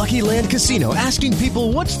 Lucky Land Casino, asking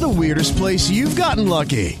people, what's the weirdest place you've gotten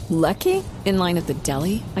lucky? Lucky? In line at the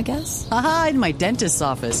deli, I guess? Aha, in my dentist's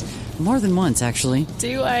office. More than once, actually.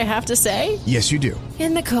 Do I have to say? Yes, you do.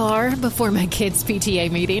 In the car before my kids'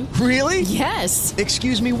 PTA meeting. Really? Yes.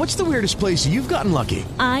 Excuse me, what's the weirdest place you've gotten lucky?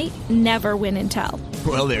 I never win and tell.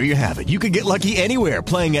 Well, there you have it. You can get lucky anywhere,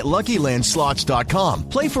 playing at LuckyLandSlots.com.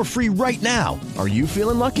 Play for free right now. Are you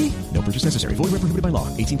feeling lucky? No purchase necessary. Void where prohibited by law.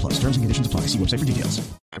 18+. Terms and conditions apply. See website for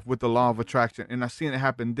details. With the law of attraction, and I seen it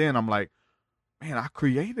happen then, I'm like, man, I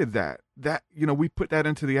created that. That, we put that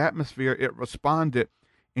into the atmosphere. It responded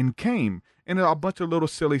and came. And a bunch of little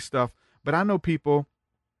silly stuff. But I know people,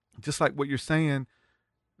 just like what you're saying,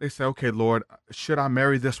 they say, okay, Lord, should I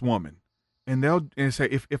marry this woman? And they'll say,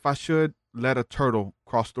 if I should, let a turtle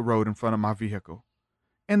cross the road in front of my vehicle.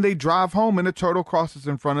 And they drive home and the turtle crosses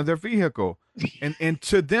in front of their vehicle. And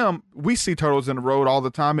to them, we see turtles in the road all the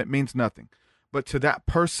time. It means nothing. But to that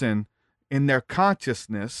person, in their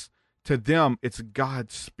consciousness, to them, it's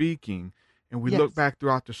God speaking. And we look back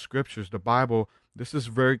throughout the scriptures, the Bible. This is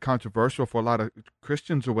very controversial for a lot of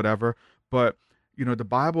Christians or whatever. But, the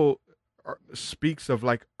Bible speaks of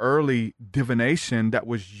like early divination that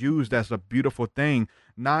was used as a beautiful thing,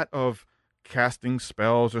 not of casting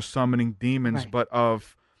spells or summoning demons, but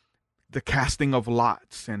of the casting of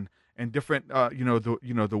lots and different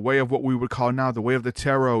the way of what we would call now the way of the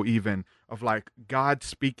tarot, even of like God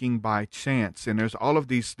speaking by chance. And there's all of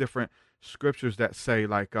these different scriptures that say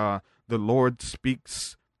like the Lord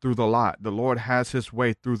speaks through the lot, the Lord has his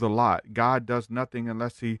way through the lot, God does nothing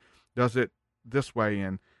unless he does it this way.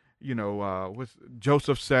 And what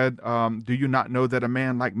Joseph said, do you not know that a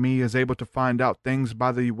man like me is able to find out things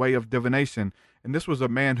by the way of divination? And this was a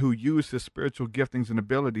man who used his spiritual giftings and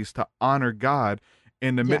abilities to honor God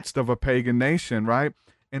in the midst of a pagan nation, right?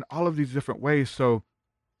 In all of these different ways. So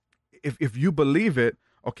if you believe it,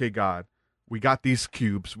 okay, God, we got these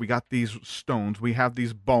cubes, we got these stones, we have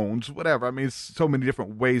these bones, whatever. I mean, it's so many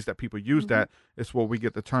different ways that people use that. It's where we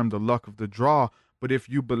get the term the luck of the draw. But if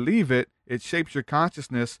you believe it, it shapes your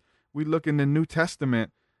consciousness. We look in the New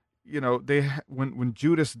Testament, when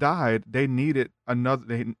Judas died, they needed another.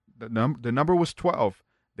 The number was 12.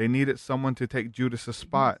 They needed someone to take Judas's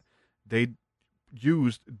spot. They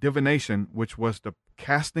used divination, which was the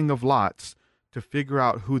casting of lots, to figure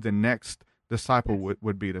out who the next disciple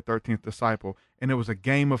would be, the 13th disciple. And it was a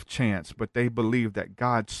game of chance, but they believed that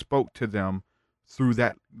God spoke to them through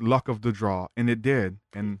that luck of the draw, and it did.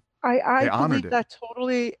 And I honored believe it. that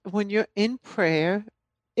totally. When you're in prayer,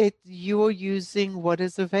 you're using what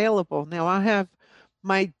is available. Now, I have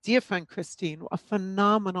my dear friend Christine, a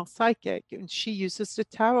phenomenal psychic, and she uses the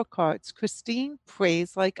tarot cards. Christine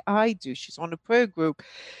prays like I do. She's on a prayer group.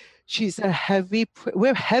 She's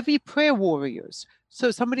we're heavy prayer warriors. So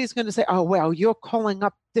somebody's going to say, oh, well, you're calling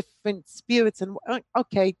up different spirits. And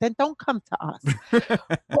okay, then don't come to us.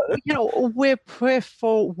 We're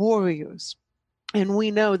prayerful warriors. And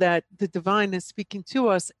we know that the divine is speaking to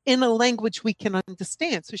us in a language we can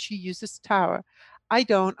understand. So she uses tarot. I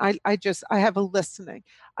don't. I have a listening.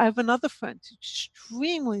 I have another friend,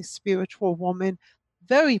 extremely spiritual woman,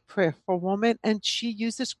 very prayerful woman, and she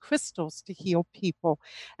uses crystals to heal people.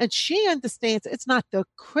 And she understands it's not the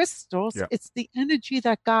crystals, it's the energy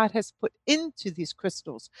that God has put into these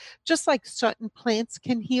crystals. Just like certain plants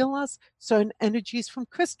can heal us, certain energies from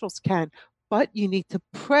crystals can. But you need to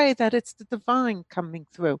pray that it's the divine coming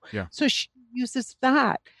through. Yeah. So she uses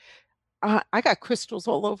that. I got crystals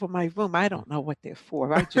all over my room. I don't know what they're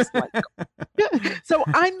for. I just like them. So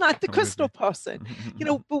I'm not the crystal person,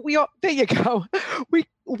 but we all, there you go.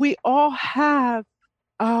 We all have,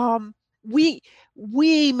 we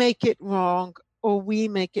make it wrong or we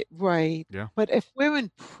make it right. Yeah. But if we're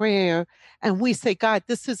in prayer and we say, God,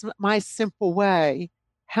 this is my simple way,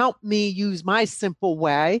 help me use my simple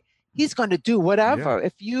way, He's going to do whatever. Yeah.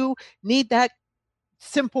 If you need that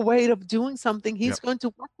simple way of doing something, He's going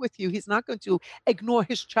to work with you. He's not going to ignore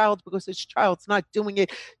His child because His child's not doing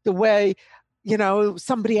it the way,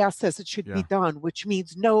 somebody else says it should be done, which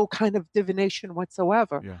means no kind of divination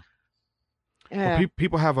whatsoever. Yeah. Well,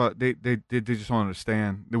 people have they just don't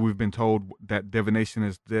understand that we've been told that divination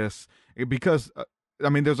is this because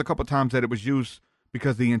there's a couple of times that it was used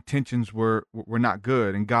because the intentions were not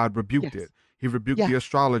good and God rebuked it. He rebuked the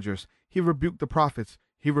astrologers. He rebuked the prophets.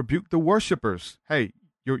 He rebuked the worshipers. Hey,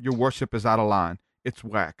 your worship is out of line. It's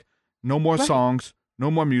whack. No more songs.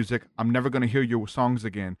 No more music. I'm never going to hear your songs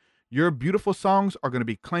again. Your beautiful songs are going to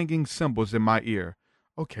be clanging cymbals in my ear.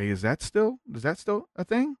 Okay, is that still a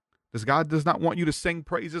thing? Does God does not want you to sing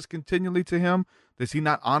praises continually to Him? Does He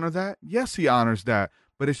not honor that? Yes, He honors that,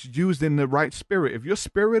 but it's used in the right spirit. If your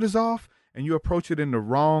spirit is off and you approach it in the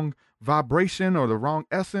wrong vibration or the wrong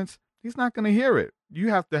essence, He's not going to hear it. You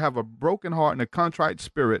have to have a broken heart and a contrite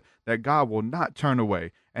spirit that God will not turn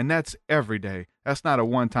away. And that's every day. That's not a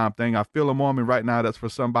one-time thing. I feel a moment right now that's for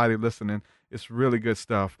somebody listening. It's really good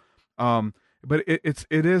stuff. but it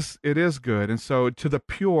is good. And so to the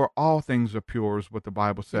pure, all things are pure is what the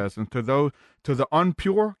Bible says. And to the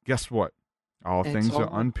unpure, guess what? All things are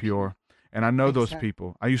unpure. And I know those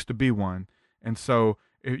people. I used to be one. And so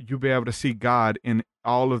you'll be able to see God in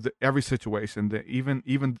all of every situation,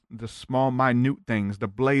 even the small, minute things, the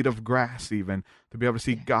blade of grass, even to be able to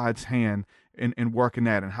see God's hand in working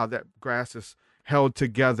that, and how that grass is held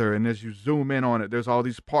together. And as you zoom in on it, there's all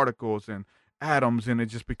these particles and atoms, and it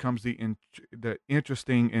just becomes the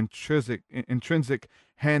interesting, intrinsic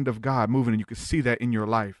hand of God moving. And you can see that in your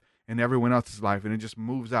life and everyone else's life, and it just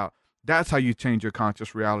moves out. That's how you change your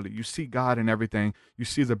conscious reality. You see God in everything. You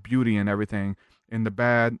see the beauty in everything, in the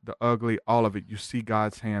bad, the ugly, all of it. You see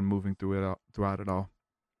God's hand moving throughout it all.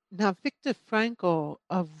 Now, Viktor Frankl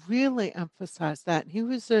really emphasized that. He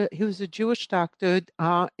was a Jewish doctor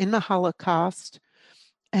in the Holocaust,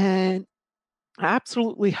 and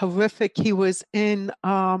absolutely horrific. He was in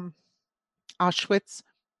Auschwitz,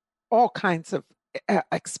 all kinds of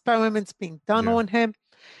experiments being done on him.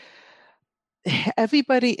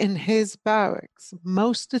 Everybody in his barracks,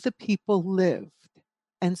 most of the people lived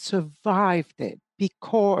and survived it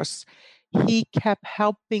because he kept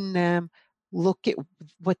helping them look at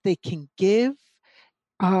what they can give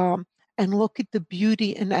and look at the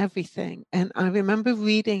beauty in everything. And I remember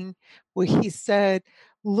reading where he said,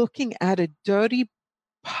 looking at a dirty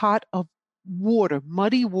pot of water,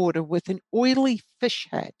 muddy water with an oily fish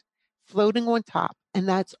head floating on top, and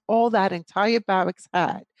that's all that entire barracks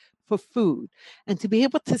had for food. And to be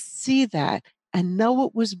able to see that and know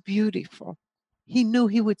it was beautiful, he knew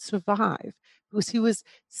he would survive because he was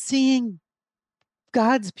seeing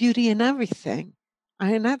God's beauty in everything.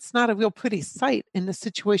 And that's not a real pretty sight in the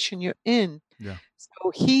situation you're in. Yeah.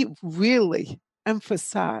 So he really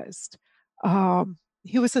emphasized,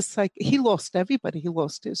 he was he lost everybody. He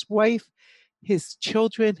lost his wife, his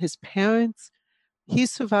children, his parents. He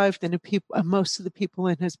survived, and most of the people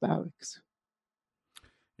in his barracks.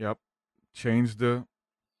 Yep. Change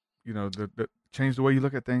change the way you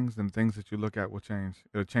look at things, and things that you look at will change.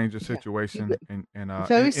 It'll change the situation.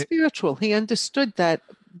 Very spiritual. He understood that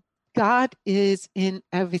God is in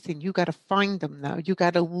everything. You got to find him now. You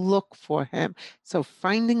got to look for him. So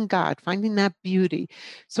finding God, finding that beauty.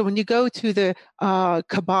 So when you go to the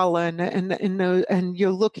Kabbalah and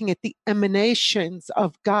you're looking at the emanations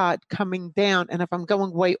of God coming down, and if I'm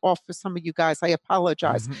going way off for some of you guys, I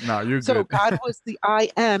apologize. No, you're so good. God was the I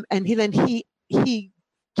am, and he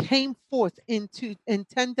came forth in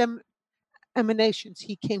 10 emanations.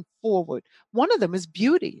 He came forward. One of them is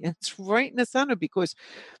beauty. It's right in the center because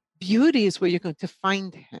beauty is where you're going to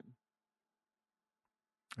find him.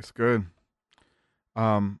 It's good.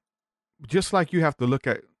 Just like you have to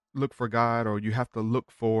look for God, or you have to look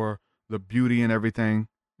for the beauty in everything,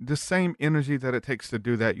 the same energy that it takes to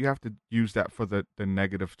do that, you have to use that for the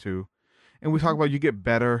negative too. And we talk about you get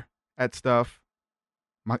better at stuff.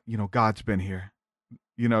 God's been here.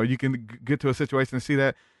 You can get to a situation and see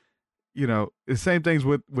that, the same things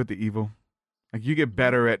with the evil. Like you get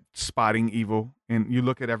better at spotting evil, and you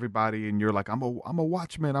look at everybody and you're like, I'm a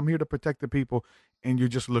watchman. I'm here to protect the people. And you're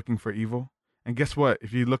just looking for evil. And guess what?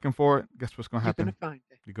 If you're looking for it, guess what's going to happen? You're going to find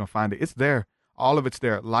it. You're going to find it. It's there. All of it's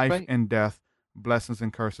there. Life and death, blessings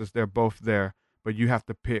and curses. They're both there, but you have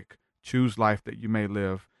to choose life that you may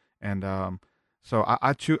live. And so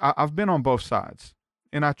I've been on both sides,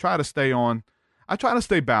 and I try to stay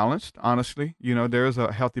balanced, honestly. There's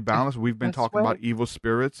a healthy balance. We've been talking about evil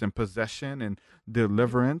spirits and possession and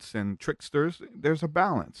deliverance and tricksters. There's a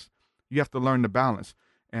balance. You have to learn the balance.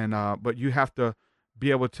 And but you have to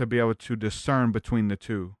be able to discern between the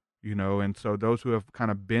two, and so those who have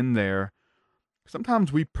kind of been there,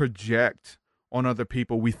 sometimes we project on other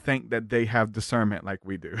people. We think that they have discernment like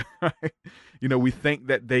we do, right? We think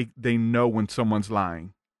that they know when someone's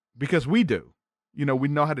lying, because we do. We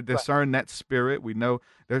know how to discern that spirit. We know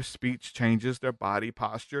their speech changes, their body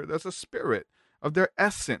posture. There's a spirit of their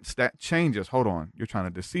essence that changes. Hold on, you're trying to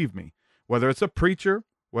deceive me. Whether it's a preacher,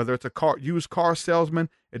 whether it's a used car salesman,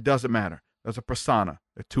 it doesn't matter. There's a persona.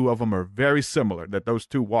 The two of them are very similar, that those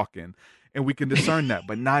two walk in. And we can discern that,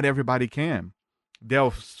 but not everybody can.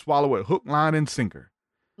 They'll swallow it hook, line, and sinker.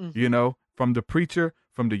 Mm-hmm. From the preacher,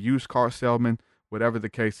 from the used car salesman, whatever the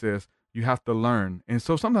case is. You have to learn. And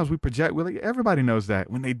so sometimes we project, everybody knows that,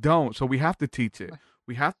 when they don't. So we have to teach it.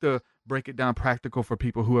 We have to break it down practical for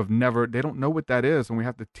people who they don't know what that is. And we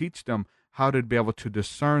have to teach them how to be able to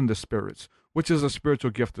discern the spirits, which is a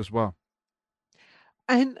spiritual gift as well.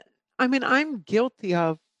 And I mean, I'm guilty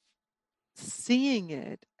of seeing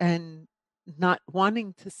it and not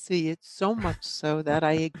wanting to see it so much so that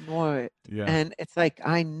I ignore it. Yeah. And it's like,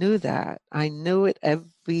 I knew that. I knew it.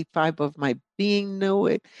 Every fiber of my being knew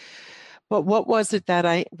it. But what was it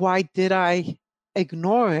why did I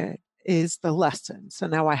ignore it is the lesson. So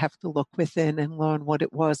now I have to look within and learn what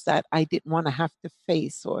it was that I didn't want to have to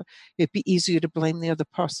face, or it'd be easier to blame the other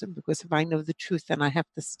person, because if I know the truth, then I have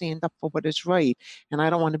to stand up for what is right. And I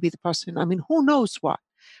don't want to be the person, I mean, who knows what?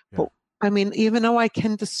 Yeah. But I mean, even though I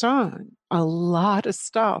can discern a lot of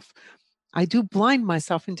stuff, I do blind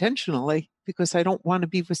myself intentionally because I don't want to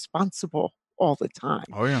be responsible all the time.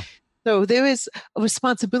 Oh, yeah. So there is a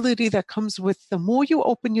responsibility that comes with the more you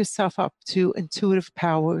open yourself up to intuitive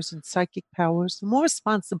powers and psychic powers, the more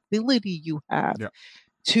responsibility you have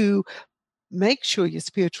to make sure you're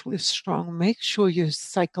spiritually strong, make sure you're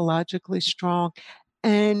psychologically strong,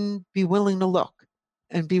 and be willing to look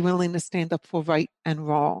and be willing to stand up for right and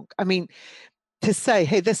wrong. I mean, to say,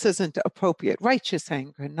 hey, this isn't appropriate, righteous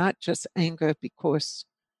anger, not just anger because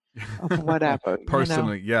of whatever.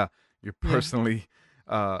 Personally, yeah. You're personally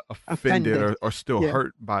offended or still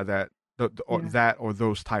hurt by that, or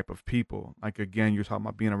those type of people. Like, again, you're talking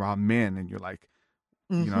about being around men and you're like,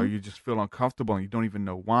 you know, you just feel uncomfortable and you don't even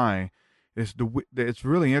know why. It's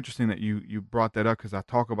really interesting that you brought that up, because I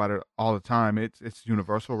talk about it all the time. It's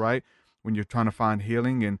universal, right? When you're trying to find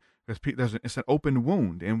healing, and it's an open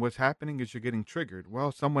wound, and what's happening is you're getting triggered.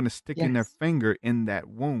 Well, someone is sticking their finger in that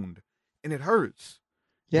wound, and it hurts.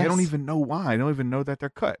 They don't even know why. They don't even know that they're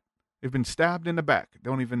cut. They've been stabbed in the back. They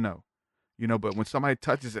don't even know, but when somebody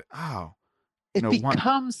touches it, it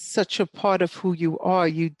becomes such a part of who you are.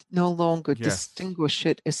 You no longer distinguish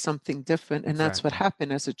it as something different. And that's what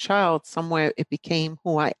happened as a child. Somewhere it became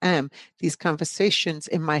who I am. These conversations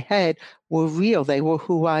in my head were real. They were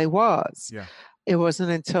who I was. Yeah. It wasn't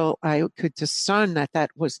until I could discern that that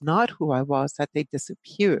was not who I was that they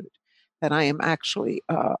disappeared, that I am actually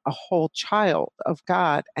a whole child of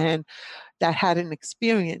God, and that had an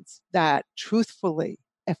experience that, truthfully,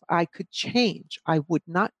 if I could change, I would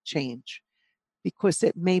not change, because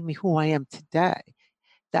it made me who I am today.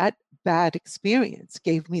 That bad experience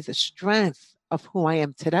gave me the strength of who I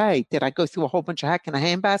am today. Did I go through a whole bunch of heck in a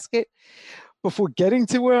handbasket before getting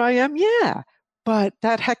to where I am? Yeah. But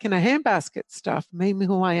that heck in a handbasket stuff made me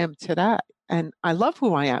who I am today. And I love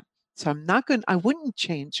who I am. So I wouldn't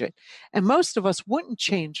change it. And most of us wouldn't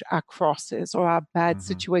change our crosses or our bad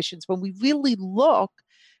situations when we really look,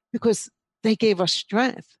 because they gave us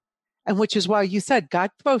strength. And which is why you said God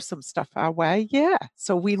throws some stuff our way. Yeah.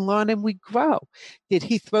 So we learn and we grow. Did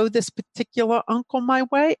he throw this particular uncle my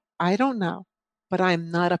way? I don't know. But I'm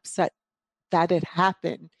not upset that it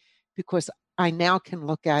happened, because I now can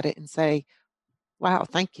look at it and say, wow,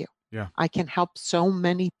 thank you. Yeah. I can help so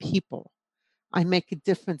many people. I make a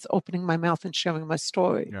difference opening my mouth and sharing my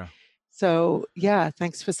story. Yeah. So, yeah,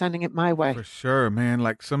 thanks for sending it my way. For sure, man.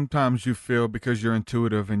 Like, sometimes you feel, because you're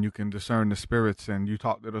intuitive and you can discern the spirits, and you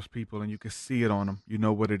talk to those people and you can see it on them. You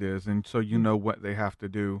know what it is. And so you know what they have to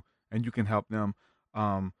do, and you can help them.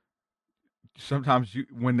 Sometimes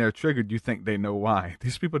when they're triggered, you think they know why.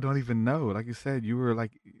 These people don't even know. Like you said, you were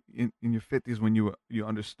like in your 50s when you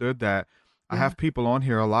understood that. I have people on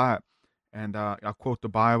here a lot, and I quote the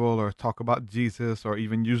Bible or talk about Jesus or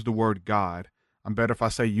even use the word God. I'm better if I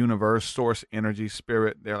say universe, source, energy,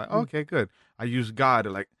 spirit. They're like, okay, good. I use God.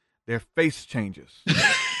 They're like, their face changes.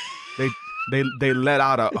 they let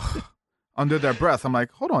out under their breath. I'm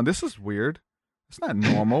like, hold on, this is weird. It's not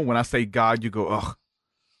normal. When I say God, you go, ugh,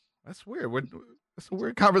 that's weird. That's a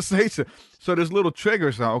weird conversation. So there's little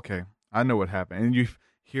triggers. Okay, I know what happened. And you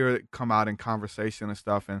hear it come out in conversation and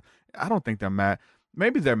stuff. And I don't think they're mad.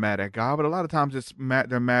 Maybe they're mad at God, but a lot of times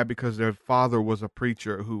they're mad because their father was a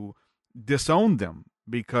preacher who disowned them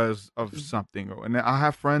because of something. And I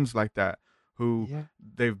have friends like that who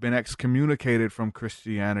they've been excommunicated from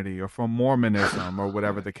Christianity or from Mormonism or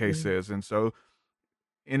whatever the case is. And so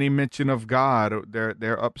any mention of God,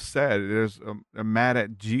 they're upset. They're mad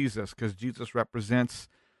at Jesus because Jesus represents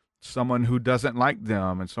someone who doesn't like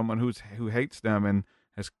them and someone who hates them and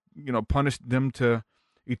has, punished them to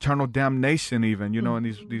eternal damnation even, and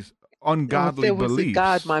these ungodly if there was beliefs. A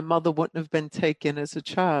God, my mother wouldn't have been taken as a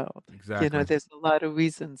child. Exactly. There's a lot of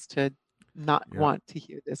reasons to not want to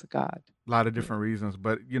hear there's a God. A lot of different reasons,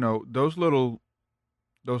 but those little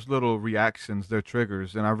reactions, they're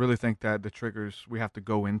triggers, and I really think that the triggers, we have to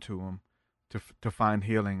go into them to find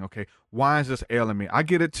healing. Okay, why is this ailing me? I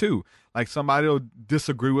get it too. Like, somebody will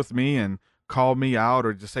disagree with me and call me out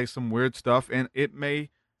or just say some weird stuff, and it may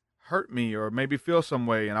hurt me or maybe feel some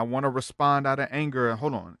way, and I want to respond out of anger. And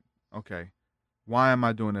hold on. Okay, why am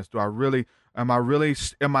I doing this?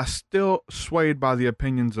 Am I still swayed by the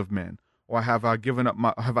opinions of men? or have I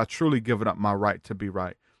truly given up my right to be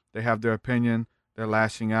right? They have their opinion, they're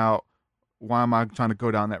lashing out. Why am I trying to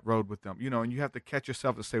go down that road with them? And you have to catch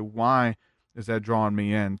yourself to say, why is that drawing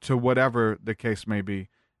me in, to whatever the case may be,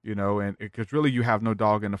 and because really you have no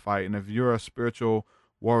dog in the fight. And if you're a spiritual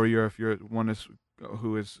warrior, if you're one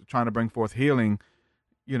who is trying to bring forth healing,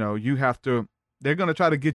 you have to, they're going to try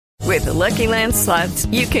to get. With the Lucky Land Slots,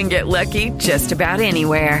 you can get lucky just about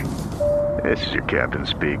anywhere. This is your captain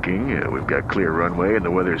speaking. We've got clear runway and the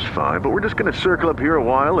weather's fine, but we're just going to circle up here a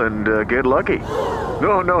while and get lucky.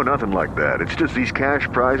 No, nothing like that. It's just these cash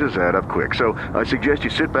prizes add up quick. So I suggest you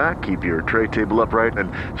sit back, keep your tray table upright,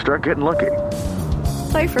 and start getting lucky.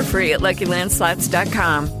 Play for free at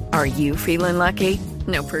LuckyLandSlots.com. Are you feeling lucky?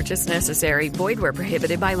 No purchase necessary. Void where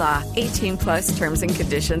prohibited by law. 18+ terms and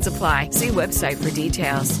conditions apply. See website for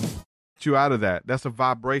details. You out of that. That's a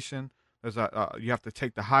vibration. You have to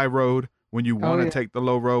take the high road when you want to take the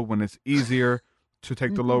low road. When it's easier to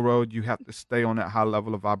take the low road, you have to stay on that high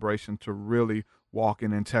level of vibration to really walk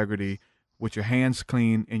in integrity with your hands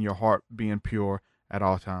clean and your heart being pure at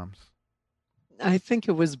all times. I think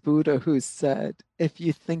it was Buddha who said, if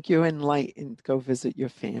you think you're enlightened, go visit your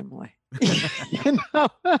family.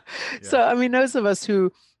 So, I mean, those of us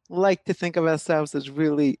who like to think of ourselves as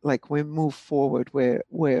really like we move forward,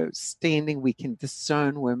 we're standing, we can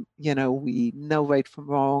discern, we know right from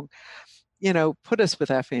wrong, put us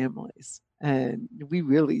with our families. And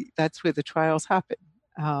that's where the trials happen.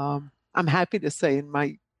 I'm happy to say and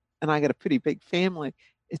I got a pretty big family,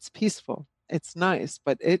 it's peaceful, it's nice,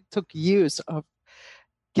 but it took years of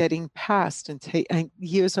getting past and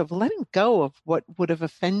years of letting go of what would have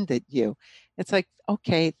offended you. It's like,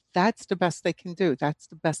 okay, that's the best they can do. That's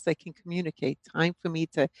the best they can communicate. Time for me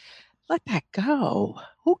to let that go.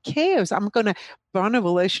 Who cares? I'm going to burn a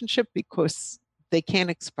relationship because they can't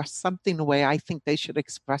express something the way I think they should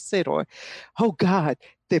express it, or, oh God,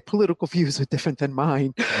 their political views are different than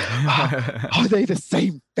mine. Are they the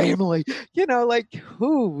same family? Like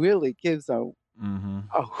who really gives a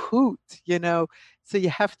hoot, So you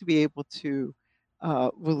have to be able to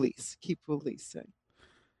keep releasing.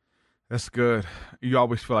 That's good. You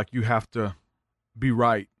always feel like you have to be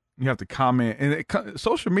right. You have to comment. And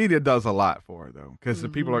social media does a lot for it, though, because the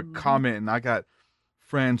people are commenting. I got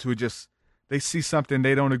friends who they see something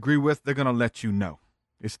they don't agree with, they're going to let you know.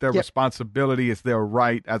 It's their responsibility. It's their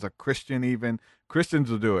right as a Christian. Even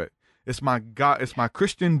Christians will do it. It's my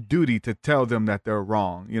Christian duty to tell them that they're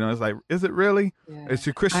wrong. It's like, is it really? Yeah, it's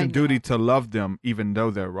your Christian duty to love them even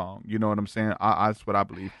though they're wrong. You know what I'm saying? That's what I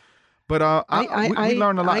believe. But we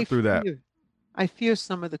learn a lot through that. I fear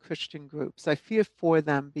some of the Christian groups. I fear for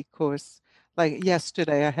them because, like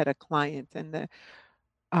yesterday, I had a client and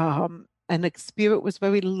the spirit was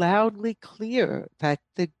very loudly clear that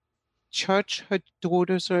the church her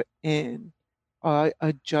daughters are in are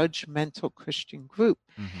a judgmental Christian group.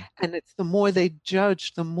 And it's the more they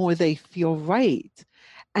judge, the more they feel right.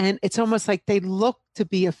 And it's almost like they look to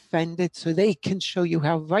be offended so they can show you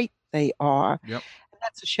how right they are. Yep. And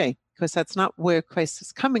that's a shame because that's not where Christ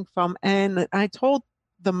is coming from. And I told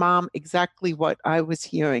the mom exactly what I was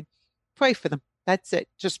hearing. Pray for them. That's it.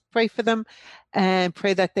 Just pray for them and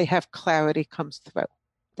pray that they have clarity comes through.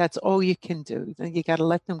 That's all you can do. Then you got to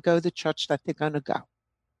let them go to the church that they're going to go.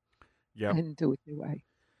 Yeah, and do it your way.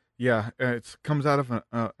 Yeah, it comes out of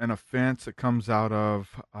an offense. It comes out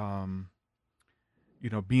of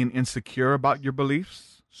being insecure about your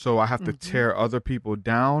beliefs. So I have to tear other people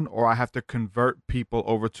down, or I have to convert people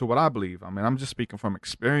over to what I believe. I mean, I'm just speaking from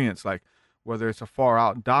experience. Like whether it's a far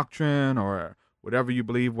out doctrine or whatever you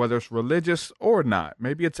believe, whether it's religious or not.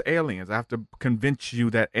 Maybe it's aliens. I have to convince you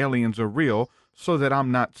that aliens are real so that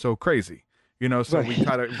I'm not so crazy. So we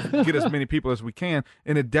try to get as many people as we can.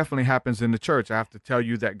 And it definitely happens in the church. I have to tell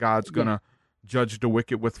you that God's going to judge the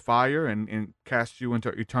wicked with fire and cast you into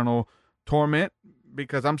eternal torment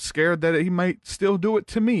because I'm scared that he might still do it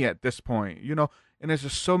to me at this point, And there's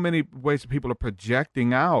just so many ways that people are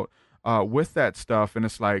projecting out with that stuff. And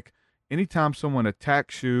it's like anytime someone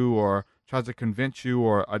attacks you or tries to convince you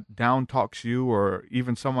or down talks you or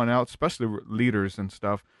even someone else, especially leaders and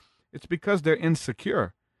stuff, it's because they're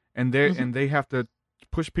insecure. And they have to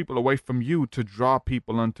push people away from you to draw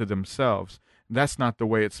people unto themselves. That's not the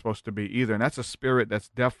way it's supposed to be either. And that's a spirit that's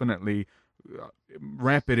definitely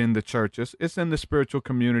rampant in the churches. It's in the spiritual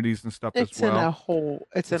communities and stuff as well.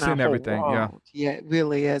 It's in everything. World. Yeah, it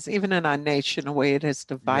really is. Even in our nation, the way it has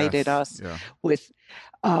divided us with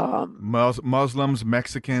Muslims,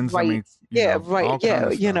 Mexicans. Right. I mean,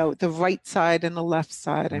 the right side and the left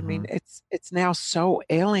side. I mean, it's now so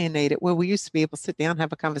alienated where we used to be able to sit down,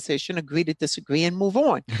 have a conversation, agree to disagree, and move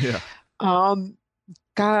on. Yeah.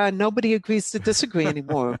 God, nobody agrees to disagree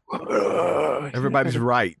anymore. Everybody's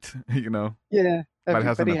right, Yeah, Everybody has an everybody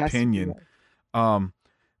has to be opinion. right.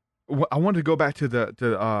 I wanted to go back to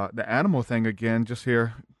the animal thing again, just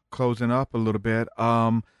here closing up a little bit.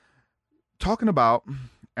 Talking about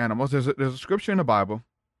animals, there's a scripture in the Bible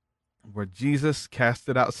where Jesus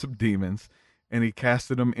casted out some demons, and he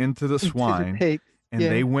casted them into the swine, pigs, and yeah.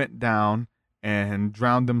 they went down and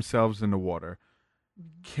drowned themselves in the water.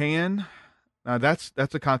 Now that's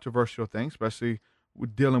a controversial thing, especially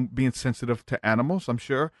with being sensitive to animals, I'm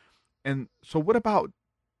sure. And so, what about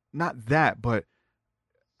not that, but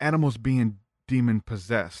animals being demon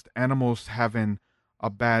possessed, animals having a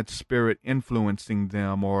bad spirit influencing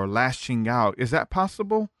them or lashing out? Is that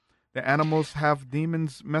possible? The animals have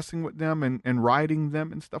demons messing with them and riding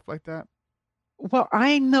them and stuff like that? Well,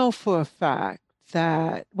 I know for a fact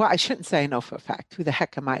that, well, I shouldn't say I know for a fact. Who the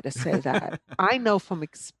heck am I to say that? I know from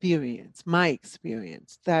experience, my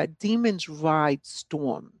experience, that demons ride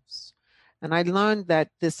storms. And I learned that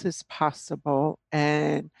this is possible.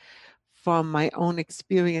 And from my own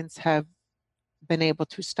experience, have been able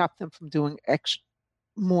to stop them from doing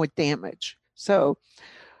more damage. So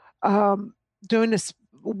during this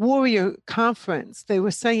warrior conference, they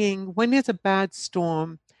were saying when there's a bad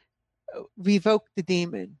storm, revoke the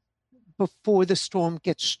demon before the storm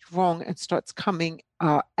gets strong and starts coming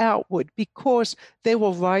outward, because they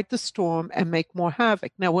will ride the storm and make more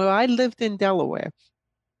havoc. Now, where I lived in Delaware,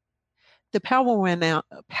 the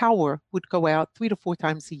power would go out 3 to 4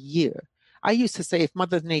 times a year. I used to say if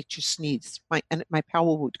Mother Nature sneezed, my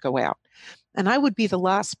power would go out. And I would be the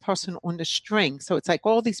last person on the string. So it's like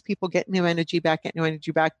all these people getting their energy back.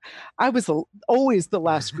 I was always the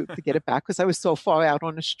last group to get it back because I was so far out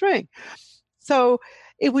on the string. So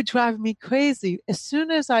it would drive me crazy. As soon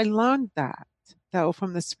as I learned that, though,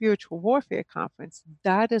 from the spiritual warfare conference,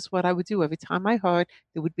 that is what I would do. Every time I heard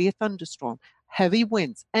there would be a thunderstorm, heavy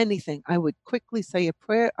winds, anything, I would quickly say a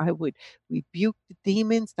prayer. I would rebuke the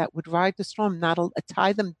demons that would ride the storm, not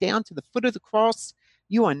tie them down to the foot of the cross.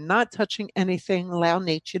 You are not touching anything. Allow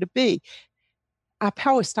nature to be. Our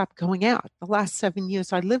power stopped going out. The last 7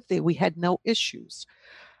 years I lived there, we had no issues.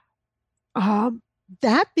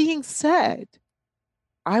 That being said,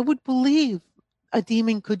 I would believe a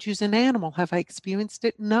demon could use an animal. Have I experienced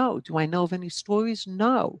it? No. Do I know of any stories?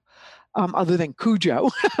 No. Other than Cujo,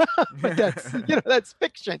 but that's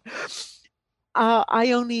fiction.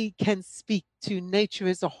 I only can speak to nature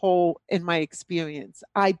as a whole in my experience.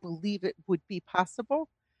 I believe it would be possible.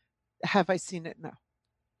 Have I seen it? No.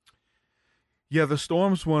 Yeah, the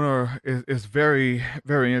storms one is very,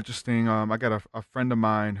 very interesting. I got a friend of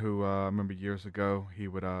mine who I remember years ago.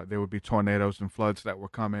 There would be tornadoes and floods that were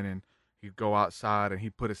coming, and he'd go outside and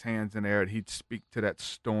he'd put his hands in there and he'd speak to that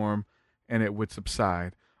storm, and it would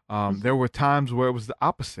subside. There were times where it was the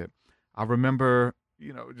opposite. I remember,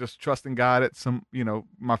 just trusting God at some,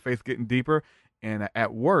 my faith getting deeper. And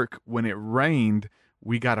at work, when it rained,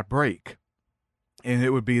 we got a break. And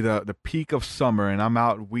it would be the peak of summer, and I'm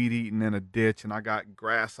out weed eating in a ditch, and I got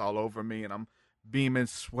grass all over me, and I'm beaming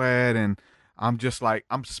sweat, and I'm just like,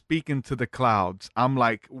 I'm speaking to the clouds. I'm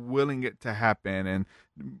like willing it to happen.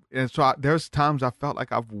 And so there's times I felt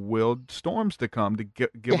like I've willed storms to come to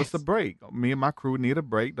give us a break. Me and my crew need a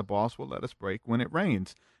break. The boss will let us break when it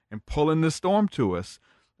rains, and pulling the storm to us.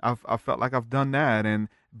 I felt like I've done that. And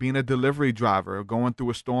being a delivery driver, going through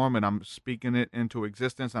a storm, and I'm speaking it into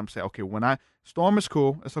existence. I'm saying, okay, storm is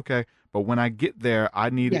cool, it's okay, but when I get there, I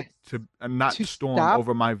need it to not storm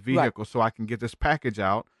over my vehicle, so I can get this package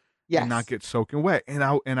out and not get soaking wet. And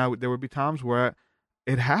I there would be times where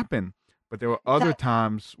it happened, but there were other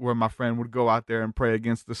times where my friend would go out there and pray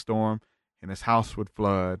against the storm, and his house would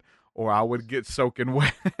flood, or I would get soaking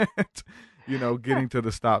wet. Getting to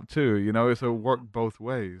the stop too. So it worked both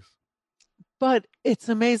ways. But it's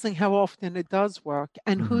amazing how often it does work.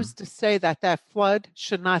 And who's to say that flood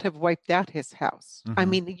should not have wiped out his house? I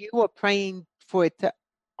mean, you are praying for it to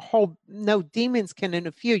hold. No demons can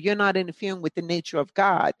interfere. You're not interfering with the nature of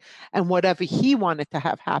God and whatever he wanted to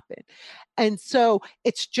have happen. And so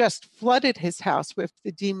it's just flooded his house, where if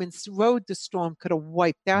the demons rode the storm, could have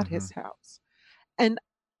wiped out his house. And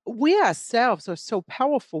we ourselves are so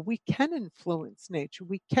powerful. We can influence nature.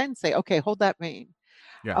 We can say, okay, hold that rain.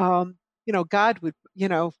 Yeah. God would,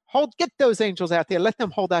 get those angels out there. Let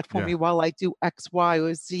them hold that for me while I do X, Y,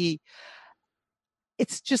 or Z.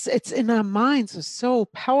 It's in our minds are so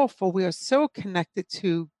powerful. We are so connected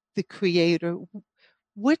to the Creator.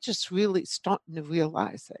 We're just really starting to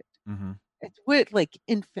realize it. We're like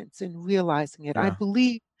infants in realizing it. Yeah. I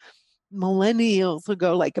believe millennials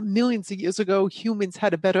ago, like millions of years ago, humans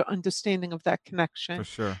had a better understanding of that connection. For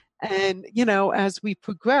sure. And, as we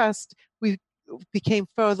progressed, we became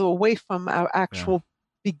further away from our actual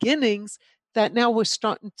beginnings that now we're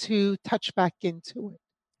starting to touch back into it.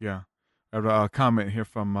 Yeah. I have a comment here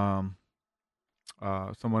from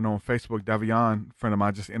someone on Facebook, Davion, a friend of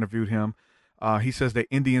mine, just interviewed him. He says the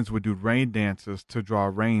Indians would do rain dances to draw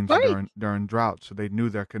rains during drought, so they knew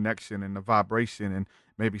their connection and the vibration, and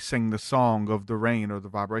maybe sing the song of the rain or the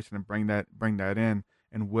vibration and bring that in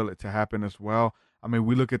and will it to happen as well. I mean,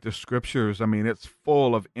 we look at the scriptures. I mean, it's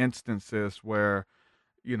full of instances where,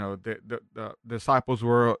 the disciples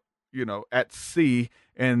were, at sea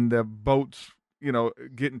and the boats,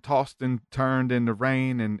 getting tossed and turned in the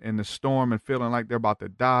rain and the storm and feeling like they're about to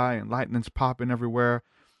die and lightning's popping everywhere.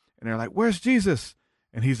 And they're like, "Where's Jesus?"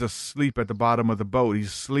 And he's asleep at the bottom of the boat.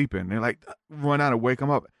 He's sleeping. They're like, run out and wake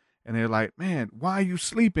him up. And they're like, "Man, why are you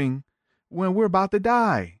sleeping when we're about to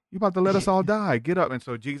die? You're about to let us all die. Get up." And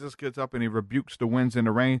so Jesus gets up and he rebukes the winds and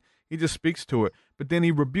the rain. He just speaks to it. But then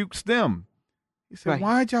he rebukes them. He said,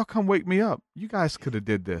 "Why'd y'all come wake me up? You guys could have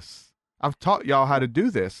did this. I've taught y'all how to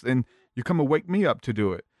do this. And you come and wake me up to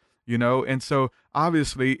do it." And so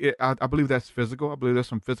obviously I believe that's physical. I believe there's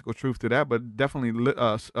some physical truth to that, but definitely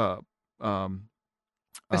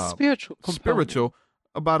spiritual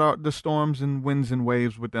about the storms and winds and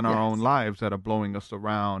waves within our own lives that are blowing us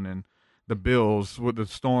around, and the bills with the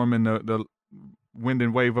storm and the wind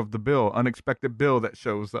and wave of the bill, unexpected bill that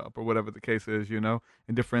shows up or whatever the case is, and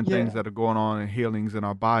different things that are going on and healings in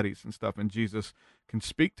our bodies and stuff. And Jesus can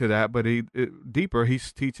speak to that, but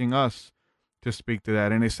he's teaching us to speak to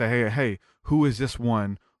that. And they say, hey, who is this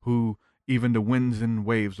one who even the winds and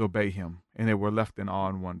waves obey him? And they were left in awe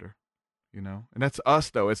and wonder, And that's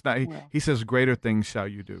us, though. It's not, he says, greater things shall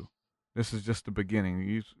you do. This is just the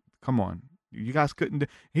beginning. Come on. You guys couldn't do.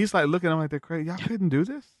 He's like looking at them like they're crazy. Y'all couldn't do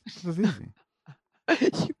this? This is easy.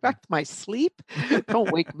 You wrecked my sleep?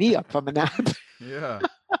 Don't wake me up from a nap. Yeah.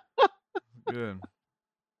 Good.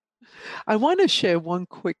 I want to share one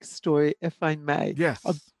quick story, if I may. Yes.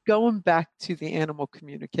 Of going back to the animal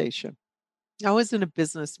communication. I was in a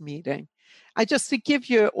business meeting. Just to give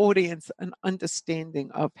your audience an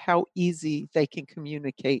understanding of how easy they can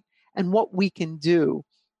communicate and what we can do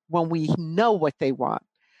when we know what they want.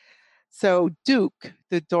 So Duke,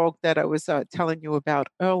 the dog that I was telling you about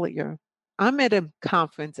earlier, I'm at a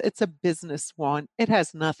conference. It's a business one. It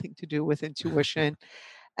has nothing to do with intuition.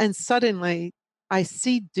 And suddenly I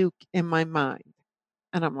see Duke in my mind.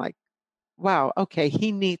 And I'm like, wow, okay,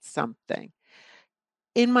 he needs something.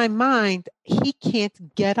 In my mind, he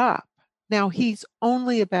can't get up. Now, he's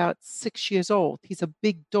only about 6 years old. He's a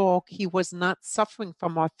big dog. He was not suffering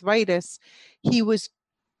from arthritis. He was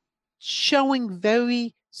showing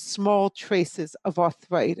very small traces of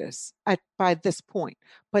arthritis by this point.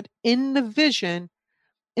 But in the vision,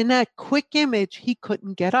 in that quick image, he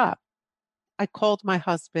couldn't get up. I called my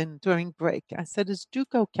husband during break. I said, "Is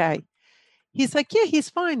Duke okay?" He's like, "Yeah, he's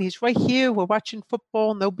fine. He's right here. We're watching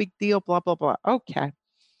football. No big deal, blah, blah, blah." Okay.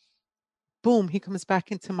 Boom, he comes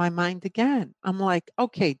back into my mind again. I'm like,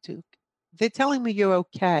 "Okay, Duke, they're telling me you're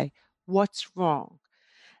okay. What's wrong?"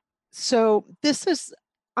 So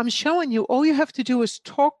I'm showing you, all you have to do is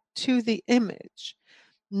talk to the image,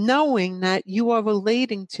 knowing that you are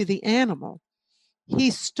relating to the animal. He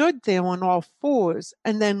stood there on all fours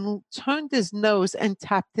and then turned his nose and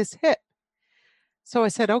tapped his hip. So I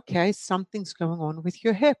said, "Okay, something's going on with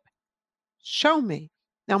your hip. Show me."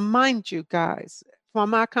 Now, mind you, guys,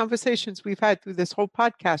 from our conversations we've had through this whole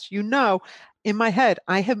podcast, in my head,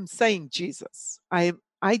 I am saying Jesus.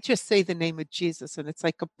 I just say the name of Jesus, and it's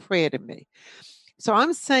like a prayer to me. So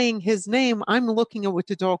I'm saying his name. I'm looking at what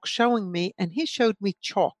the dog's showing me, and he showed me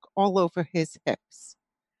chalk all over his hips.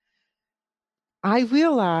 I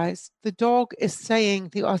realized the dog is saying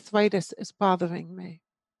the arthritis is bothering me.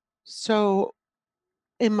 So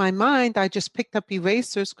in my mind, I just picked up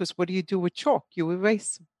erasers, because what do you do with chalk? You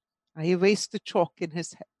erase them. I erased the chalk in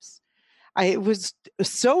his hips. It was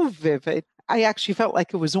so vivid. I actually felt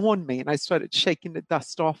like it was on me, and I started shaking the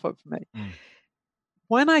dust off of me.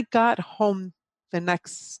 When I got home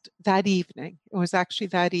that evening, it was actually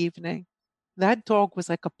that evening, that dog was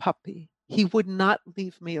like a puppy. He would not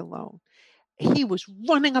leave me alone. He was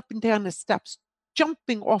running up and down the steps,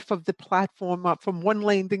 jumping off of the platform up from one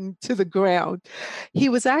landing to the ground. He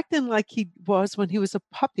was acting like he was when he was a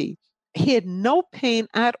puppy. He had no pain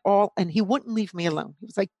at all, and he wouldn't leave me alone. He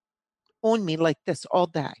was like on me like this all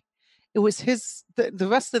day. It was the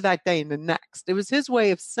rest of that day and the next. It was his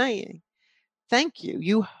way of saying, "Thank you.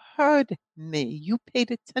 You heard me. You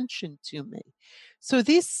paid attention to me." So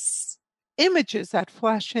these images that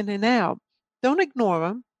flash in and out, don't ignore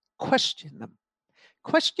them, question them.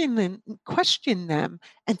 question them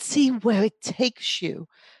and see where it takes you.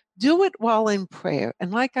 Do it while in prayer.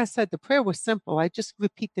 And like I said, the prayer was simple. I just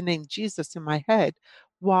repeat the name Jesus in my head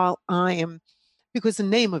while because the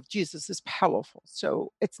name of Jesus is powerful.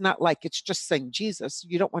 So it's not like it's just saying Jesus.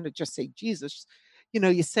 You don't want to just say Jesus.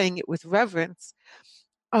 You're saying it with reverence.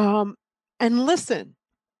 And listen,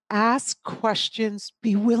 ask questions,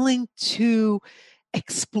 be willing to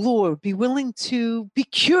explore, be willing to be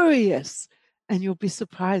curious, and you'll be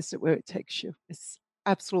surprised at where it takes you. It's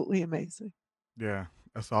absolutely amazing. Yeah,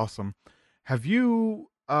 that's awesome. Have you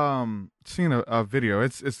seen a video?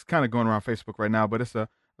 It's kind of going around Facebook right now, but it's a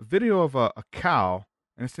video of a cow,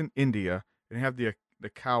 and it's in India, and they have the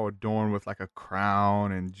cow adorned with like a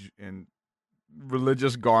crown and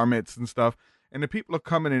religious garments and stuff, and the people are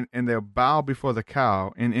coming in and they'll bow before the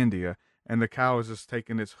cow in India, and the cow is just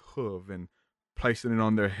taking its hoof and placing it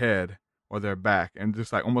on their head or their back, and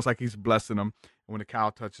just like almost like he's blessing them. And when the cow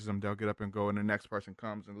touches them, they'll get up and go, and the next person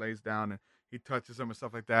comes and lays down and he touches them and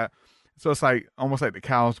stuff like that. So it's like almost like the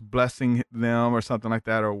cow's blessing them or something like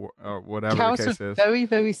that, or whatever Cows the case are is. very,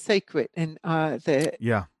 very sacred in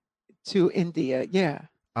to India. Yeah.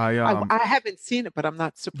 I haven't seen it, but I'm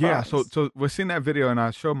not surprised. Yeah, so we're seeing that video, and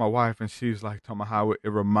I showed my wife, and she's like talking about how it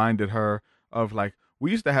reminded her of, like,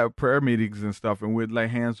 we used to have prayer meetings and stuff, and we'd lay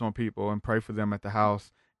hands on people and pray for them at the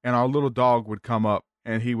house, and our little dog would come up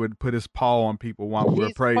and he would put his paw on people while we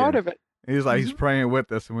were praying. Part of it. And he's like, he's praying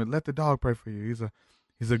with us, and we'd let the dog pray for you.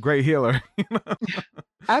 He's a great healer.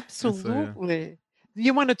 Absolutely.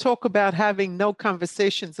 You want to talk about having no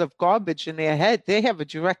conversations of garbage in their head? They have a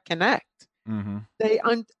direct connect.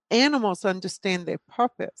 Mm-hmm. Animals understand their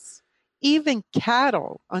purpose. Even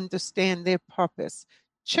cattle understand their purpose.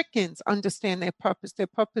 Chickens understand their purpose. Their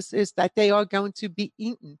purpose is that they are going to be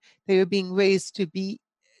eaten. They are being raised to be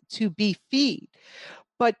feed.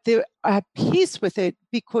 But they're at peace with it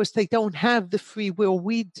because they don't have the free will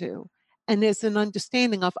we do. And there's an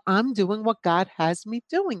understanding of, I'm doing what God has me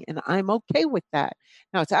doing, and I'm okay with that.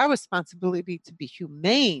 Now, it's our responsibility to be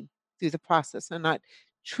humane through the process and not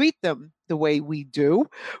treat them the way we do.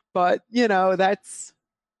 But, that's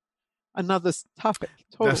another topic.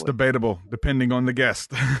 Totally. That's debatable, depending on the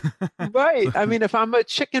guest. Right. I mean, if I'm a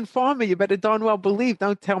chicken farmer, you better darn well believe,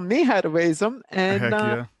 don't tell me how to raise them. And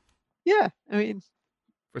Heck yeah, I mean,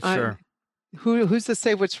 for sure. Who's to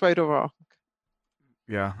say what's right or wrong?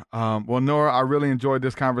 Yeah. Well, Nora, I really enjoyed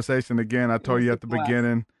this conversation. Again, I told you at the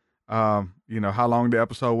beginning, how long the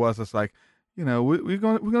episode was. It's like, we're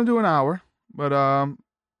gonna do an hour, but and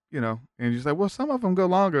you're like, well, some of them go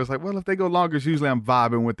longer. It's like, well, if they go longer, it's usually I'm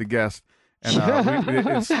vibing with the guest. And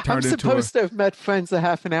it's turned I'm supposed to have met friends a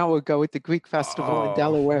half an hour ago at the Greek Festival in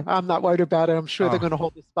Delaware. I'm not worried about it. I'm sure they're going to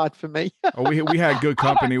hold a spot for me. We had good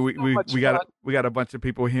company. We got a bunch of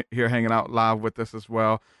people here hanging out live with us as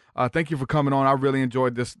well. Thank you for coming on. I really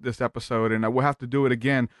enjoyed this episode, and we'll have to do it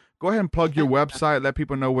again. Go ahead and plug your website. Let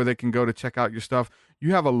people know where they can go to check out your stuff.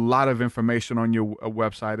 You have a lot of information on your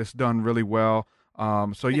website. It's done really well.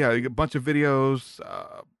 So yeah, a bunch of videos,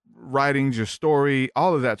 writings, your story,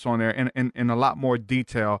 all of that's on there, and in a lot more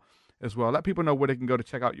detail as well. Let people know where they can go to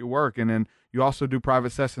check out your work, and then you also do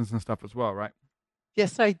private sessions and stuff as well, right?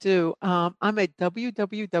 Yes, I do. I'm at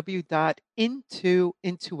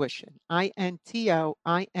www.intointuition,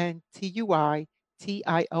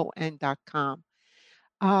 INTOINTUITION.com.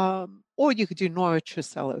 Or you could do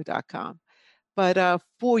noratrusello.com. But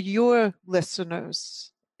for your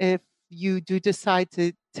listeners, if you do decide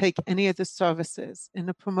to take any of the services, in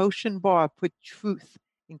the promotion bar, put truth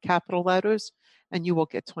in capital letters, and you will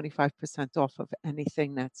get 25% off of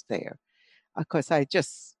anything that's there. Of course, I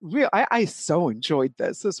so enjoyed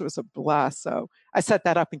this. This was a blast. So I set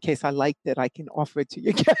that up in case I liked it. I can offer it to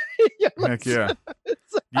you guys. Heck yeah.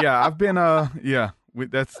 Yeah, I've been,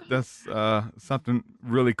 that's something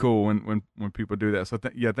really cool when people do that. So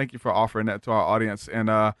thank you for offering that to our audience. And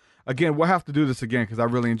again, we'll have to do this again because I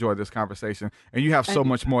really enjoyed this conversation. And you have so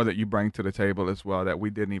much more that you bring to the table as well that we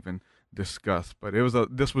didn't even discuss. But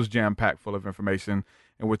this was jam-packed full of information,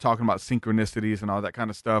 and we're talking about synchronicities and all that kind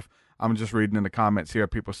of stuff. I'm just reading in the comments here,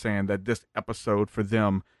 people saying that this episode for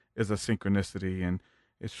them is a synchronicity, and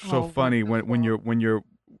it's so funny when you're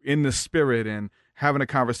in the spirit and having a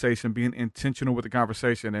conversation, being intentional with the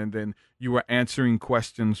conversation, and then you were answering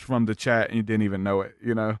questions from the chat and you didn't even know it.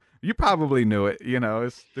 You probably knew it.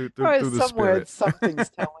 It's through the spirit. Something's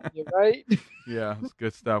telling you, right? Yeah, it's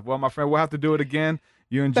good stuff. Well, my friend, we'll have to do it again.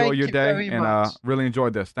 You enjoy your day, and really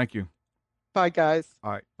enjoyed this. Thank you. Bye, guys.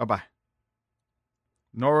 All right, bye-bye.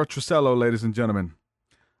 Nora Trusello, ladies and gentlemen.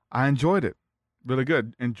 I enjoyed it. Really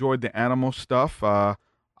good. Enjoyed the animal stuff.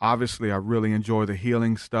 Obviously, I really enjoy the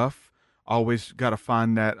healing stuff. Always got to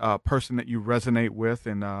find that person that you resonate with.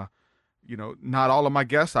 And, not all of my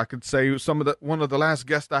guests, I could say one of the last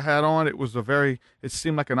guests I had on, it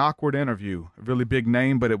seemed like an awkward interview, a really big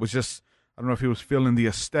name, but it was just, I don't know if he was feeling the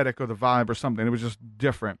aesthetic or the vibe or something. It was just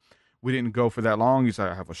different. We didn't go for that long. He's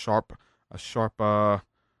like, I have a sharp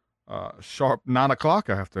 9 o'clock.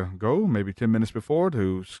 I have to go maybe 10 minutes before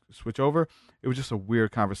to switch over. It was just a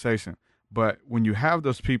weird conversation. But when you have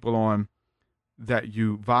those people on that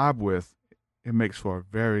you vibe with, it makes for a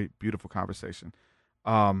very beautiful conversation.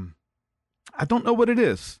 I don't know what it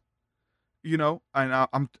is, and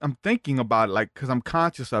I'm thinking about it, like, because I'm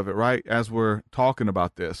conscious of it, right, as we're talking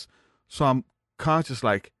about this. So I'm conscious,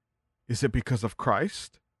 like, is it because of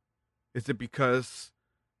Christ? Is it because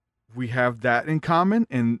we have that in common?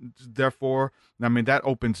 And therefore, that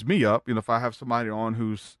opens me up. If I have somebody on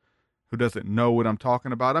who doesn't know what I'm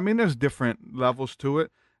talking about, there's different levels to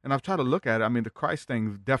it. And I've tried to look at it. The Christ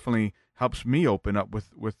thing definitely helps me open up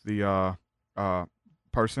with the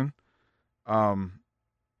person.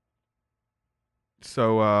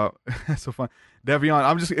 So so fun.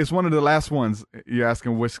 Devion, it's one of the last ones. You're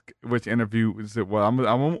asking which interview is it? Well,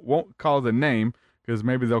 I won't call the name because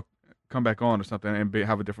maybe they'll come back on or something and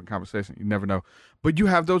have a different conversation. You never know. But you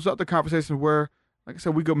have those other conversations where, like I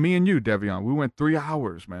said, me and you, Devion, we went 3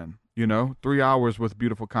 hours, man. 3 hours with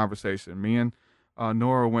beautiful conversation. Me and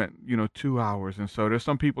Nora went, 2 hours. And so there's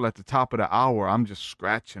some people at the top of the hour, I'm just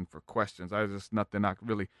scratching for questions. There's just nothing I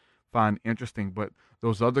really find interesting. But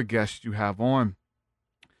those other guests you have on,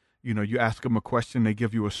 you ask them a question, they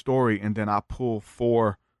give you a story, and then I pull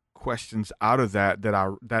 4 questions out of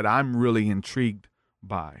that I'm really intrigued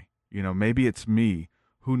by. Maybe it's me,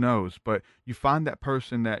 who knows? But you find that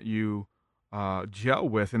person that you gel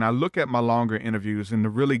with. And I look at my longer interviews and the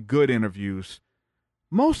really good interviews.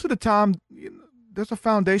 Most of the time, there's a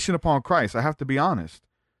foundation upon Christ. I have to be honest.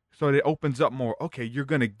 So it opens up more. Okay, you're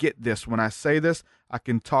going to get this. When I say this, I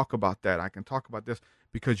can talk about that. I can talk about this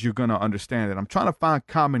because you're going to understand it. I'm trying to find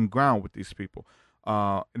common ground with these people.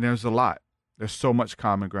 And there's a lot. There's so much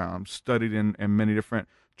common ground. I'm studied in many different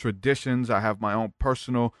traditions. I have my own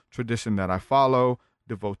personal tradition that I follow,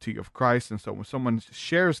 devotee of Christ. And so when someone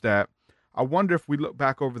shares that, I wonder if we look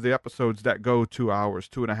back over the episodes that go 2 hours,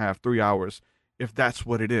 2.5, 3 hours, if that's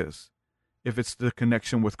what it is. If it's the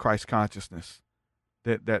connection with Christ consciousness.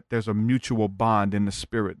 That there's a mutual bond in the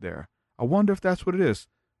spirit there. I wonder if that's what it is.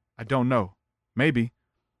 I don't know. Maybe.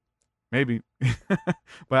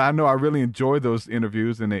 But I know I really enjoy those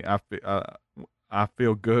interviews, and I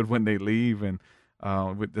feel good when they leave, and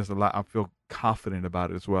there's a lot. I feel confident about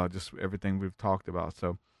it as well. Just everything we've talked about.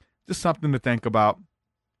 So, just something to think about,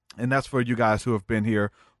 and that's for you guys who have been here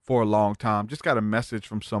for a long time. Just got a message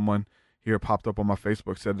from someone here, popped up on my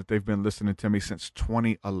Facebook, said that they've been listening to me since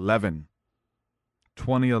 2011.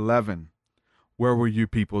 2011. Where were you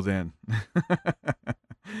people then?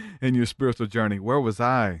 In your spiritual journey? Where was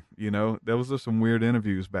I? There was some weird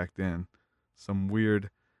interviews back then. Some weird,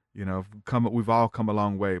 we've all come a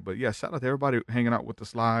long way. But yeah, shout out to everybody hanging out with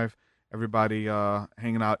us live. Everybody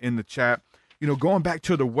hanging out in the chat. Going back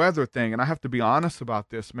to the weather thing, and I have to be honest about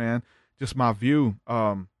this, man. Just my view,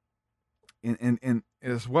 in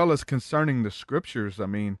as well as concerning the scriptures.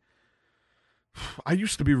 I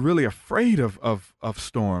used to be really afraid of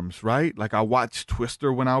storms, right? Like I watched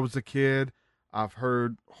Twister when I was a kid. I've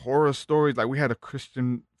heard horror stories. Like we had a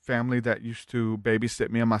Christian family that used to babysit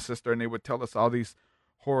me and my sister, and they would tell us all these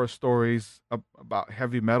horror stories about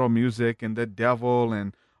heavy metal music and the devil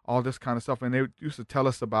and all this kind of stuff. And they used to tell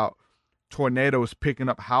us about tornadoes picking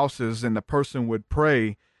up houses, and the person would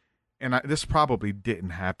pray. And this probably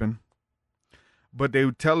didn't happen, but they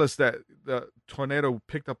would tell us that the tornado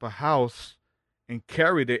picked up a house and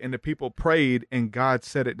carried it, and the people prayed, and God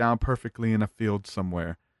set it down perfectly in a field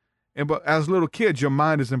somewhere. But as little kids, your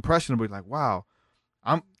mind is impressionable. Like, wow,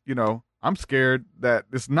 I'm scared that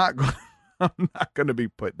it's not going. I'm not going to be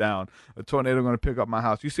put down. A tornado going to pick up my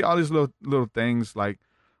house. You see all these little things, like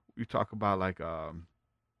you talk about, like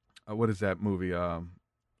what is that movie?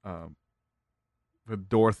 With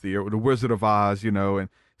Dorothy or The Wizard of Oz, and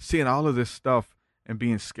seeing all of this stuff and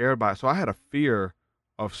being scared by it. So I had a fear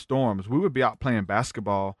of storms. We would be out playing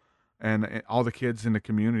basketball, and all the kids in the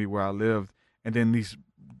community where I lived, and then these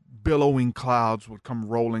billowing clouds would come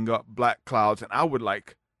rolling up, black clouds, and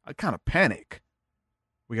I'd kind of panic.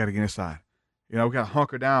 We got to get inside. We got to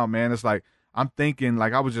hunker down, man. It's like I'm thinking,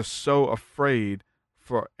 like I was just so afraid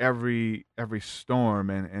for every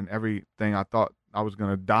storm and everything. I thought I was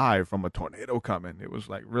going to die from a tornado coming. It was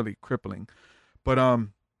like really crippling. But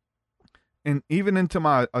and even into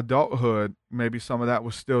my adulthood, maybe some of that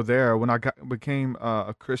was still there. When I became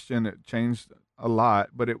a Christian, it changed a lot,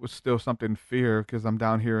 but it was still something fear because I'm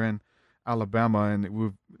down here in Alabama and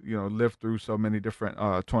we've, lived through so many different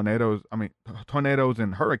tornadoes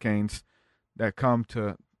and hurricanes that come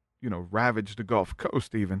to, ravage the Gulf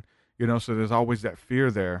Coast even, so there's always that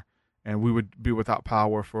fear there. And we would be without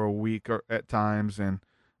power for a week or at times and,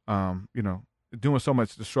 doing so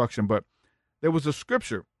much destruction. But there was a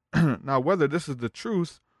scripture. Now, whether this is the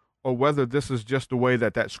truth or whether this is just the way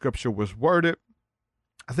that scripture was worded,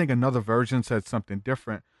 I think another version said something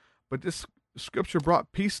different. But this scripture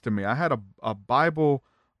brought peace to me. I had a Bible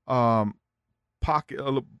pocket.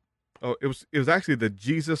 It was actually the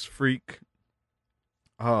Jesus Freak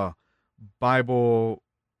Bible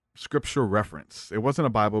scripture reference. It wasn't a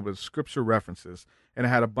Bible, but scripture references, and it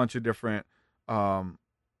had a bunch of different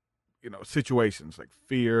situations like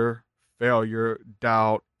fear, failure,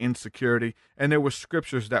 doubt, insecurity, and there were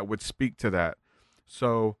scriptures that would speak to that.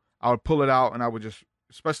 So I would pull it out and I would just,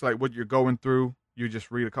 especially like what you're going through, you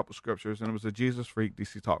just read a couple scriptures, and it was a Jesus Freak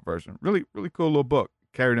DC Talk version. Really, really cool little book,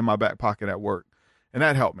 carried in my back pocket at work, and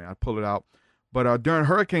that helped me. I'd pull it out. But during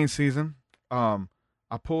hurricane season,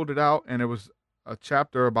 I pulled it out, and it was a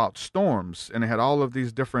chapter about storms, and it had all of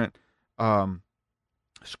these different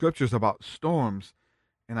scriptures about storms,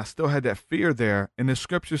 and I still had that fear there. And the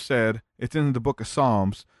scripture said, it's in the book of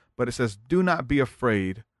Psalms, but it says, do not be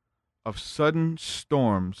afraid of sudden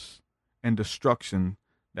storms and destruction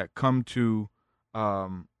that come to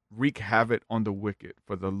wreak havoc on the wicked,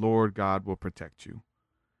 for the Lord God will protect you.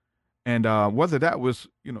 And whether that was,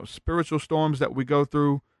 spiritual storms that we go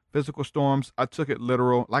through, physical storms, I took it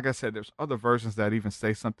literal. Like I said, there's other versions that even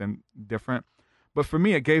say something different. But for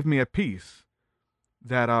me, it gave me a peace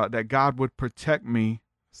that God would protect me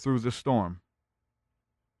through the storm,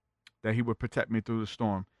 that he would protect me through the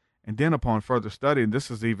storm. And then upon further study, and this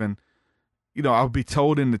is even, I would be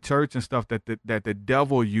told in the church and stuff that the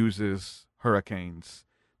devil uses hurricanes,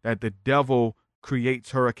 that the devil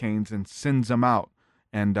creates hurricanes and sends them out.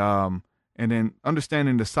 And then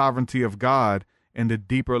understanding the sovereignty of God and the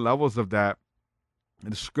deeper levels of that,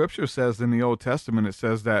 the scripture says in the Old Testament, it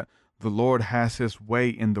says that the Lord has his way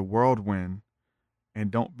in the whirlwind, and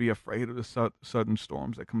don't be afraid of the sudden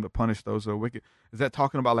storms that come to punish those who are wicked. Is that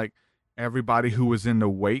talking about like everybody who was in the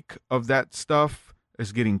wake of that stuff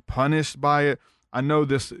is getting punished by it? I know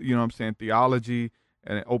this, theology,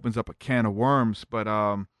 and it opens up a can of worms, but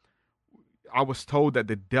I was told that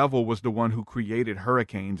the devil was the one who created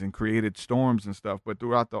hurricanes and created storms and stuff, but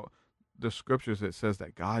throughout the scriptures, it says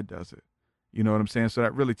that God does it. You know what I'm saying? So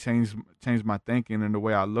that really changed my thinking and the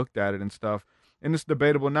way I looked at it and stuff. And it's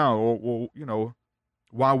debatable now. Well,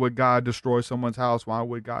 why would God destroy someone's house? Why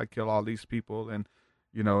would God kill all these people? And,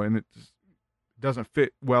 and it just doesn't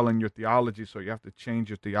fit well in your theology. So you have to change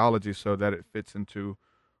your theology so that it fits into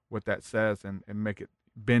what that says and make it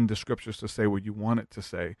bend the scriptures to say what you want it to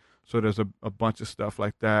say. So there's a bunch of stuff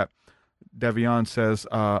like that. Devion says,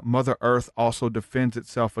 Mother Earth also defends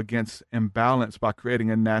itself against imbalance by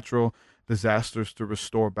creating a natural disasters to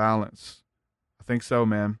restore balance. I think so,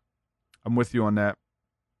 man. I'm with you on that.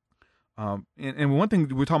 And one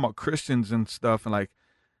thing, we're talking about Christians and stuff, and like,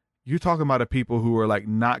 you're talking about the people who are like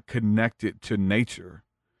not connected to nature.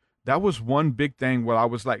 That was one big thing where I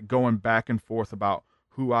was like going back and forth about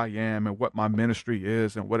who I am and what my ministry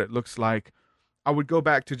is and what it looks like. I would go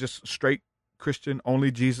back to just straight Christian,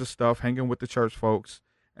 only Jesus stuff, hanging with the church folks.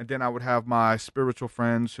 And then I would have my spiritual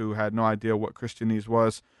friends who had no idea what Christianese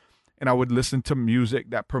was. And I would listen to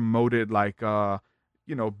music that promoted like,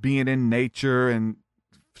 being in nature and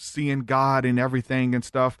seeing God in everything and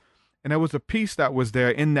stuff. And there was a piece that was there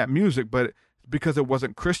in that music, but because it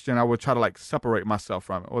wasn't Christian, I would try to like separate myself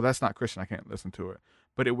from it. Well, that's not Christian, I can't listen to it.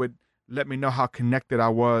 But it would let me know how connected I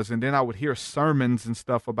was. And then I would hear sermons and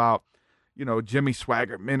stuff about, Jimmy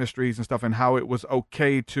Swaggart Ministries and stuff, and how it was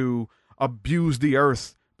okay to abuse the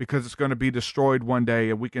earth because it's going to be destroyed one day,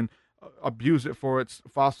 and we can abuse it for its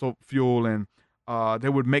fossil fuel. And they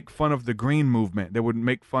would make fun of the green movement. They would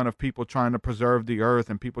make fun of people trying to preserve the earth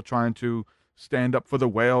and people trying to stand up for the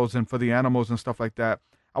whales and for the animals and stuff like that.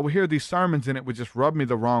 I would hear these sermons and it would just rub me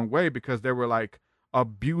the wrong way because they were like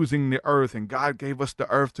abusing the earth, and God gave us the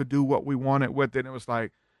earth to do what we wanted with it. And it was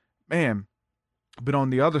like, man. But on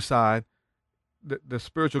the other side, the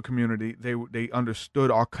spiritual community, they understood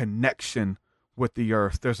our connection with the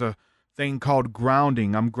earth. There's a thing called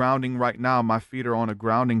grounding. I'm grounding right now. My feet are on a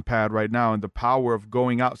grounding pad right now, and the power of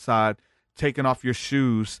going outside, taking off your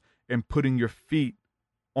shoes and putting your feet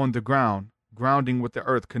on the ground, grounding with the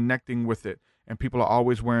earth, connecting with it. And people are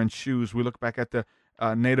always wearing shoes. We look back at the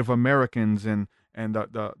Native Americans and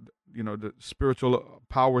the spiritual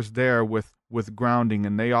powers there with grounding,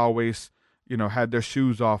 and they always, had their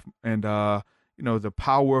shoes off. And, the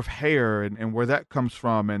power of hair and where that comes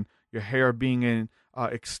from, and your hair being an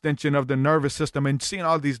extension of the nervous system, and seeing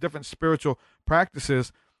all these different spiritual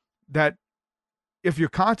practices that, if you're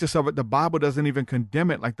conscious of it, the Bible doesn't even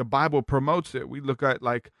condemn it. Like, the Bible promotes it. We look at,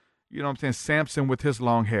 like, Samson with his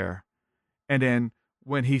long hair. And then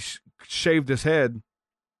when he shaved his head,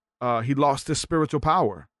 he lost his spiritual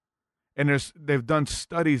power. And they've done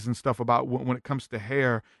studies and stuff about when it comes to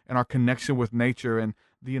hair and our connection with nature. And,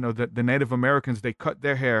 the Native Americans, they cut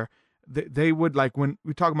their hair. They would, like, when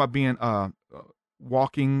we talk about being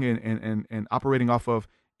walking and operating off of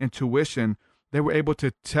intuition, they were able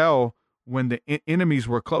to tell when the enemies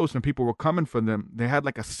were close and people were coming for them. They had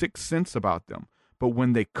like a sixth sense about them. But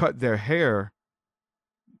when they cut their hair,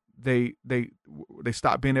 they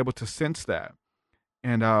stopped being able to sense that.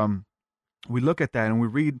 And we look at that and we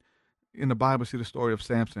read in the Bible, see the story of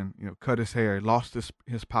Samson, cut his hair, he lost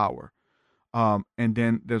his power. And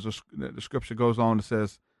then the scripture goes on and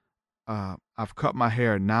says, I've cut my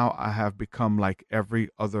hair. Now I have become like every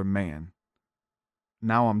other man.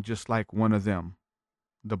 Now I'm just like one of them,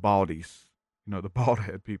 the baldies, the bald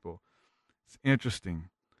head people. It's interesting.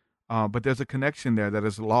 But there's a connection there that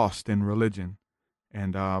is lost in religion.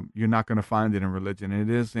 And you're not going to find it in religion. It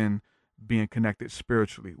is in being connected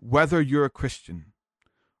spiritually. Whether you're a Christian,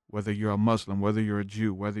 whether you're a Muslim, whether you're a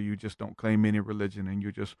Jew, whether you just don't claim any religion and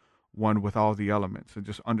you're just one with all the elements, and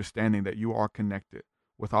just understanding that you are connected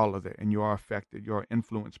with all of it and you are affected, you are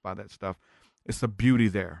influenced by that stuff. It's a beauty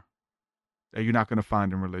there that you're not going to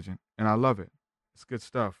find in religion. And I love it. It's good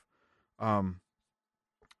stuff. The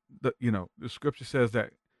scripture says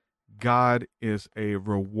that God is a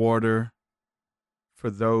rewarder for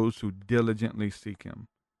those who diligently seek him.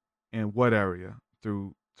 In what area?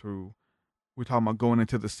 Through we're talking about going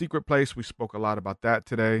into the secret place. We spoke a lot about that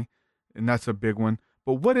today, and that's a big one.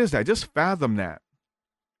 But what is that? Just fathom that.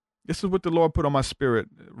 This is what the Lord put on my spirit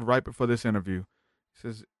right before this interview. He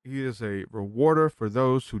says he is a rewarder for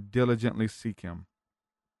those who diligently seek him.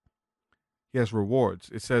 He has rewards.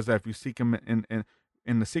 It says that if you seek him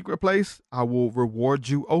in the secret place, I will reward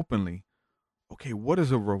you openly. Okay, what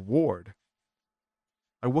is a reward?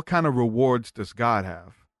 Like, what kind of rewards does God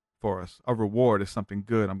have for us? A reward is something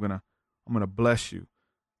good. I'm gonna bless you.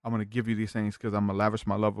 I'm gonna give you these things because I'm gonna lavish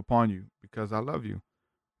my love upon you because I love you.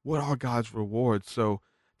 What are God's rewards? So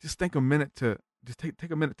just take a minute to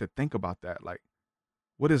take a minute to think about that. Like,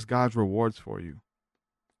 what is God's rewards for you?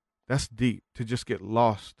 That's deep, to just get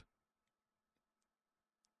lost.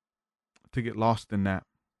 To get lost in that.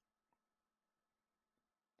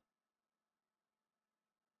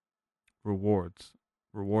 Rewards.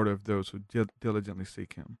 Reward of those who diligently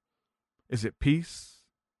seek him. Is it peace?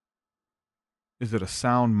 Is it a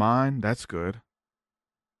sound mind? That's good.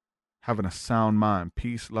 Having a sound mind,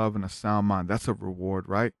 peace, love, and a sound mind. That's a reward,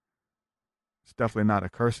 right? It's definitely not a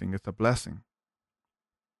cursing. It's a blessing.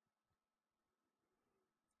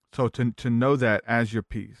 So to know that as your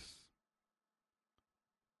peace,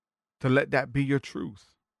 to let that be your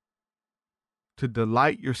truth, to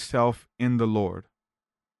delight yourself in the Lord,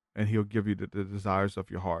 and he'll give you the desires of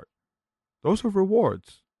your heart. Those are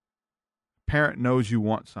rewards. Parent knows you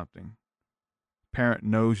want something. Parent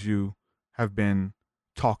knows you have been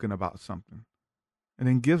talking about something and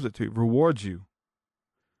then gives it to you, rewards you.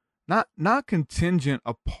 Not contingent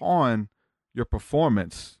upon your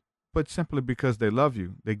performance, but simply because they love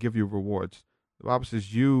you, they give you rewards. The Bible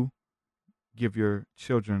says you give your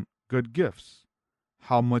children good gifts.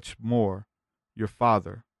 How much more your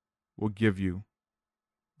Father will give you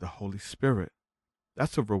the Holy Spirit.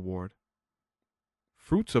 That's a reward.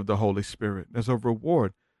 Fruits of the Holy Spirit. There's a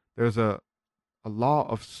reward. There's a law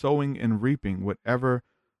of sowing and reaping.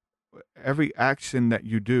 Every action that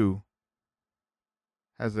you do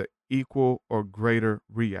has an equal or greater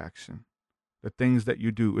reaction. The things that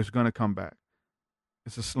you do is going to come back.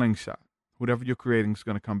 It's a slingshot. Whatever you're creating is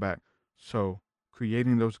going to come back. So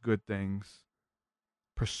creating those good things,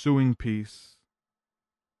 pursuing peace,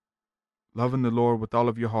 loving the Lord with all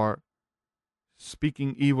of your heart,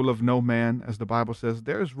 speaking evil of no man, as the Bible says,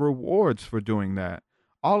 there's rewards for doing that.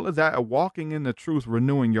 All of that, walking in the truth,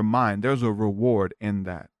 renewing your mind, there's a reward in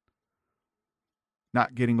that.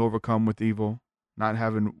 Not getting overcome with evil, not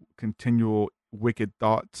having continual wicked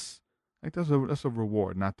thoughts. Like that's a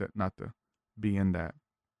reward, not to be in that.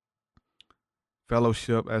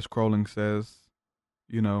 Fellowship, as Crowling says,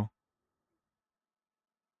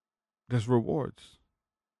 there's rewards.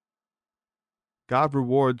 God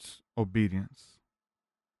rewards obedience,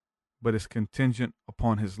 but it's contingent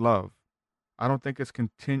upon his love. I don't think it's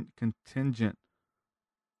contingent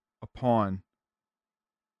upon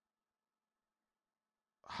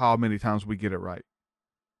how many times we get it right.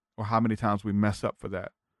 or how many times we mess up for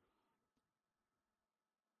that.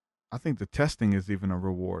 I think the testing is even a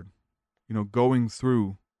reward. You know, going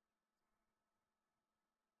through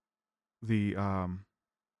the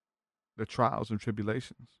trials and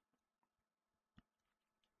tribulations.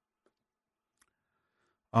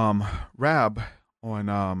 Rab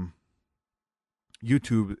on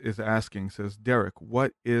YouTube is asking, says, Derek,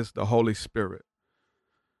 what is the Holy Spirit?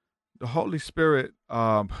 The Holy Spirit,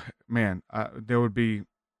 man, there would be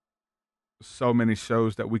so many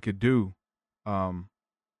shows that we could do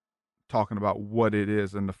talking about what it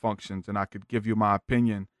is and the functions, and I could give you my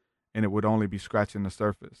opinion, and it would only be scratching the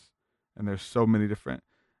surface. And there's so many different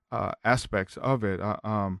aspects of it.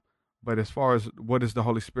 But as far as what is the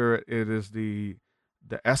Holy Spirit, it is the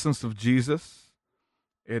essence of Jesus.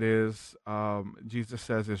 It is, Jesus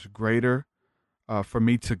says, it's greater for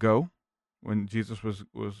me to go. When Jesus was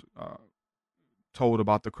told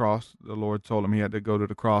about the cross, the Lord told him he had to go to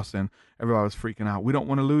the cross, and everybody was freaking out. We don't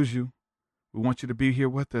want to lose you. We want you to be here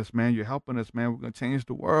with us, man. You're helping us, man. We're going to change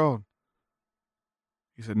the world.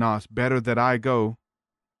 He said, no, it's better that I go,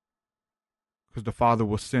 because the Father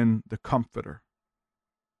will send the Comforter.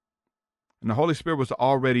 And the Holy Spirit was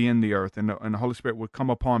already in the earth, and the Holy Spirit would come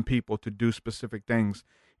upon people to do specific things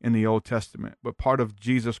in the Old Testament. But part of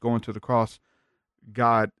Jesus going to the cross,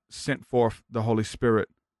 God sent forth the Holy Spirit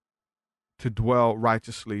to dwell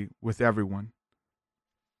righteously with everyone.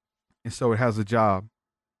 And so it has a job,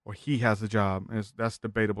 or he has a job. That's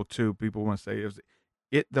debatable too. People want to say, is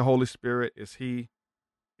it the Holy Spirit? Is he?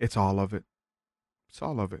 It's all of it. It's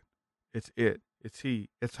all of it. It's it. It's he.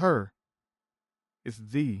 It's her. It's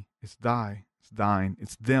thee. It's thy. It's thine.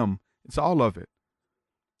 It's them. It's all of it.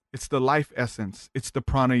 It's the life essence. It's the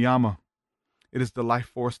pranayama. It is the life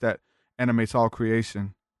force that animates all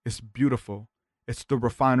creation. It's beautiful. It's the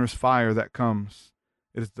refiner's fire that comes.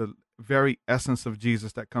 It is the very essence of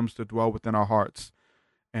Jesus that comes to dwell within our hearts,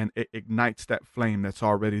 and it ignites that flame that's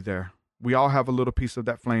already there. We all have a little piece of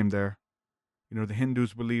that flame there. You know, the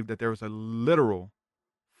Hindus believe that there is a literal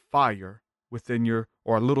fire within your,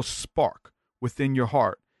 or a little spark within your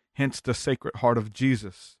heart, hence the Sacred Heart of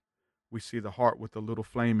Jesus. We see the heart with a little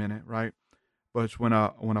flame in it, right? But it's when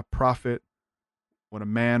a prophet, when a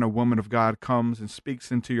man or woman of God comes and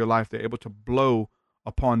speaks into your life, they're able to blow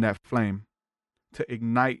upon that flame, to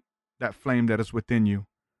ignite that flame that is within you,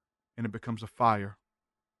 and it becomes a fire.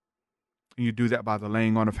 And you do that by the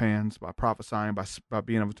laying on of hands, by prophesying, by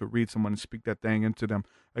being able to read someone and speak that thing into them.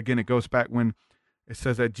 Again, it goes back when it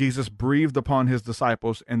says that Jesus breathed upon his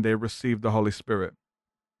disciples and they received the Holy Spirit.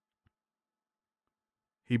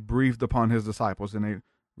 He breathed upon his disciples and they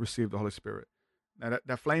received the Holy Spirit. Now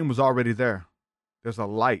that flame was already there. There's a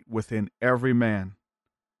light within every man,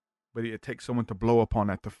 but it takes someone to blow upon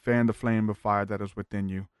that, to fan the flame of fire that is within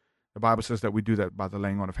you. The Bible says that we do that by the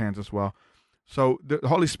laying on of hands as well. So the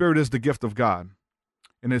Holy Spirit is the gift of God,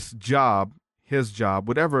 and its job, his job,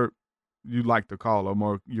 whatever you like to call him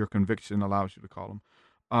or your conviction allows you to call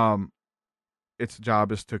him, its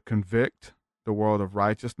job is to convict the world of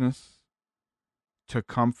righteousness, to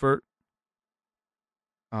comfort,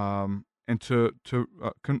 and to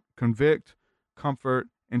convict, comfort,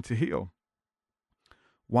 and to heal.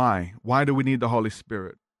 Why? Why do we need the Holy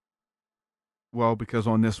Spirit? Well, because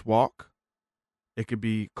on this walk, it could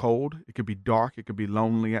be cold, it could be dark, it could be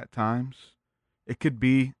lonely at times. It could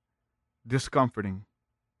be discomforting.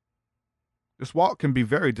 This walk can be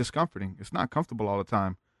very discomforting. It's not comfortable all the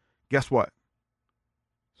time. Guess what?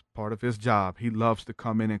 It's part of his job. He loves to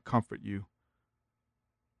come in and comfort you.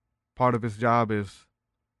 Part of his job is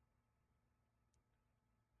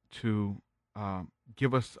to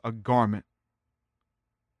give us a garment.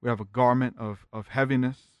 We have a garment of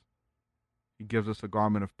heaviness. He gives us a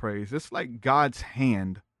garment of praise. It's like God's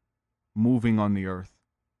hand moving on the earth.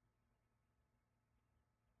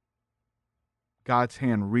 God's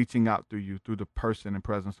hand reaching out through you through the person and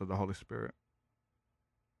presence of the Holy Spirit.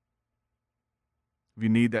 If you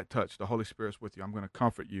need that touch, the Holy Spirit's with you. I'm going to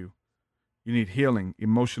comfort you. You need healing,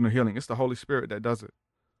 emotional healing. It's the Holy Spirit that does it.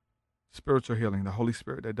 Spiritual healing, the Holy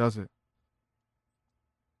Spirit that does it.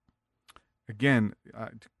 Again,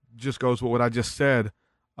 just goes with what I just said.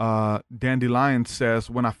 Dandelion says,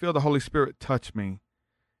 when I feel the Holy Spirit touch me,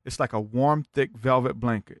 it's like a warm, thick velvet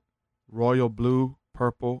blanket, royal blue,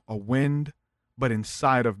 purple, a wind, but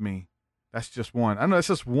inside of me. That's just one. I know it's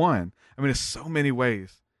just one. I mean, there's so many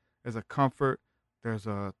ways. There's a comfort, there's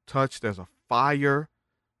a touch, there's a fire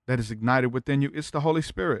that is ignited within you. It's the Holy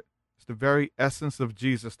Spirit. It's the very essence of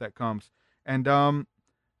Jesus that comes. And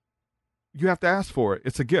you have to ask for it.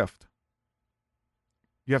 It's a gift.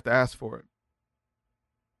 You have to ask for it.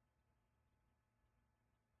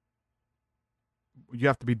 you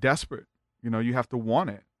have to be desperate. You have to want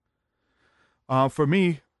it. For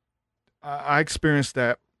me, I experienced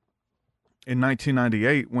that in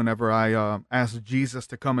 1998 whenever I asked Jesus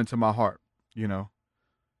to come into my heart,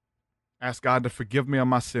 ask God to forgive me of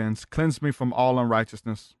my sins, cleanse me from all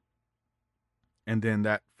unrighteousness. And then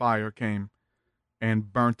that fire came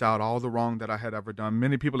and burnt out all the wrong that I had ever done.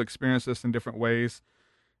 Many people experience this in different ways.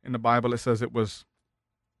 In the Bible, it says it was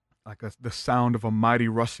like the sound of a mighty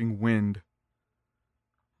rushing wind.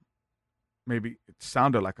 Maybe it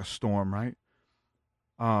sounded like a storm, right?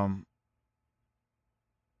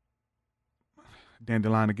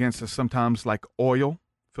 Dandelion again says sometimes like oil,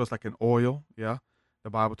 feels like an oil. Yeah.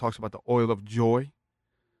 The Bible talks about the oil of joy.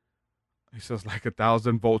 He says like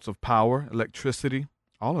 1,000 volts of power, electricity,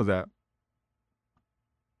 all of that.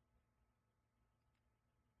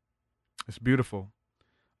 It's beautiful.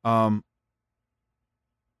 You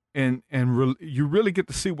really get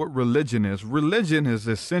to see what religion is. Religion is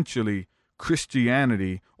essentially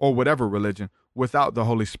Christianity or whatever religion without the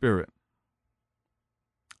Holy Spirit.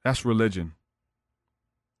 That's religion.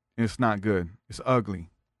 And it's not good. It's ugly.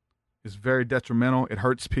 It's very detrimental. It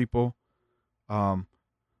hurts people.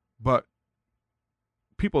 But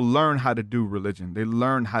people learn how to do religion. They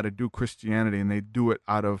learn how to do Christianity, and they do it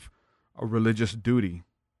out of a religious duty.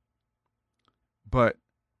 But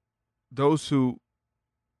those who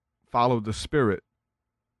follow the Spirit,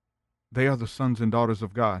 they are the sons and daughters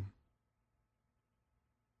of God.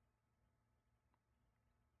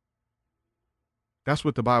 That's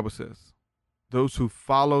what the Bible says. Those who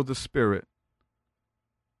follow the Spirit,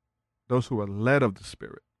 those who are led of the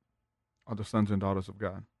Spirit, are the sons and daughters of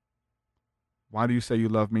God. Why do you say you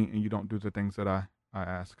love me and you don't do the things that I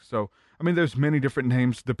ask? So, there's many different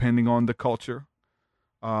names depending on the culture.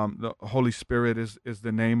 The Holy Spirit is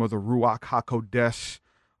the name, or the Ruach HaKodesh,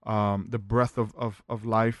 the breath of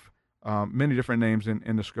life. Many different names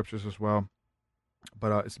in the scriptures as well.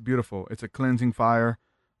 But it's beautiful. It's a cleansing fire.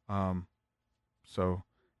 So,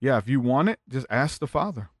 yeah, if you want it, just ask the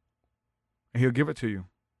Father, and He'll give it to you.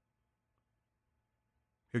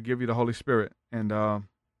 He'll give you the Holy Spirit. And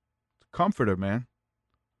comforter, man.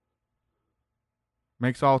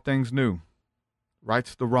 Makes all things new.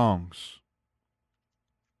 Rights the wrongs.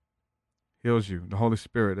 Heals you. The Holy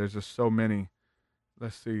Spirit. There's just so many.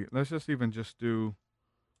 Let's see. Let's just even just do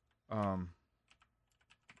I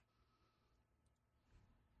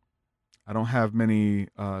don't have many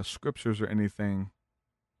scriptures or anything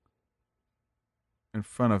in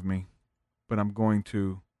front of me, but I'm going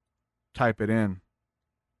to type it in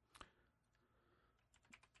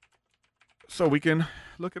so we can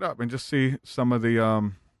look it up and just see some of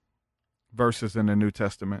the verses in the New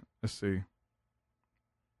Testament. Let's see.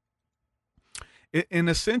 And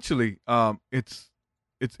essentially, it's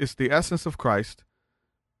the essence of Christ,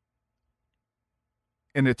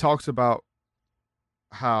 and it talks about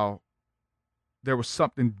how there was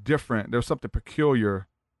something different, there was something peculiar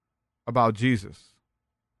about Jesus,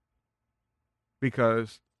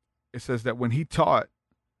 because it says that when he taught,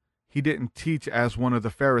 he didn't teach as one of the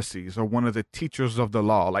Pharisees or one of the teachers of the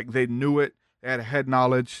law. Like, they knew it, they had head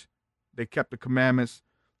knowledge, they kept the commandments.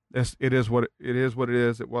 It is what it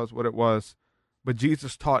is. It was what it was. But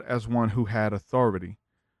Jesus taught as one who had authority,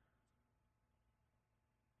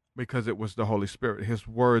 because it was the Holy Spirit. His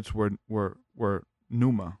words were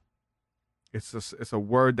pneuma. It's a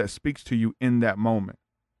word that speaks to you in that moment.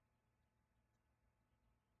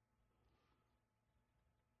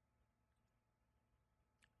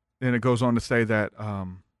 Then it goes on to say that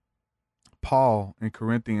Paul in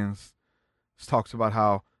Corinthians talks about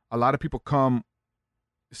how a lot of people come,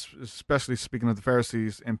 especially speaking of the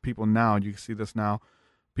Pharisees and people now, you can see this now,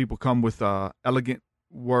 people come with elegant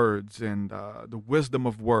words and the wisdom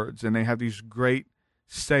of words, and they have these great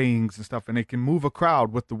sayings and stuff, and they can move a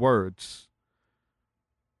crowd with the words.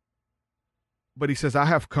 But he says, I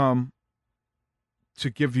have come to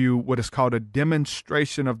give you what is called a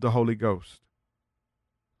demonstration of the Holy Ghost.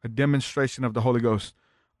 A demonstration of the Holy Ghost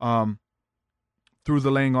through the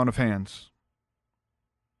laying on of hands,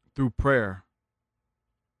 through prayer.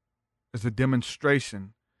 As a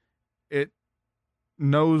demonstration. It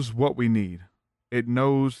knows what we need. It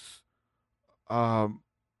knows what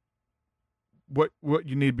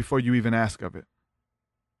you need before you even ask of it.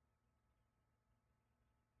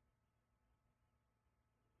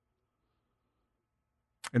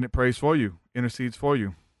 And it prays for you, intercedes for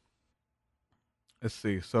you. Let's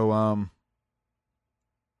see. So,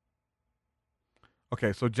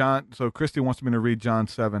 okay. So Christy wants me to read John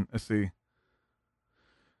 7. Let's see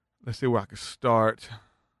where I can start.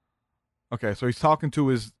 Okay. So he's talking to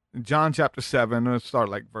his John chapter 7. Let's start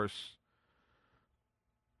like verse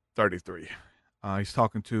 33. He's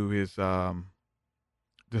talking to his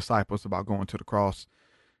disciples about going to the cross.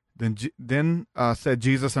 Then said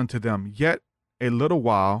Jesus unto them, Yet a little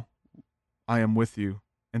while I am with you,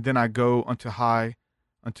 and then I go unto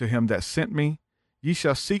him that sent me. Ye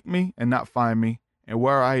shall seek me and not find me, and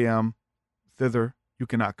where I am, thither you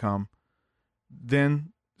cannot come.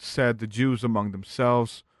 Then said the Jews among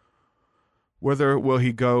themselves, Whither will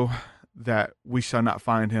he go that we shall not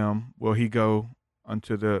find him? Will he go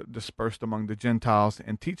unto the dispersed among the Gentiles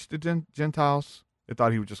and teach the Gentiles? They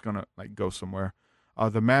thought he was just going to go somewhere.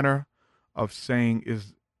 The manner of saying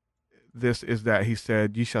is that he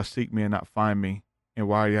said, Ye shall seek me and not find me, and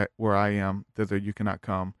where I am, thither you cannot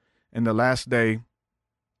come. In the last day,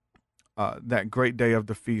 that great day of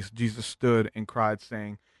the feast, Jesus stood and cried,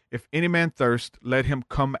 saying, If any man thirst, let him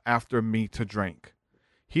come after me to drink.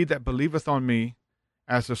 He that believeth on me,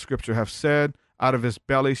 as the scripture hath said, out of his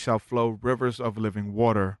belly shall flow rivers of living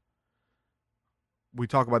water. We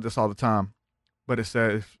talk about this all the time, but it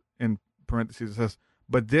says, in parentheses, it says,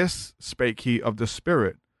 But this spake he of the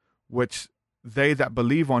Spirit, which they that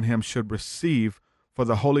believe on him should receive, for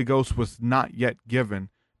the Holy Ghost was not yet given,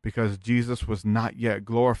 because Jesus was not yet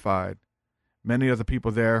glorified. Many of the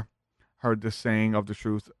people there heard this saying of the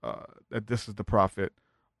truth, that this is the prophet.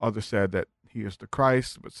 Others said that he is the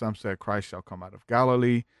Christ, but some said Christ shall come out of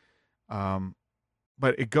Galilee.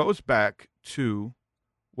 But it goes back to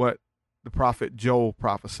what the prophet Joel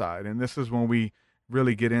prophesied. And this is when we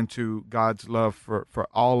really get into God's love for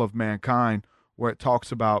all of mankind, where it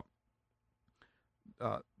talks about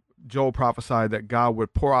Joel prophesied that God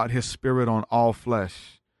would pour out his Spirit on all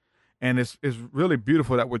flesh. And it's really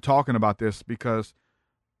beautiful that we're talking about this, because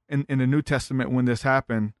in the New Testament, when this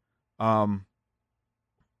happened,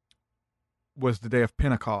 was the day of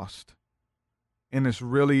Pentecost. And it's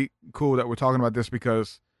really cool that we're talking about this,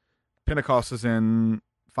 because Pentecost is in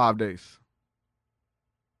 5 days.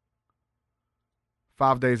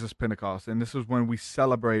 5 days is Pentecost. And this is when we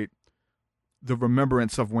celebrate the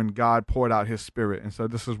remembrance of when God poured out his Spirit. And so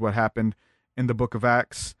this is what happened in the book of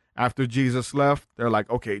Acts. After Jesus left, they're like,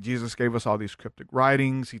 okay, Jesus gave us all these cryptic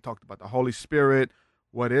writings. He talked about the Holy Spirit.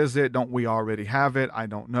 What is it? Don't we already have it? I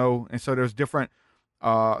don't know. And so there's different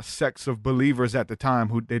sects of believers at the time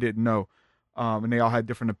who they didn't know. And they all had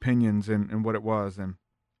different opinions in what it was. And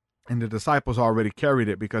the disciples already carried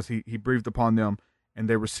it, because he breathed upon them and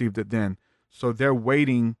they received it then. So they're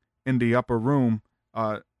waiting in the upper room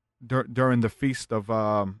during the feast of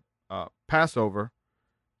Passover.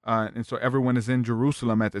 And so everyone is in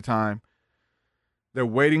Jerusalem at the time. They're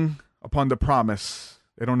waiting upon the promise.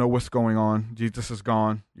 They don't know what's going on. Jesus is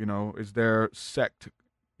gone. Is their sect,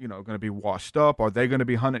 going to be washed up? Are they going to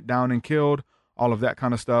be hunted down and killed? All of that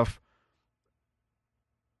kind of stuff.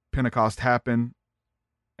 Pentecost happened,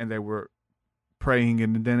 and they were praying,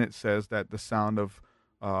 and then it says that the sound of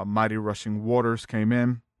mighty rushing waters came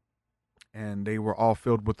in, and they were all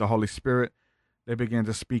filled with the Holy Spirit. They began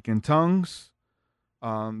to speak in tongues.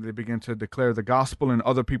 They began to declare the gospel in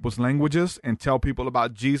other people's languages and tell people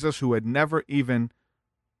about Jesus who had never even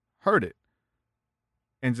heard it.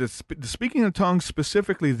 And the speaking in tongues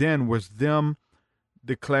specifically then was them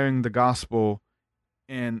declaring the gospel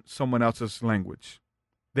in someone else's language.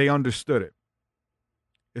 They understood it.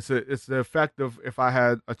 It's the effect of if I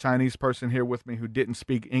had a Chinese person here with me who didn't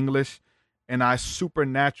speak English, and I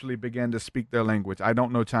supernaturally began to speak their language. I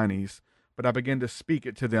don't know Chinese, but I began to speak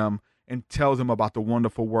it to them and tell them about the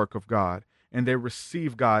wonderful work of God. And they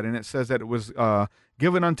received God. And it says that it was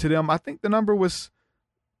given unto them. I think the number was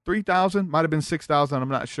 3,000, might have been 6,000. I'm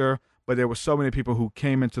not sure. But there were so many people who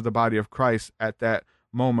came into the body of Christ at that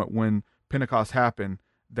moment when Pentecost happened,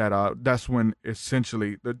 that that's when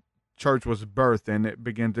essentially the church was birthed, and it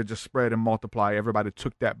began to just spread and multiply. Everybody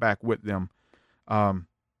took that back with them.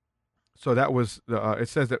 So that was, it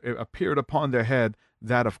says that it appeared upon their head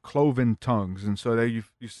that of cloven tongues. And so there you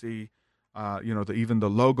see, even the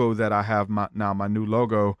logo that I have my new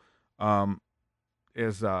logo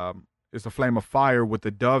is a flame of fire with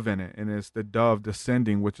the dove in it. And it's the dove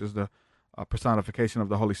descending, which is the personification of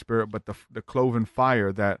the Holy Spirit, but the cloven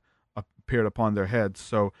fire that appeared upon their heads.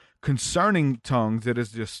 So concerning tongues, it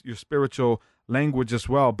is just your spiritual language as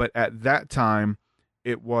well. But at that time,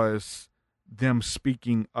 it was them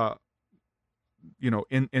speaking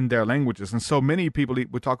in their languages. And so many people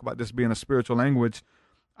would talk about this being a spiritual language.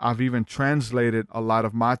 I've even translated a lot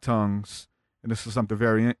of my tongues, and this is something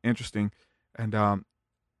very interesting. And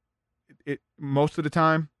it most of the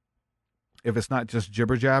time, if it's not just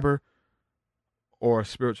jibber jabber or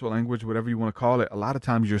spiritual language, whatever you want to call it, a lot of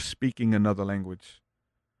times you're speaking another language.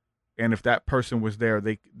 And if that person was there,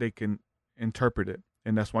 they can interpret it.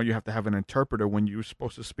 And that's why you have to have an interpreter when you're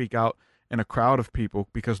supposed to speak out in a crowd of people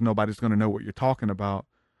because nobody's going to know what you're talking about.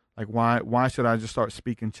 Like, why should I just start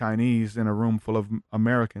speaking Chinese in a room full of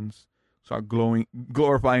Americans? Start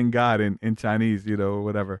glorifying God in Chinese, or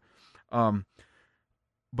whatever.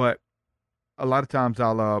 But a lot of times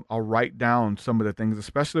I'll write down some of the things,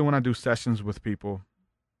 especially when I do sessions with people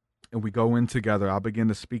and we go in together. I'll begin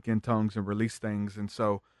to speak in tongues and release things. And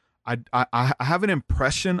so I have an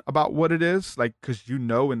impression about what it is, like, because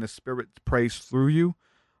and the Spirit prays through you.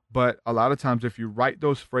 But a lot of times if you write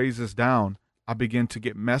those phrases down, I begin to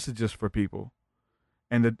get messages for people.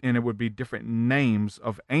 And it would be different names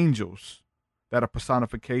of angels that are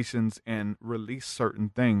personifications and release certain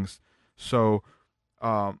things. So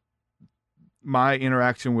my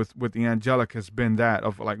interaction with the angelic has been that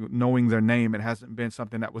of like knowing their name. It hasn't been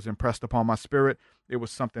something that was impressed upon my spirit. It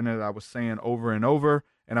was something that I was saying over and over,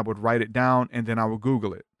 and I would write it down, and then I would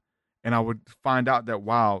Google it. And I would find out that,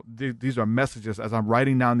 wow, these are messages. As I'm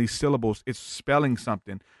writing down these syllables, it's spelling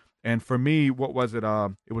something. And for me, what was it?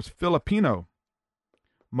 It was Filipino.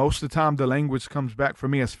 Most of the time, the language comes back for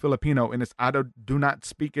me as Filipino, and I do not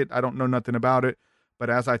speak it. I don't know nothing about it. But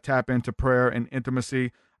as I tap into prayer and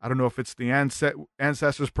intimacy, I don't know if it's the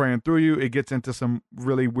ancestors praying through you. It gets into some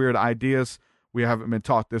really weird ideas. We haven't been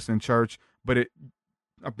taught this in church, but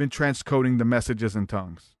I've been transcoding the messages in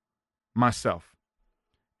tongues myself.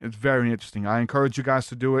 It's very interesting. I encourage you guys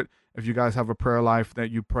to do it. If you guys have a prayer life that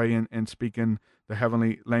you pray in and speak in the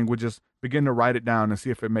heavenly languages, begin to write it down and see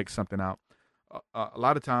if it makes something out. A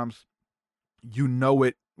lot of times,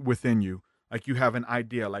 it within you. Like you have an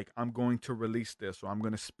idea, like I'm going to release this or I'm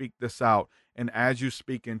going to speak this out. And as you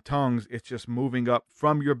speak in tongues, it's just moving up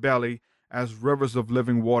from your belly as rivers of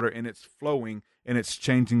living water, and it's flowing and it's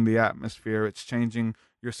changing the atmosphere. It's changing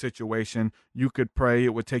your situation. You could pray.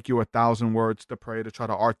 It would take you 1,000 words to pray to try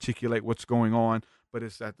to articulate what's going on, but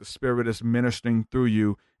it's that the Spirit is ministering through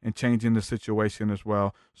you and changing the situation as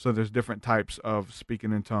well. So there's different types of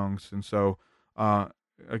speaking in tongues. And so,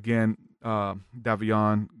 again,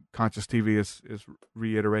 Davion Conscious TV is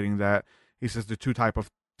reiterating that. He says the two type of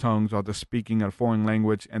tongues are the speaking a foreign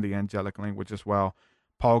language and the angelic language as well.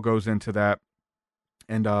 Paul goes into that,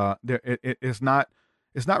 and it's not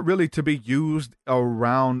really to be used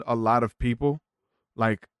around a lot of people,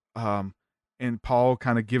 like and Paul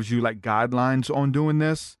kind of gives you like guidelines on doing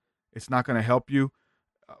this. It's not going to help you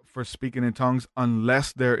for speaking in tongues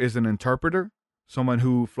unless there is an interpreter, someone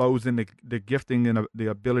who flows in the gifting and the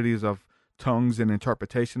abilities of tongues and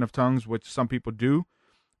interpretation of tongues, which some people do.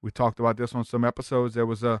 We talked about this on some episodes. There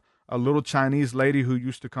was a little Chinese lady who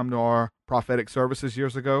used to come to our prophetic services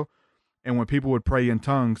years ago. And when people would pray in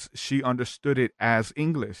tongues, she understood it as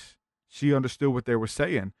English. She understood what they were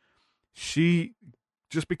saying.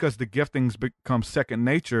 Just because the giftings become second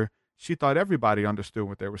nature, she thought everybody understood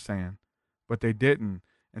what they were saying, but they didn't.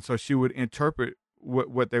 And so she would interpret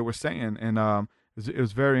what they were saying. And it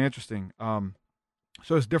was very interesting. So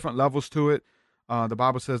there's different levels to it. The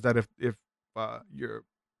Bible says that if you're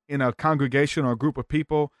in a congregation or a group of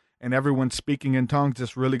people and everyone's speaking in tongues,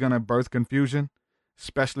 it's really going to birth confusion,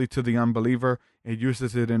 especially to the unbeliever. It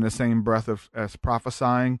uses it in the same breath as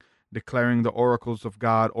prophesying, declaring the oracles of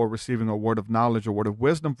God, or receiving a word of knowledge or word of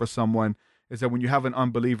wisdom for someone. Is that when you have an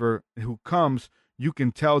unbeliever who comes, you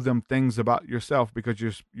can tell them things about yourself because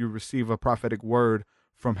you receive a prophetic word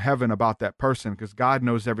from heaven about that person, because God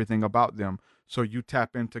knows everything about them. So you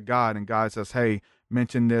tap into God, and God says, hey,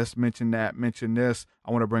 mention this, mention that, mention this.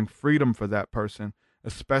 I want to bring freedom for that person,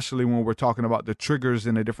 especially when we're talking about the triggers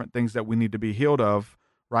and the different things that we need to be healed of,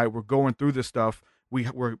 right? We're going through this stuff.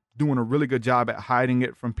 We're doing a really good job at hiding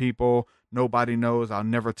it from people. Nobody knows. I'll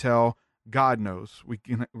never tell. God knows. We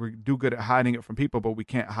do good at hiding it from people, but we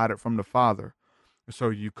can't hide it from the Father. So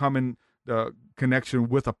you come in the connection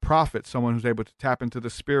with a prophet, someone who's able to tap into the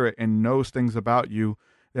Spirit and knows things about you,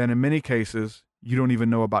 then in many cases, you don't even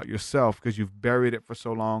know about yourself because you've buried it for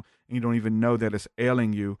so long and you don't even know that it's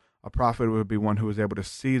ailing you. A prophet would be one who is able to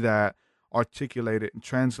see that, articulate it, and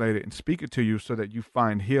translate it and speak it to you so that you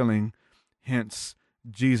find healing. Hence,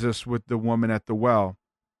 Jesus with the woman at the well.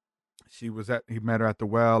 He met her at the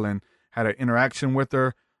well and had an interaction with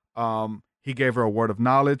her. He gave her a word of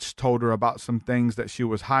knowledge, told her about some things that she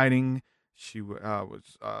was hiding. She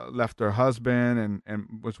was left her husband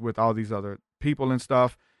and was with all these other people and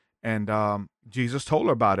stuff. And Jesus told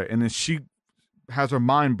her about it. And then she has her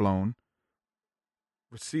mind blown,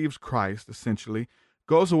 receives Christ, essentially,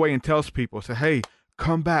 goes away and tells people, say, hey,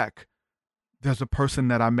 come back. There's a person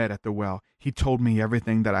that I met at the well. He told me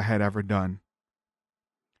everything that I had ever done.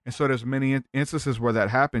 And so there's many instances where that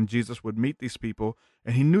happened. Jesus would meet these people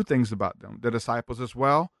and he knew things about them, the disciples as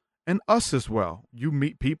well, and us as well. You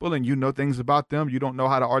meet people and you know things about them. You don't know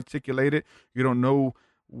how to articulate it. You don't know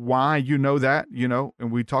why you know that,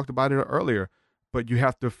 and we talked about it earlier, but you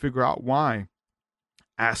have to figure out why.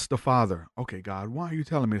 Ask the Father, okay, God, why are you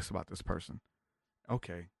telling me this about this person?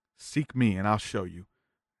 Okay, seek me and I'll show you.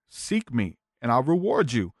 Seek me and I'll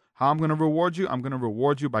reward you. How I'm going to reward you? I'm going to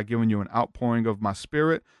reward you by giving you an outpouring of my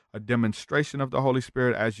Spirit, a demonstration of the Holy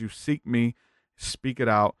Spirit. As you seek me, speak it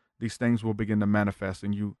out, these things will begin to manifest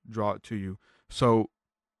and you draw it to you. So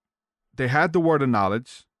they had the word of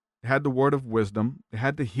knowledge, they had the word of wisdom, they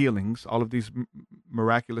had the healings, all of these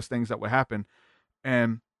miraculous things that would happen.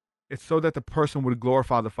 And it's so that the person would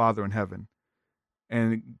glorify the Father in heaven.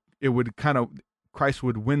 And it would Christ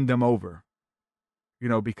would win them over,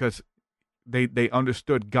 because they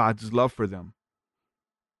understood God's love for them.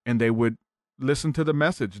 And they would listen to the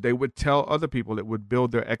message. They would tell other people. It would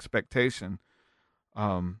build their expectation.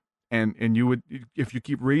 And you would, if you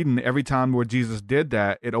keep reading, every time where Jesus did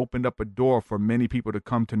that, it opened up a door for many people to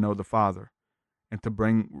come to know the Father and to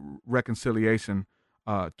bring reconciliation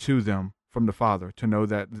to them from the Father, to know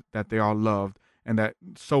that they are loved, and that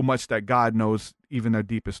so much that God knows even their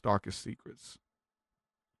deepest, darkest secrets.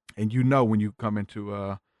 And when you come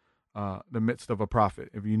into the midst of a prophet,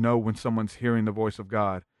 if when someone's hearing the voice of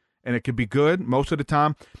God, and it could be good most of the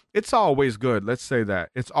time, it's always good. Let's say that.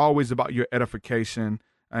 It's always about your edification.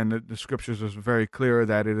 And the scriptures is very clear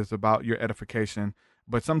that it is about your edification.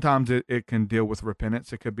 But sometimes it can deal with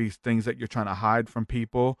repentance. It could be things that you're trying to hide from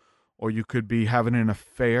people, or you could be having an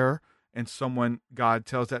affair and God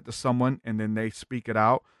tells that to someone and then they speak it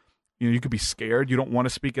out. You could be scared. You don't want to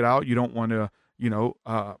speak it out. You don't want to,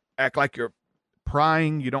 act like you're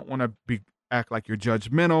prying. You don't want to act like you're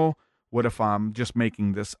judgmental. What if I'm just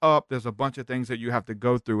making this up? There's a bunch of things that you have to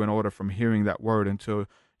go through in order from hearing that word until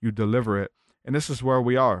you deliver it. And this is where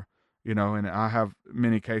we are, and I have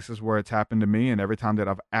many cases where it's happened to me, and every time that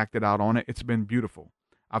I've acted out on it, it's been beautiful.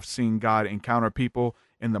 I've seen God encounter people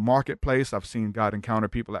in the marketplace. I've seen God encounter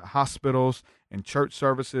people at hospitals, in church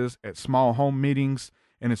services, at small home meetings.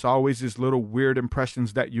 And it's always these little weird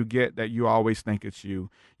impressions that you get that you always think it's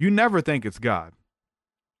you. You never think it's God.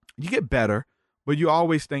 You get better, but you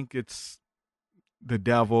always think it's the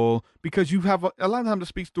devil, because you have a lot of times it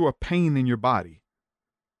speaks through a pain in your body.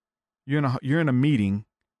 You're in a meeting,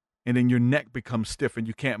 and then your neck becomes stiff and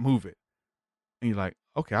you can't move it. And you're like,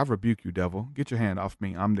 okay, I rebuke you, devil. Get your hand off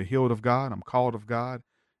me. I'm the healed of God. I'm called of God.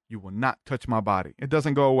 You will not touch my body. It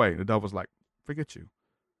doesn't go away. The devil's like, forget you.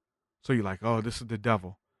 So you're like, oh, this is the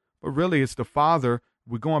devil. But really, it's the Father.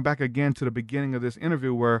 We're going back again to the beginning of this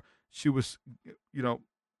interview where she was,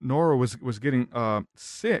 Nora was getting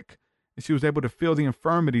sick, and she was able to feel the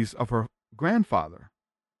infirmities of her grandfather.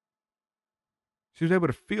 She was able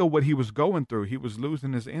to feel what he was going through. He was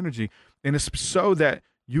losing his energy. And it's so that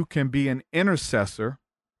you can be an intercessor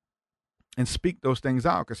and speak those things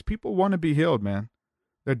out, because people want to be healed, man.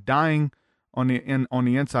 They're dying on the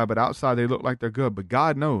inside, but outside they look like they're good. But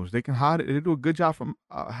God knows they can hide it. They do a good job from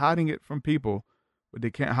hiding it from people, but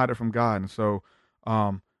they can't hide it from God. And so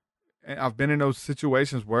I've been in those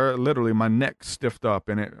situations where literally my neck stiffed up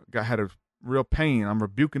and had a real pain. I'm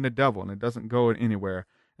rebuking the devil, and it doesn't go anywhere.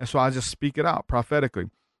 And so I just speak it out prophetically.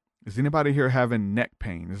 Is anybody here having neck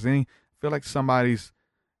pain? Feel like somebody's,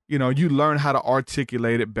 you learn how to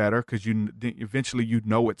articulate it better, because eventually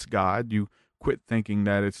it's God. You quit thinking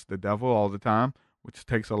that it's the devil all the time, which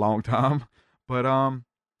takes a long time. But,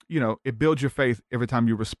 it builds your faith every time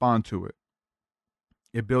you respond to it.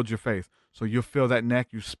 It builds your faith. So you'll feel that neck,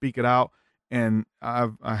 you speak it out. And I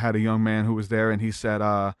had a young man who was there, and he said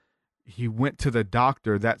he went to the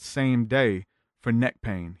doctor that same day for neck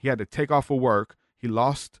pain. He had to take off of work. He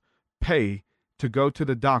lost pay to go to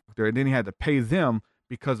the doctor, and then he had to pay them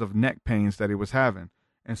because of neck pains that he was having.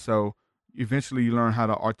 And so eventually you learn how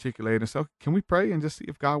to articulate and say, can we pray and just see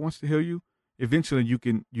if God wants to heal you? Eventually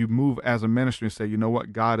you move as a ministry and say, you know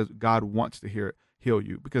what, God wants to heal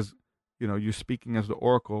you, because you're speaking as the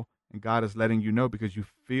oracle, and God is letting you know, because you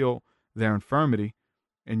feel their infirmity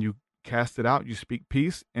and you cast it out, you speak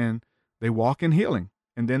peace, and they walk in healing.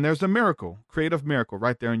 And then there's a miracle, creative miracle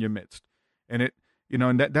right there in your midst. And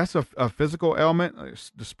and that's a physical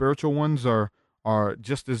element. The spiritual ones are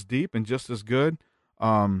just as deep and just as good.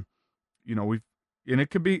 And it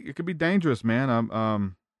could be dangerous,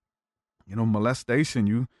 man.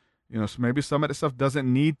 Molestation, so maybe some of that stuff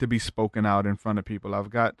doesn't need to be spoken out in front of people. I've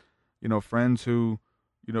got, friends who,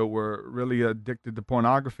 were really addicted to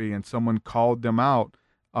pornography, and someone called them out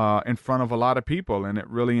in front of a lot of people, and it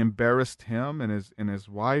really embarrassed him and his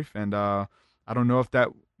wife. And I don't know if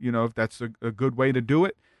that's a good way to do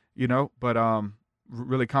it, but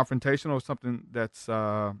really confrontational, something that's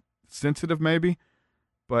sensitive maybe,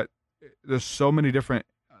 but there's so many different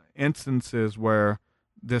instances where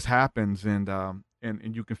this happens, and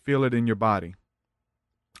you can feel it in your body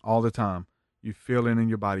all the time. You feel it in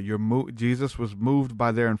your body. Jesus was moved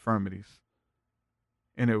by their infirmities,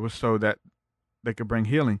 and it was so that they could bring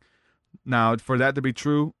healing. Now, for that to be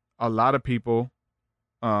true, a lot of people,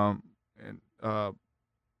 Chris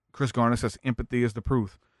Garner says empathy is the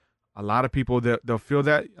proof. A lot of people, they'll feel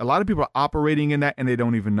that. A lot of people are operating in that, and they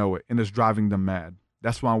don't even know it, and it's driving them mad.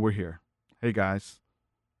 That's why we're here. Hey, guys,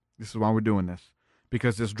 this is why we're doing this,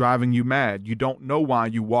 because it's driving you mad. You don't know why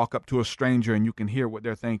you walk up to a stranger and you can hear what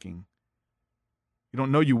they're thinking. You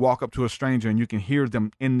don't know you walk up to a stranger and you can hear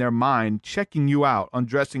them in their mind checking you out,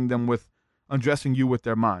 undressing you with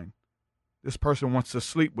their mind. This person wants to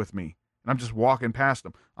sleep with me, and I'm just walking past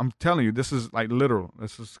them. I'm telling you, this is like literal.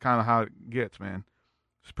 This is kind of how it gets, man.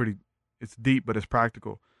 It's deep, but it's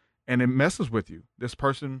practical. And it messes with you. This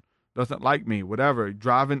person doesn't like me, whatever.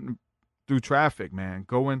 Driving through traffic, man.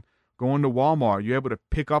 Going to Walmart. You're able to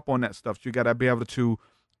pick up on that stuff. So you got to be able to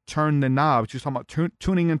turn the knobs. You're talking about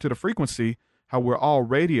tuning into the frequency, how we're all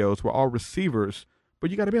radios, we're all receivers, but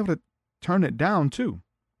you got to be able to turn it down too.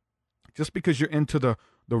 Just because you're into the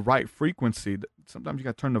right frequency, sometimes you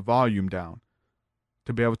got to turn the volume down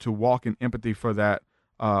to be able to walk in empathy for that,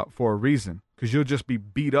 for a reason, because you'll just be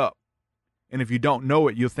beat up. And if you don't know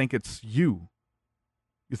it, you'll think it's you.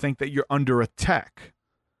 You think that you're under attack,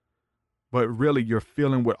 but really you're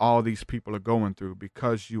feeling what all these people are going through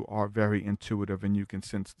because you are very intuitive and you can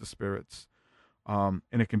sense the spirits. And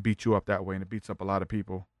it can beat you up that way, and it beats up a lot of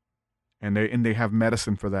people. And they have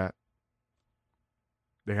medicine for that.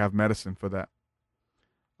 They have medicine for that,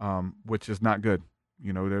 which is not good.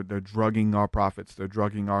 You know, they're drugging our prophets. They're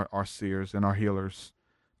drugging our seers and our healers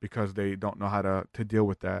because they don't know how to deal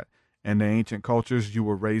with that. And the ancient cultures, you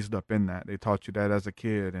were raised up in that. They taught you that as a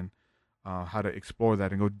kid, and how to explore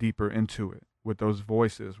that and go deeper into it with those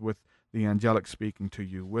voices, with the angelic speaking to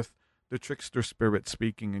you, with the trickster spirit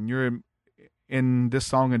speaking. And you're in this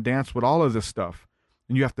song and dance with all of this stuff,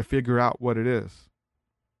 and you have to figure out what it is.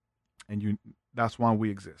 And that's why we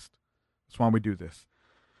exist. That's why we do this.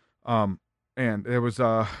 And there was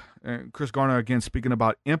Chris Garner again speaking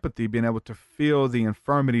about empathy, being able to feel the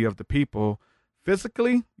infirmity of the people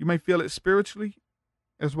physically. You may feel it spiritually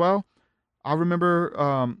as well. I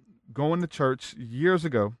remember going to church years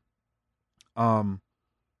ago.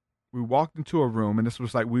 We walked into a room, and this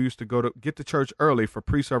was like we used to get to church early for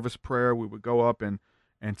pre-service prayer. We would go up and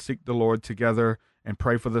seek the Lord together and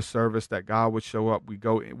pray for the service, that God would show up. We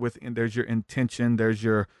go and there's your intention. There's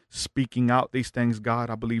your speaking out these things.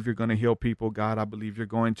 God, I believe you're going to heal people. God, I believe you're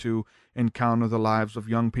going to encounter the lives of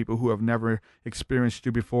young people who have never experienced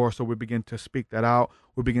you before. So we begin to speak that out.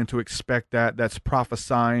 We begin to expect that. That's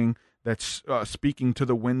prophesying. That's speaking to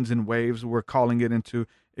the winds and waves. We're calling it into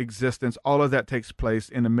existence. All of that takes place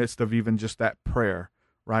in the midst of even just that prayer,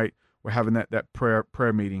 right? We're having that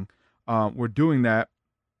prayer meeting. We're doing that.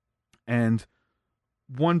 And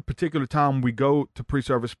one particular time we go to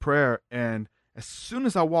pre-service prayer, and as soon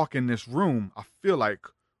as I walk in this room, I feel like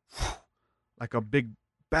a big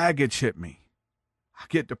baggage hit me. I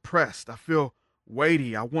get depressed. I feel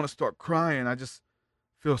weighty. I want to start crying. I just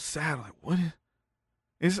feel sad. Like, what?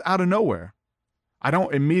 It's out of nowhere. I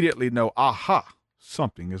don't immediately know, aha,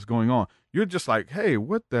 something is going on. You're just like, hey,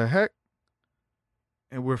 what the heck?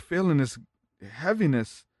 And we're feeling this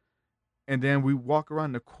heaviness. And then we walk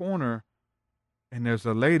around the corner, and there's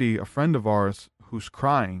a lady, a friend of ours, who's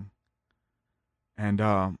crying. And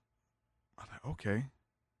I'm like, okay,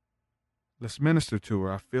 let's minister to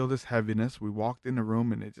her. I feel this heaviness. We walked in the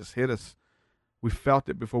room, and it just hit us. We felt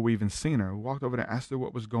it before we even seen her. We walked over there and asked her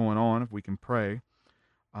what was going on, if we can pray.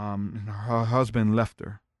 And her husband left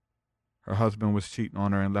her. Her husband was cheating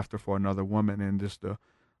on her and left her for another woman. And just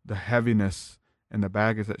the heaviness and the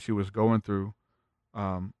baggage that she was going through,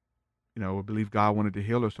 we believe God wanted to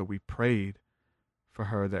heal her. So we prayed for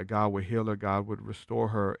her that God would heal her, God would restore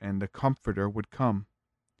her, and the comforter would come.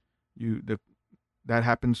 That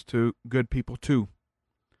happens to good people too.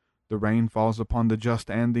 The rain falls upon the just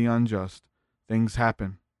and the unjust. Things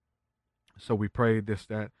happen. So we prayed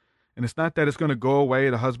that. And it's not that it's going to go away,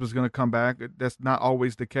 the husband's going to come back. That's not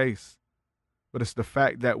always the case. But it's the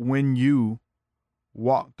fact that when you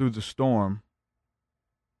walk through the storm,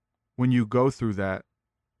 when you go through that,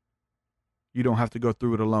 you don't have to go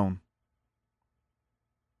through it alone.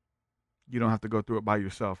 You don't have to go through it by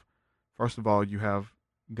yourself. First of all, you have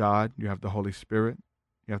God, you have the Holy Spirit.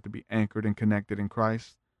 You have to be anchored and connected in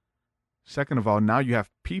Christ. Second of all, now you have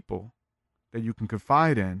people that you can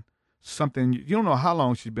confide in. Something, you don't know how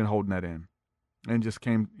long she's been holding that in. And just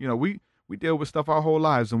came, we We deal with stuff our whole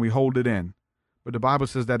lives and we hold it in. But the Bible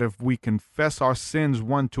says that if we confess our sins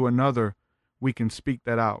one to another, we can speak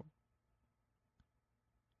that out.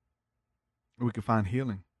 We can find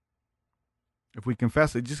healing. If we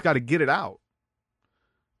confess it, just got to get it out.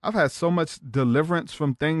 I've had so much deliverance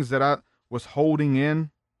from things that I was holding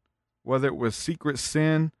in, whether it was secret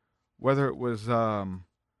sin, whether it was,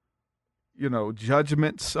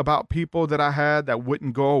 judgments about people that I had that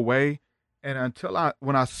wouldn't go away. And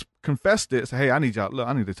when I confessed it, say, hey, I need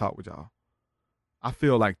to talk with y'all. I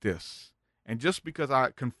feel like this. And just because I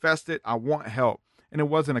confessed it, I want help. And it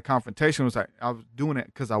wasn't a confrontation. It was like, I was doing it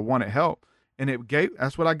because I wanted help. And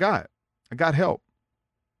that's what I got. I got help.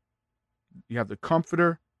 You have the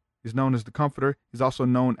comforter. He's known as the comforter. He's also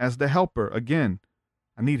known as the helper. Again,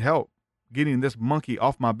 I need help getting this monkey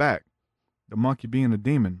off my back. The monkey being a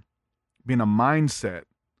demon, being a mindset,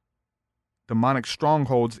 demonic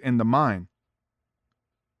strongholds in the mind.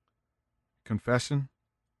 Confession.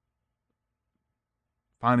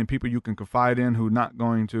 Finding people you can confide in who are not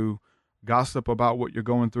going to gossip about what you're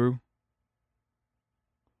going through.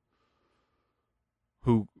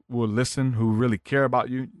 Who will listen, who really care about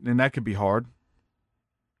you. And that could be hard.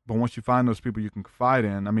 But once you find those people you can confide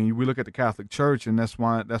in, I mean, we look at the Catholic Church, and that's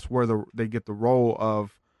where they get the role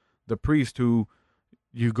of the priest who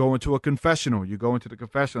you go into a confessional. You go into the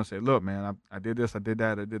confessional and say, look, man, I did this, I did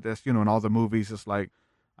that, I did this. In all the movies, it's like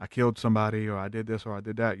I killed somebody or I did this or I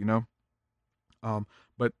did that,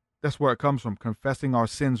 But that's where it comes from, confessing our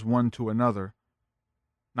sins one to another,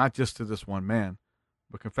 not just to this one man,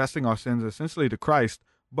 but confessing our sins essentially to Christ,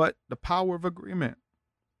 but the power of agreement.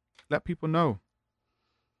 Let people know.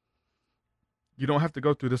 You don't have to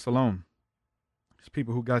go through this alone. There's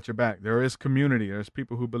people who got your back. There is community. There's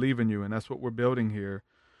people who believe in you, and that's what we're building here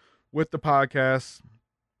with the podcast,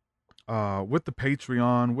 with the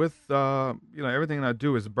Patreon, with everything I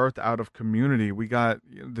do is birthed out of community. We got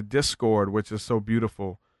the Discord, which is so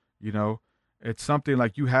beautiful. It's something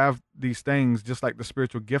like you have these things, just like the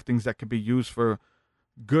spiritual giftings that can be used for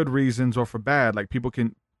good reasons or for bad. Like people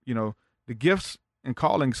can, the gifts and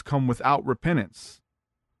callings come without repentance.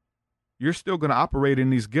 You're still going to operate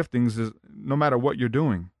in these giftings no matter what you're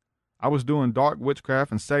doing. I was doing dark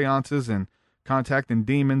witchcraft and seances and contacting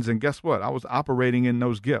demons, and guess what? I was operating in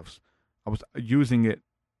those gifts. I was using it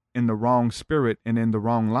in the wrong spirit and in the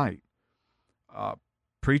wrong light.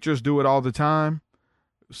 Preachers do it all the time.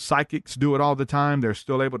 Psychics do it all the time. They're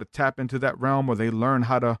still able to tap into that realm, or they learn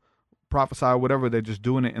how to prophesy or whatever. They're just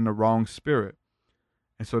doing it in the wrong spirit.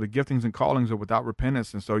 And so the giftings and callings are without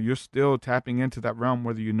repentance. And so you're still tapping into that realm,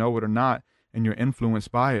 whether you know it or not, and you're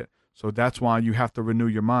influenced by it. So that's why you have to renew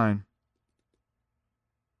your mind.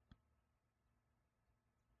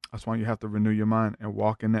 That's why you have to renew your mind and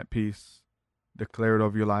walk in that peace, declare it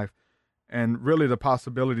over your life. And really the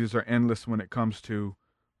possibilities are endless when it comes to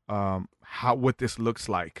what this looks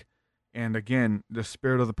like. And again, the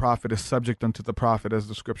spirit of the prophet is subject unto the prophet, as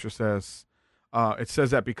the scripture says. It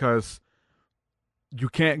says that because you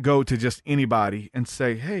can't go to just anybody and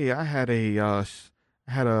say, hey, we'll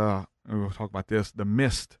talk about this, the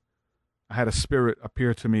mist. I had a spirit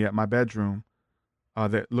appear to me at my bedroom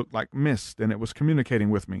that looked like mist, and it was communicating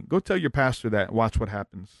with me. Go tell your pastor that. Watch what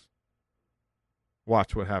happens.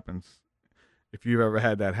 Watch what happens. If you've ever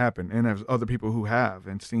had that happen. And there's other people who have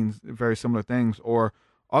and seen very similar things or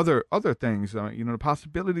other things. The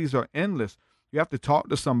possibilities are endless. You have to talk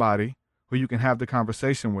to somebody who you can have the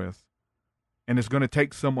conversation with. And it's going to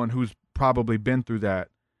take someone who's probably been through that.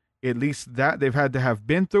 At least that they've had to have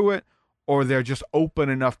been through it, or they're just open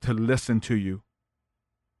enough to listen to you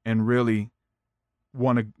and really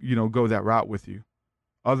want to, go that route with you.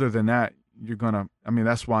 Other than that,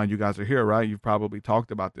 that's why you guys are here, right? You've probably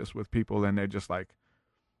talked about this with people and they're just like,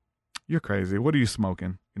 you're crazy. What are you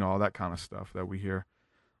smoking? All that kind of stuff that we hear.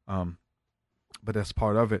 But that's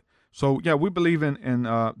part of it. So yeah, we believe in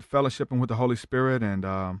fellowshipping with the Holy Spirit,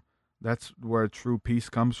 and that's where true peace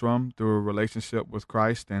comes from, through a relationship with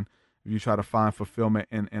Christ. And if you try to find fulfillment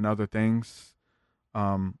in other things,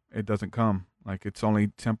 it doesn't come. Like, it's only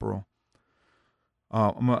temporal.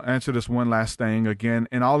 I'm going to answer this one last thing again.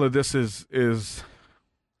 And all of this is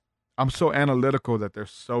I'm so analytical that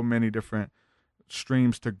there's so many different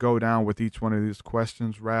streams to go down with each one of these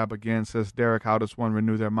questions. Rab again says, Derek, how does one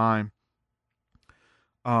renew their mind?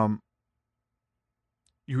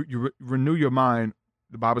 You renew your mind.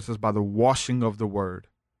 The Bible says by the washing of the word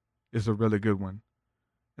is a really good one.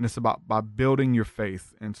 And it's about by building your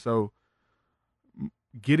faith. And so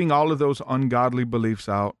getting all of those ungodly beliefs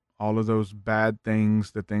out, all of those bad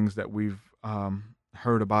things, the things that we've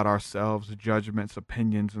heard about ourselves, judgments,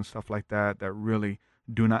 opinions, and stuff like that, that really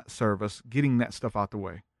do not serve us, getting that stuff out the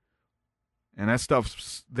way. And that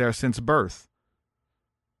stuff's there since birth.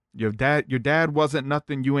 Your dad wasn't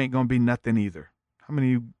nothing, you ain't gonna be nothing either. How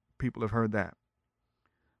many people have heard that?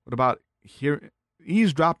 What about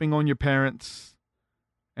eavesdropping on your parents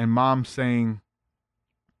and mom saying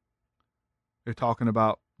they're talking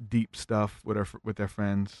about deep stuff with their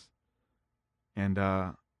friends, and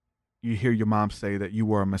you hear your mom say that you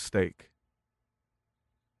were a mistake.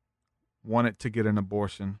 Wanted to get an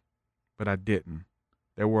abortion, but I didn't.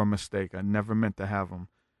 They were a mistake. I never meant to have them.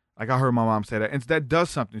 Like I heard my mom say that. And that does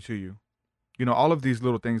something to you. You know, all of these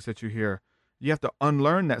little things that you hear, you have to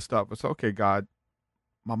unlearn that stuff. It's okay, God,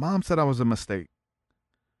 my mom said I was a mistake.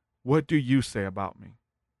 What do you say about me?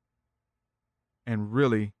 And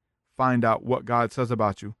really find out what God says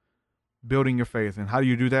about you, building your faith. And how do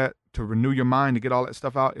you do that? To renew your mind, to get all that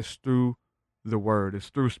stuff out, is through the word. It's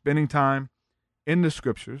through spending time in the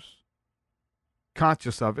scriptures,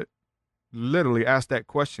 conscious of it. Literally ask that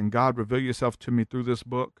question, God, reveal yourself to me through this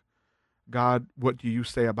book. God, what do you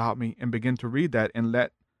say about me? And begin to read that and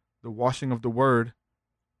let the washing of the word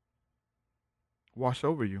wash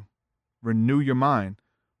over you. Renew your mind.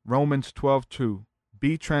 Romans 12:2.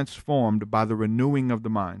 Be transformed by the renewing of the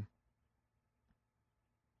mind.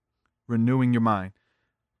 Renewing your mind.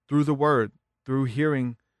 Through the word, through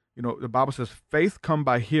hearing. You know, the Bible says faith come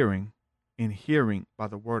by hearing, and hearing by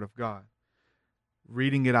the word of God.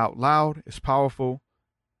 Reading it out loud is powerful.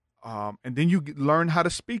 And then you learn how to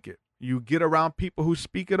speak it. You get around people who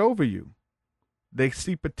speak it over you. They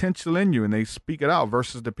see potential in you and they speak it out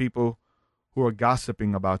versus the people who are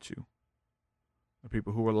gossiping about you, the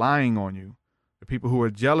people who are lying on you, the people who are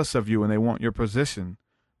jealous of you and they want your position,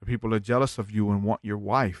 the people who are jealous of you and want your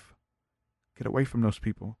wife. Get away from those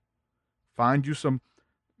people. Find you some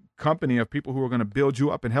company of people who are going to build you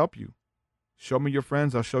up and help you. Show me your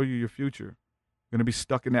friends, I'll show you your future. You're going to be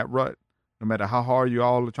stuck in that rut. No matter how hard you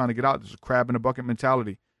all are trying to get out, there's a crab in a bucket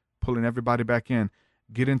mentality, pulling everybody back in.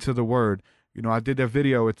 Get into the word. You know, I did that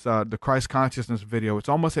video. It's the Christ consciousness video. It's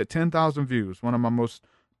almost at 10,000 views. One of my most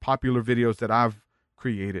popular videos that I've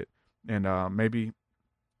created. And maybe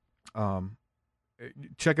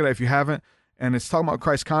check it out if you haven't. And it's talking about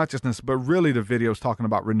Christ consciousness, but really the video is talking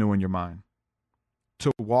about renewing your mind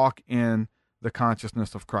to walk in the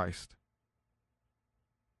consciousness of Christ.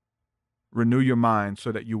 Renew your mind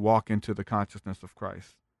so that you walk into the consciousness of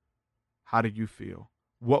Christ. How do you feel?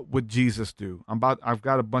 What would Jesus do? I've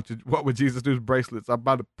got a bunch of what would Jesus do bracelets. I'm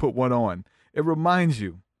about to put one on. It reminds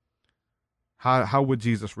you how would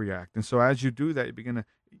Jesus react. And so as you do that,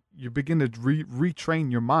 you begin to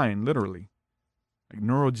retrain your mind, literally, like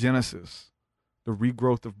neurogenesis, the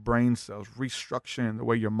regrowth of brain cells, restructuring the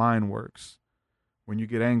way your mind works. When you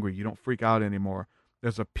get angry, you don't freak out anymore.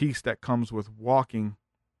 There's a peace that comes with walking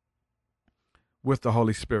with the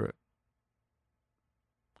Holy Spirit.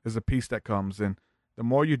 There's a peace that comes, and the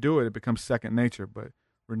more you do it, it becomes second nature. But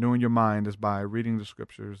renewing your mind is by reading the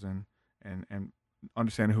scriptures and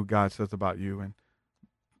understanding who God says about you and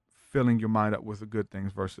filling your mind up with the good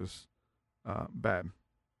things versus bad.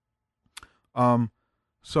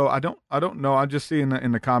 So I don't know. I just see in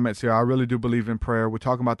the comments here, I really do believe in prayer. We're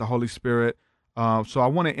talking about the Holy Spirit. So I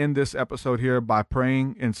want to end this episode here by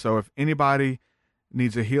praying. And so if anybody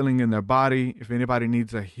needs a healing in their body, if anybody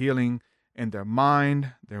needs a healing in their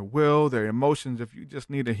mind, their will, their emotions, if you just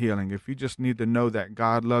need a healing, if you just need to know that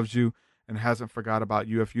God loves you and hasn't forgot about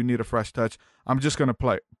you, if you need a fresh touch, I'm just going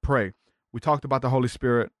to pray. We talked about the Holy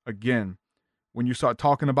Spirit again. When you start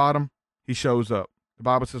talking about him, he shows up. The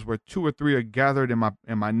Bible says where 2 or 3 are gathered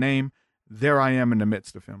in my name, there I am in the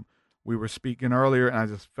midst of him. We were speaking earlier and I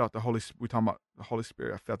just felt we're talking about the Holy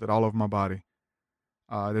Spirit. I felt it all over my body.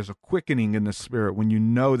 There's a quickening in the spirit when you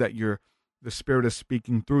know that the Spirit is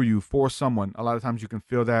speaking through you for someone. A lot of times you can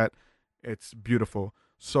feel that. It's beautiful.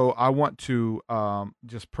 So I want to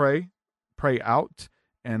just pray out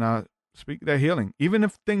and speak that healing, even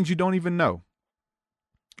if things you don't even know.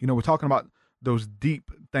 You know, we're talking about those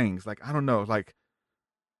deep things. Like, I don't know, like,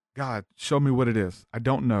 God, show me what it is. I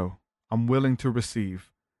don't know. I'm willing to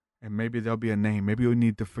receive. And maybe there'll be a name. Maybe you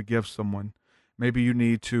need to forgive someone. Maybe you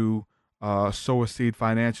need to sow a seed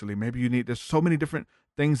financially. Maybe there's so many different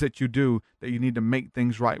things that you do that you need to make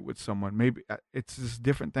things right with someone. Maybe it's just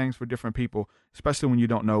different things for different people, especially when you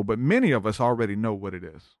don't know. But many of us already know what it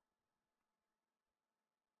is.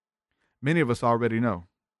 Many of us already know.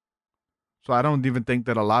 So I don't even think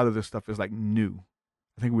that a lot of this stuff is like new.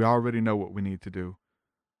 I think we already know what we need to do.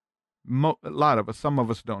 A lot of us, some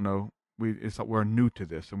of us don't know. We're new to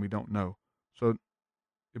this and we don't know. So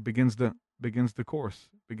it begins the course,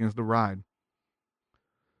 begins the ride.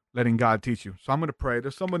 Letting God teach you. So I'm going to pray.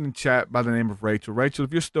 There's someone in chat by the name of Rachel. Rachel,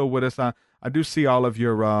 if you're still with us, I do see all of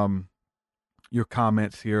your your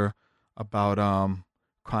comments here about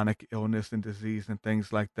chronic illness and disease and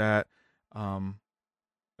things like that.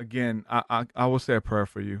 Again, I will say a prayer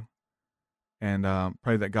for you and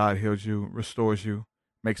pray that God heals you, restores you,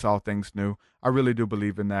 makes all things new. I really do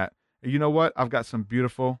believe in that. And you know what? I've got some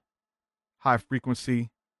beautiful high frequency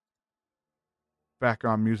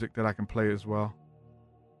background music that I can play as well.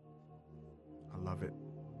 I love it.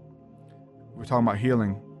 We're talking about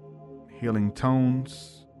healing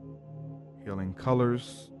tones, healing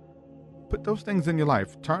colors. Put those things in your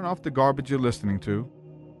life. Turn off the garbage you're listening to.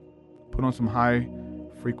 Put on some high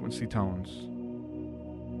frequency tones,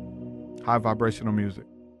 high vibrational music.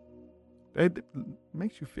 It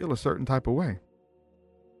makes you feel a certain type of way.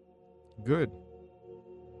 Good.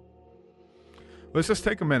 Let's just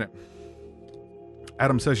take a minute.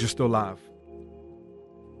 Adam says you're still live.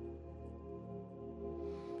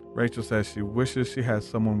 Rachel says she wishes she had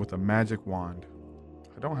someone with a magic wand.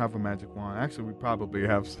 I don't have a magic wand. Actually, we probably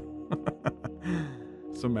have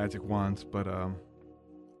some magic wands, but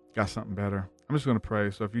got something better. I'm just going to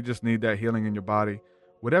pray. So if you just need that healing in your body,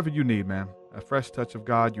 whatever you need, man, a fresh touch of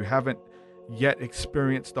God, you haven't yet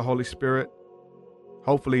experienced the Holy Spirit.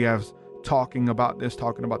 Hopefully, as talking about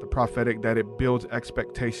the prophetic, that it builds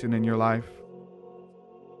expectation in your life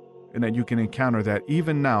and that you can encounter that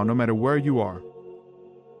even now, no matter where you are.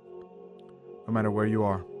 No matter where you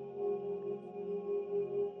are.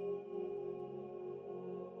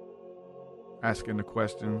 Asking the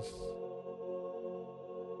questions.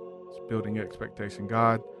 It's building expectation.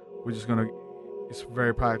 God, we're just going to, it's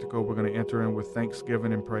very practical. We're going to enter in with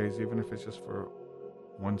thanksgiving and praise, even if it's just for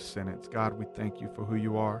one sentence. God, we thank you for who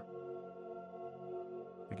you are.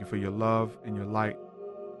 Thank you for your love and your light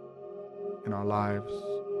in our lives.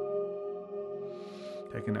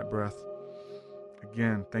 Taking that breath.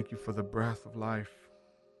 Again, thank you for the breath of life.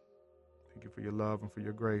 Thank you for your love and for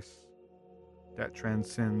your grace that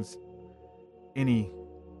transcends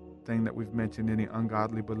anything that we've mentioned, any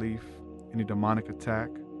ungodly belief, any demonic attack.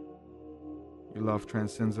 Your love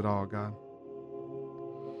transcends it all, God.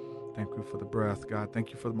 Thank you for the breath, God.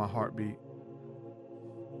 Thank you for my heartbeat,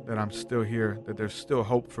 that I'm still here, that there's still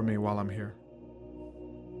hope for me while I'm here.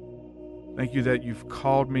 Thank you that you've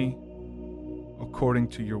called me according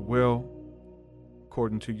to your will,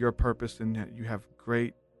 according to your purpose, and that you have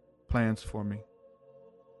great plans for me.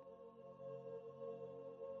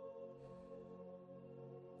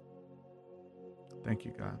 Thank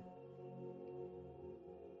you, God.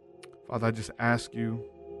 Father, I just ask you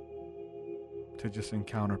to just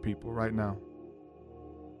encounter people right now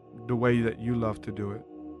the way that you love to do it.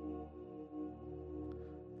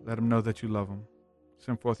 Let them know that you love them.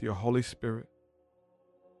 Send forth your Holy Spirit,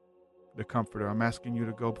 the Comforter. I'm asking you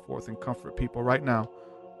to go forth and comfort people right now,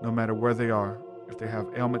 no matter where they are. If they have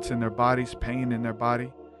ailments in their bodies, pain in their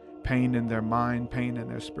body, pain in their mind, pain in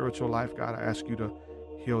their spiritual life, God, I ask you to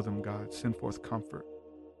heal them, God. Send forth comfort.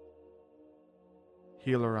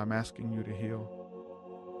 Healer, I'm asking you to heal.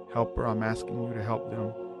 Helper, I'm asking you to help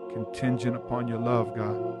them. Contingent upon your love,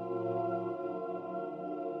 God.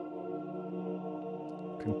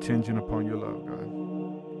 Contingent upon your love, God.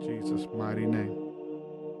 In Jesus' mighty name.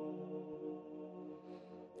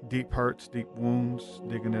 Deep hurts, deep wounds,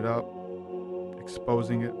 digging it up,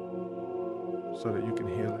 exposing it so that you can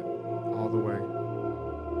heal it all the way.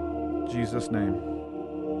 In Jesus' name.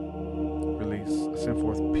 Release. I send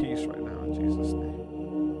forth peace right now in Jesus'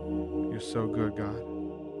 name. You're so good, God.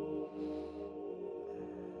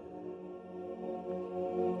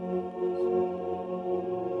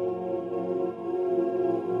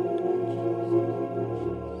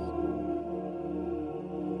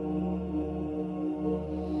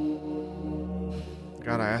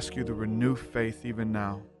 God, I ask you to renew faith even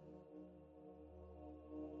now.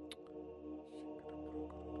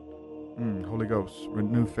 Holy Ghost,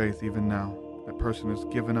 renew faith even now. That person has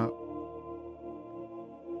given up.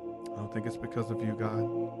 I don't think it's because of you, God.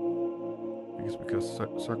 I think it's because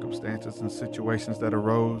circumstances and situations that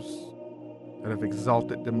arose that have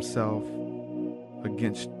exalted themselves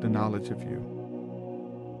against the knowledge of you.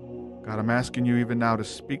 God, I'm asking you even now to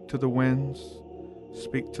speak to the winds,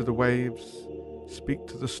 speak to the waves, speak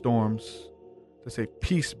to the storms, to say,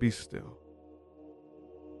 peace be still.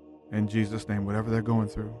 In Jesus' name, whatever they're going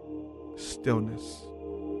through, stillness,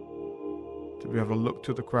 to be able to look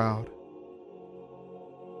to the crowd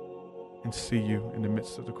and see you in the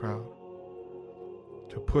midst of the crowd,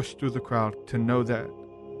 to push through the crowd, to know that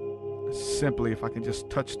simply if I can just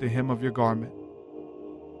touch the hem of your garment,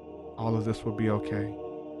 all of this will be okay.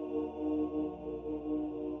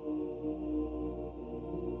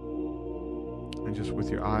 And just with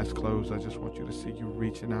your eyes closed, I just want you to see you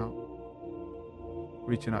reaching out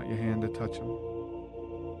reaching out your hand to touch him.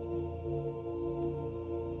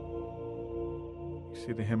 You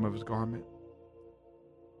see the hem of his garment.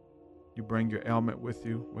 You bring your ailment with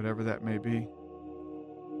you, whatever that may be.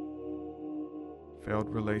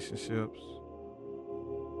 Failed relationships,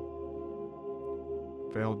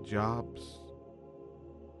 failed jobs,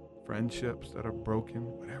 friendships that are broken,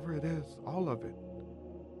 whatever it is, all of it.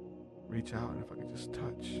 Reach out, and if I could just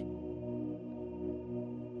touch.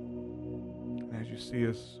 And as you see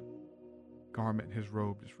his garment, his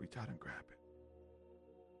robe, just reach out and grab it.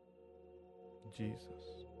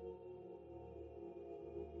 Jesus.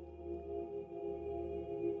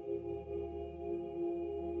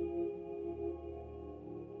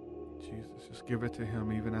 Jesus, just give it to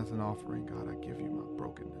him even as an offering. God, I give you my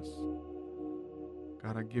brokenness.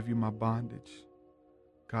 God, I give you my bondage.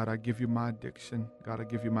 God, I give you my addiction. God, I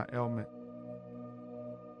give you my ailment.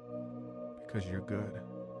 Because you're good.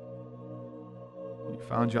 You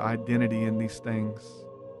found your identity in these things.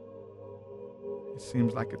 It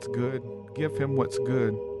seems like it's good. Give him what's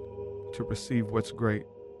good to receive what's great.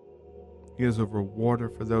 He is a rewarder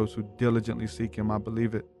for those who diligently seek him. I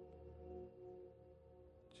believe it.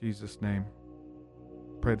 In Jesus' name.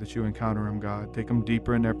 Pray that you encounter him, God. Take them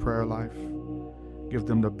deeper in their prayer life. Give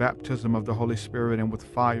them the baptism of the Holy Spirit and with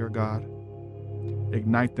fire, God.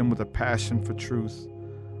 Ignite them with a passion for truth,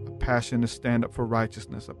 a passion to stand up for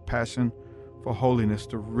righteousness, a passion for holiness,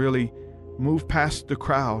 to really move past the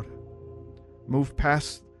crowd, move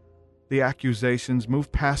past the accusations, move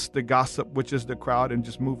past the gossip, which is the crowd, and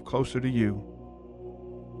just move closer to you.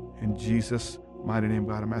 In Jesus' mighty name,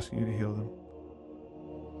 God, I'm asking you to heal them.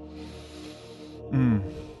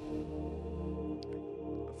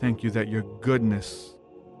 Thank you that your goodness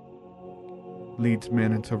leads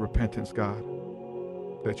men into repentance, God.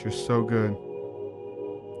 That you're so good,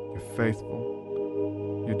 you're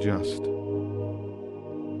faithful, you're just.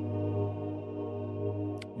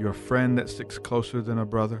 You're a friend that sticks closer than a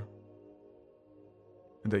brother,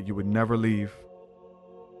 and that you would never leave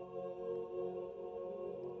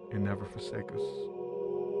and never forsake us.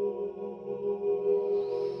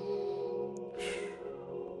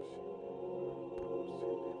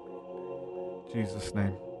 In Jesus'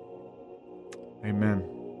 name. Amen.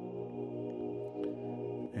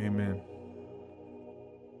 Amen.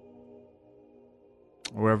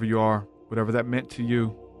 Wherever you are, whatever that meant to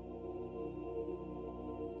you,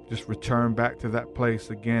 just return back to that place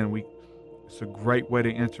again. It's a great way to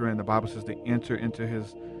enter in. The Bible says to enter into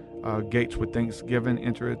his gates with thanksgiving,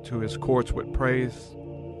 enter into his courts with praise.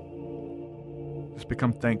 Just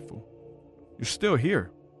become thankful. You're still here.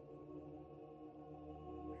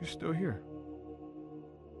 You're still here.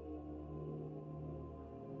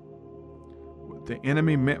 What the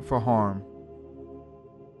enemy meant for harm,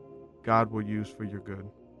 God will use for your good.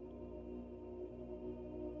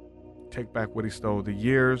 Take back what he stole, the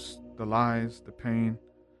years, the lies, the pain.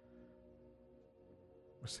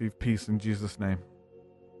 Receive peace in Jesus' name.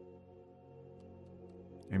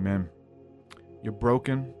 Amen. You're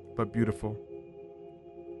broken, but beautiful.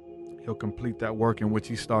 He'll complete that work in which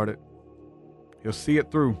he started. He'll see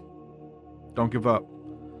it through. Don't give up.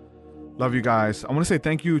 Love you guys. I want to say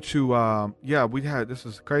thank you to, this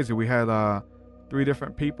is crazy. We had 3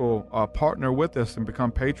 different people partner with us and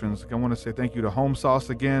become patrons. I want to say thank you to Home Sauce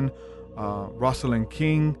again, Rosalind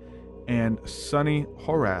King, and Sunny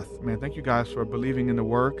Horath. Man, thank you guys for believing in the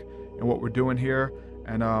work and what we're doing here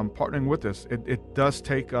and partnering with us. It does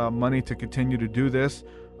take money to continue to do this.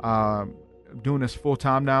 Doing this full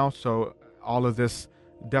time now, so all of this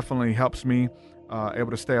definitely helps me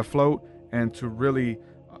able to stay afloat and to really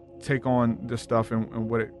take on this stuff and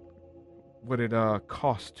what it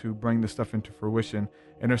costs to bring this stuff into fruition.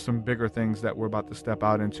 And there's some bigger things that we're about to step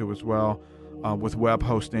out into as well, with web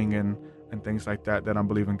hosting and things like that I'm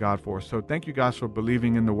believing God for. So thank you guys for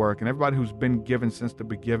believing in the work, and everybody who's been given since the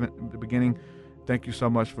beginning. Thank you so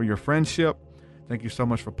much for your friendship. Thank you so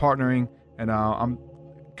much for partnering, and I'm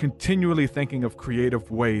continually thinking of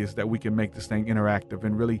creative ways that we can make this thing interactive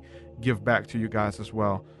and really give back to you guys as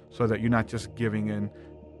well, so that you're not just giving in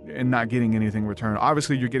and not getting anything in return.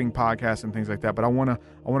 Obviously you're getting podcasts and things like that, but I want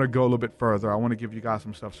to go a little bit further. I want to give you guys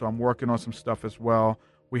some stuff, so I'm working on some stuff as well.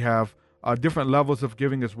 We have different levels of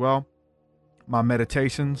giving as well. My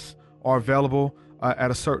meditations are available at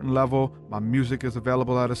a certain level. My music is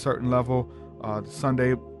available at a certain level. The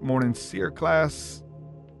Sunday morning seer class,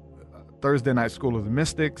 Thursday night School of the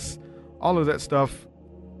Mystics, all of that stuff,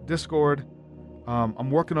 Discord. I'm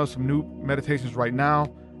working on some new meditations right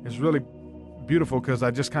now. It's really beautiful because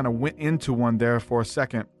I just kind of went into one there for a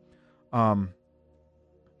second. And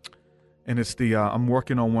it's I'm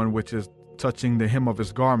working on one which is touching the hem of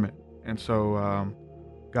his garment. And so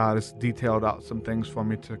God has detailed out some things for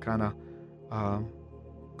me to kind of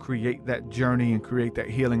create that journey and create that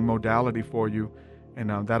healing modality for you.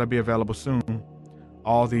 And that'll be available soon.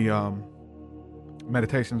 All the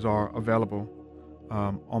meditations are available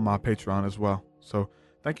on my Patreon as well. So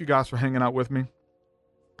thank you guys for hanging out with me.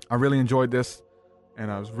 I really enjoyed this, and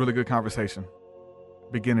it was a really good conversation,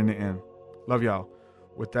 beginning to end. Love y'all.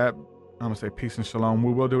 With that, I'm going to say peace and shalom.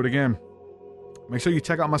 We will do it again. Make sure you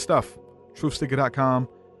check out my stuff. TruthSeeker.com,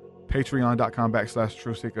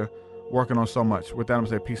 Patreon.com/TruthSeeker. Working on so much. With that, I'm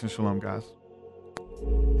going to say peace and shalom, guys.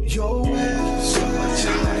 Your way so much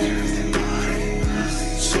higher than mine,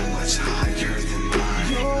 so much higher than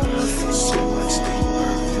mine. Your so much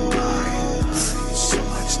deeper than mine, so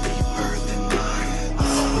much deeper than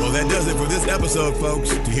mine. Well, that does it for this episode, folks.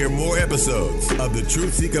 To hear more episodes of the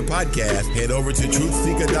Truth Seeker podcast, head over to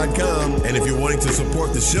truthseeker.com. And if you're wanting to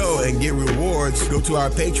support the show and get rewards, go to our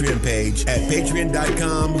Patreon page at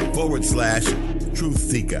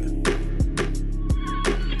patreon.com/truthseeker.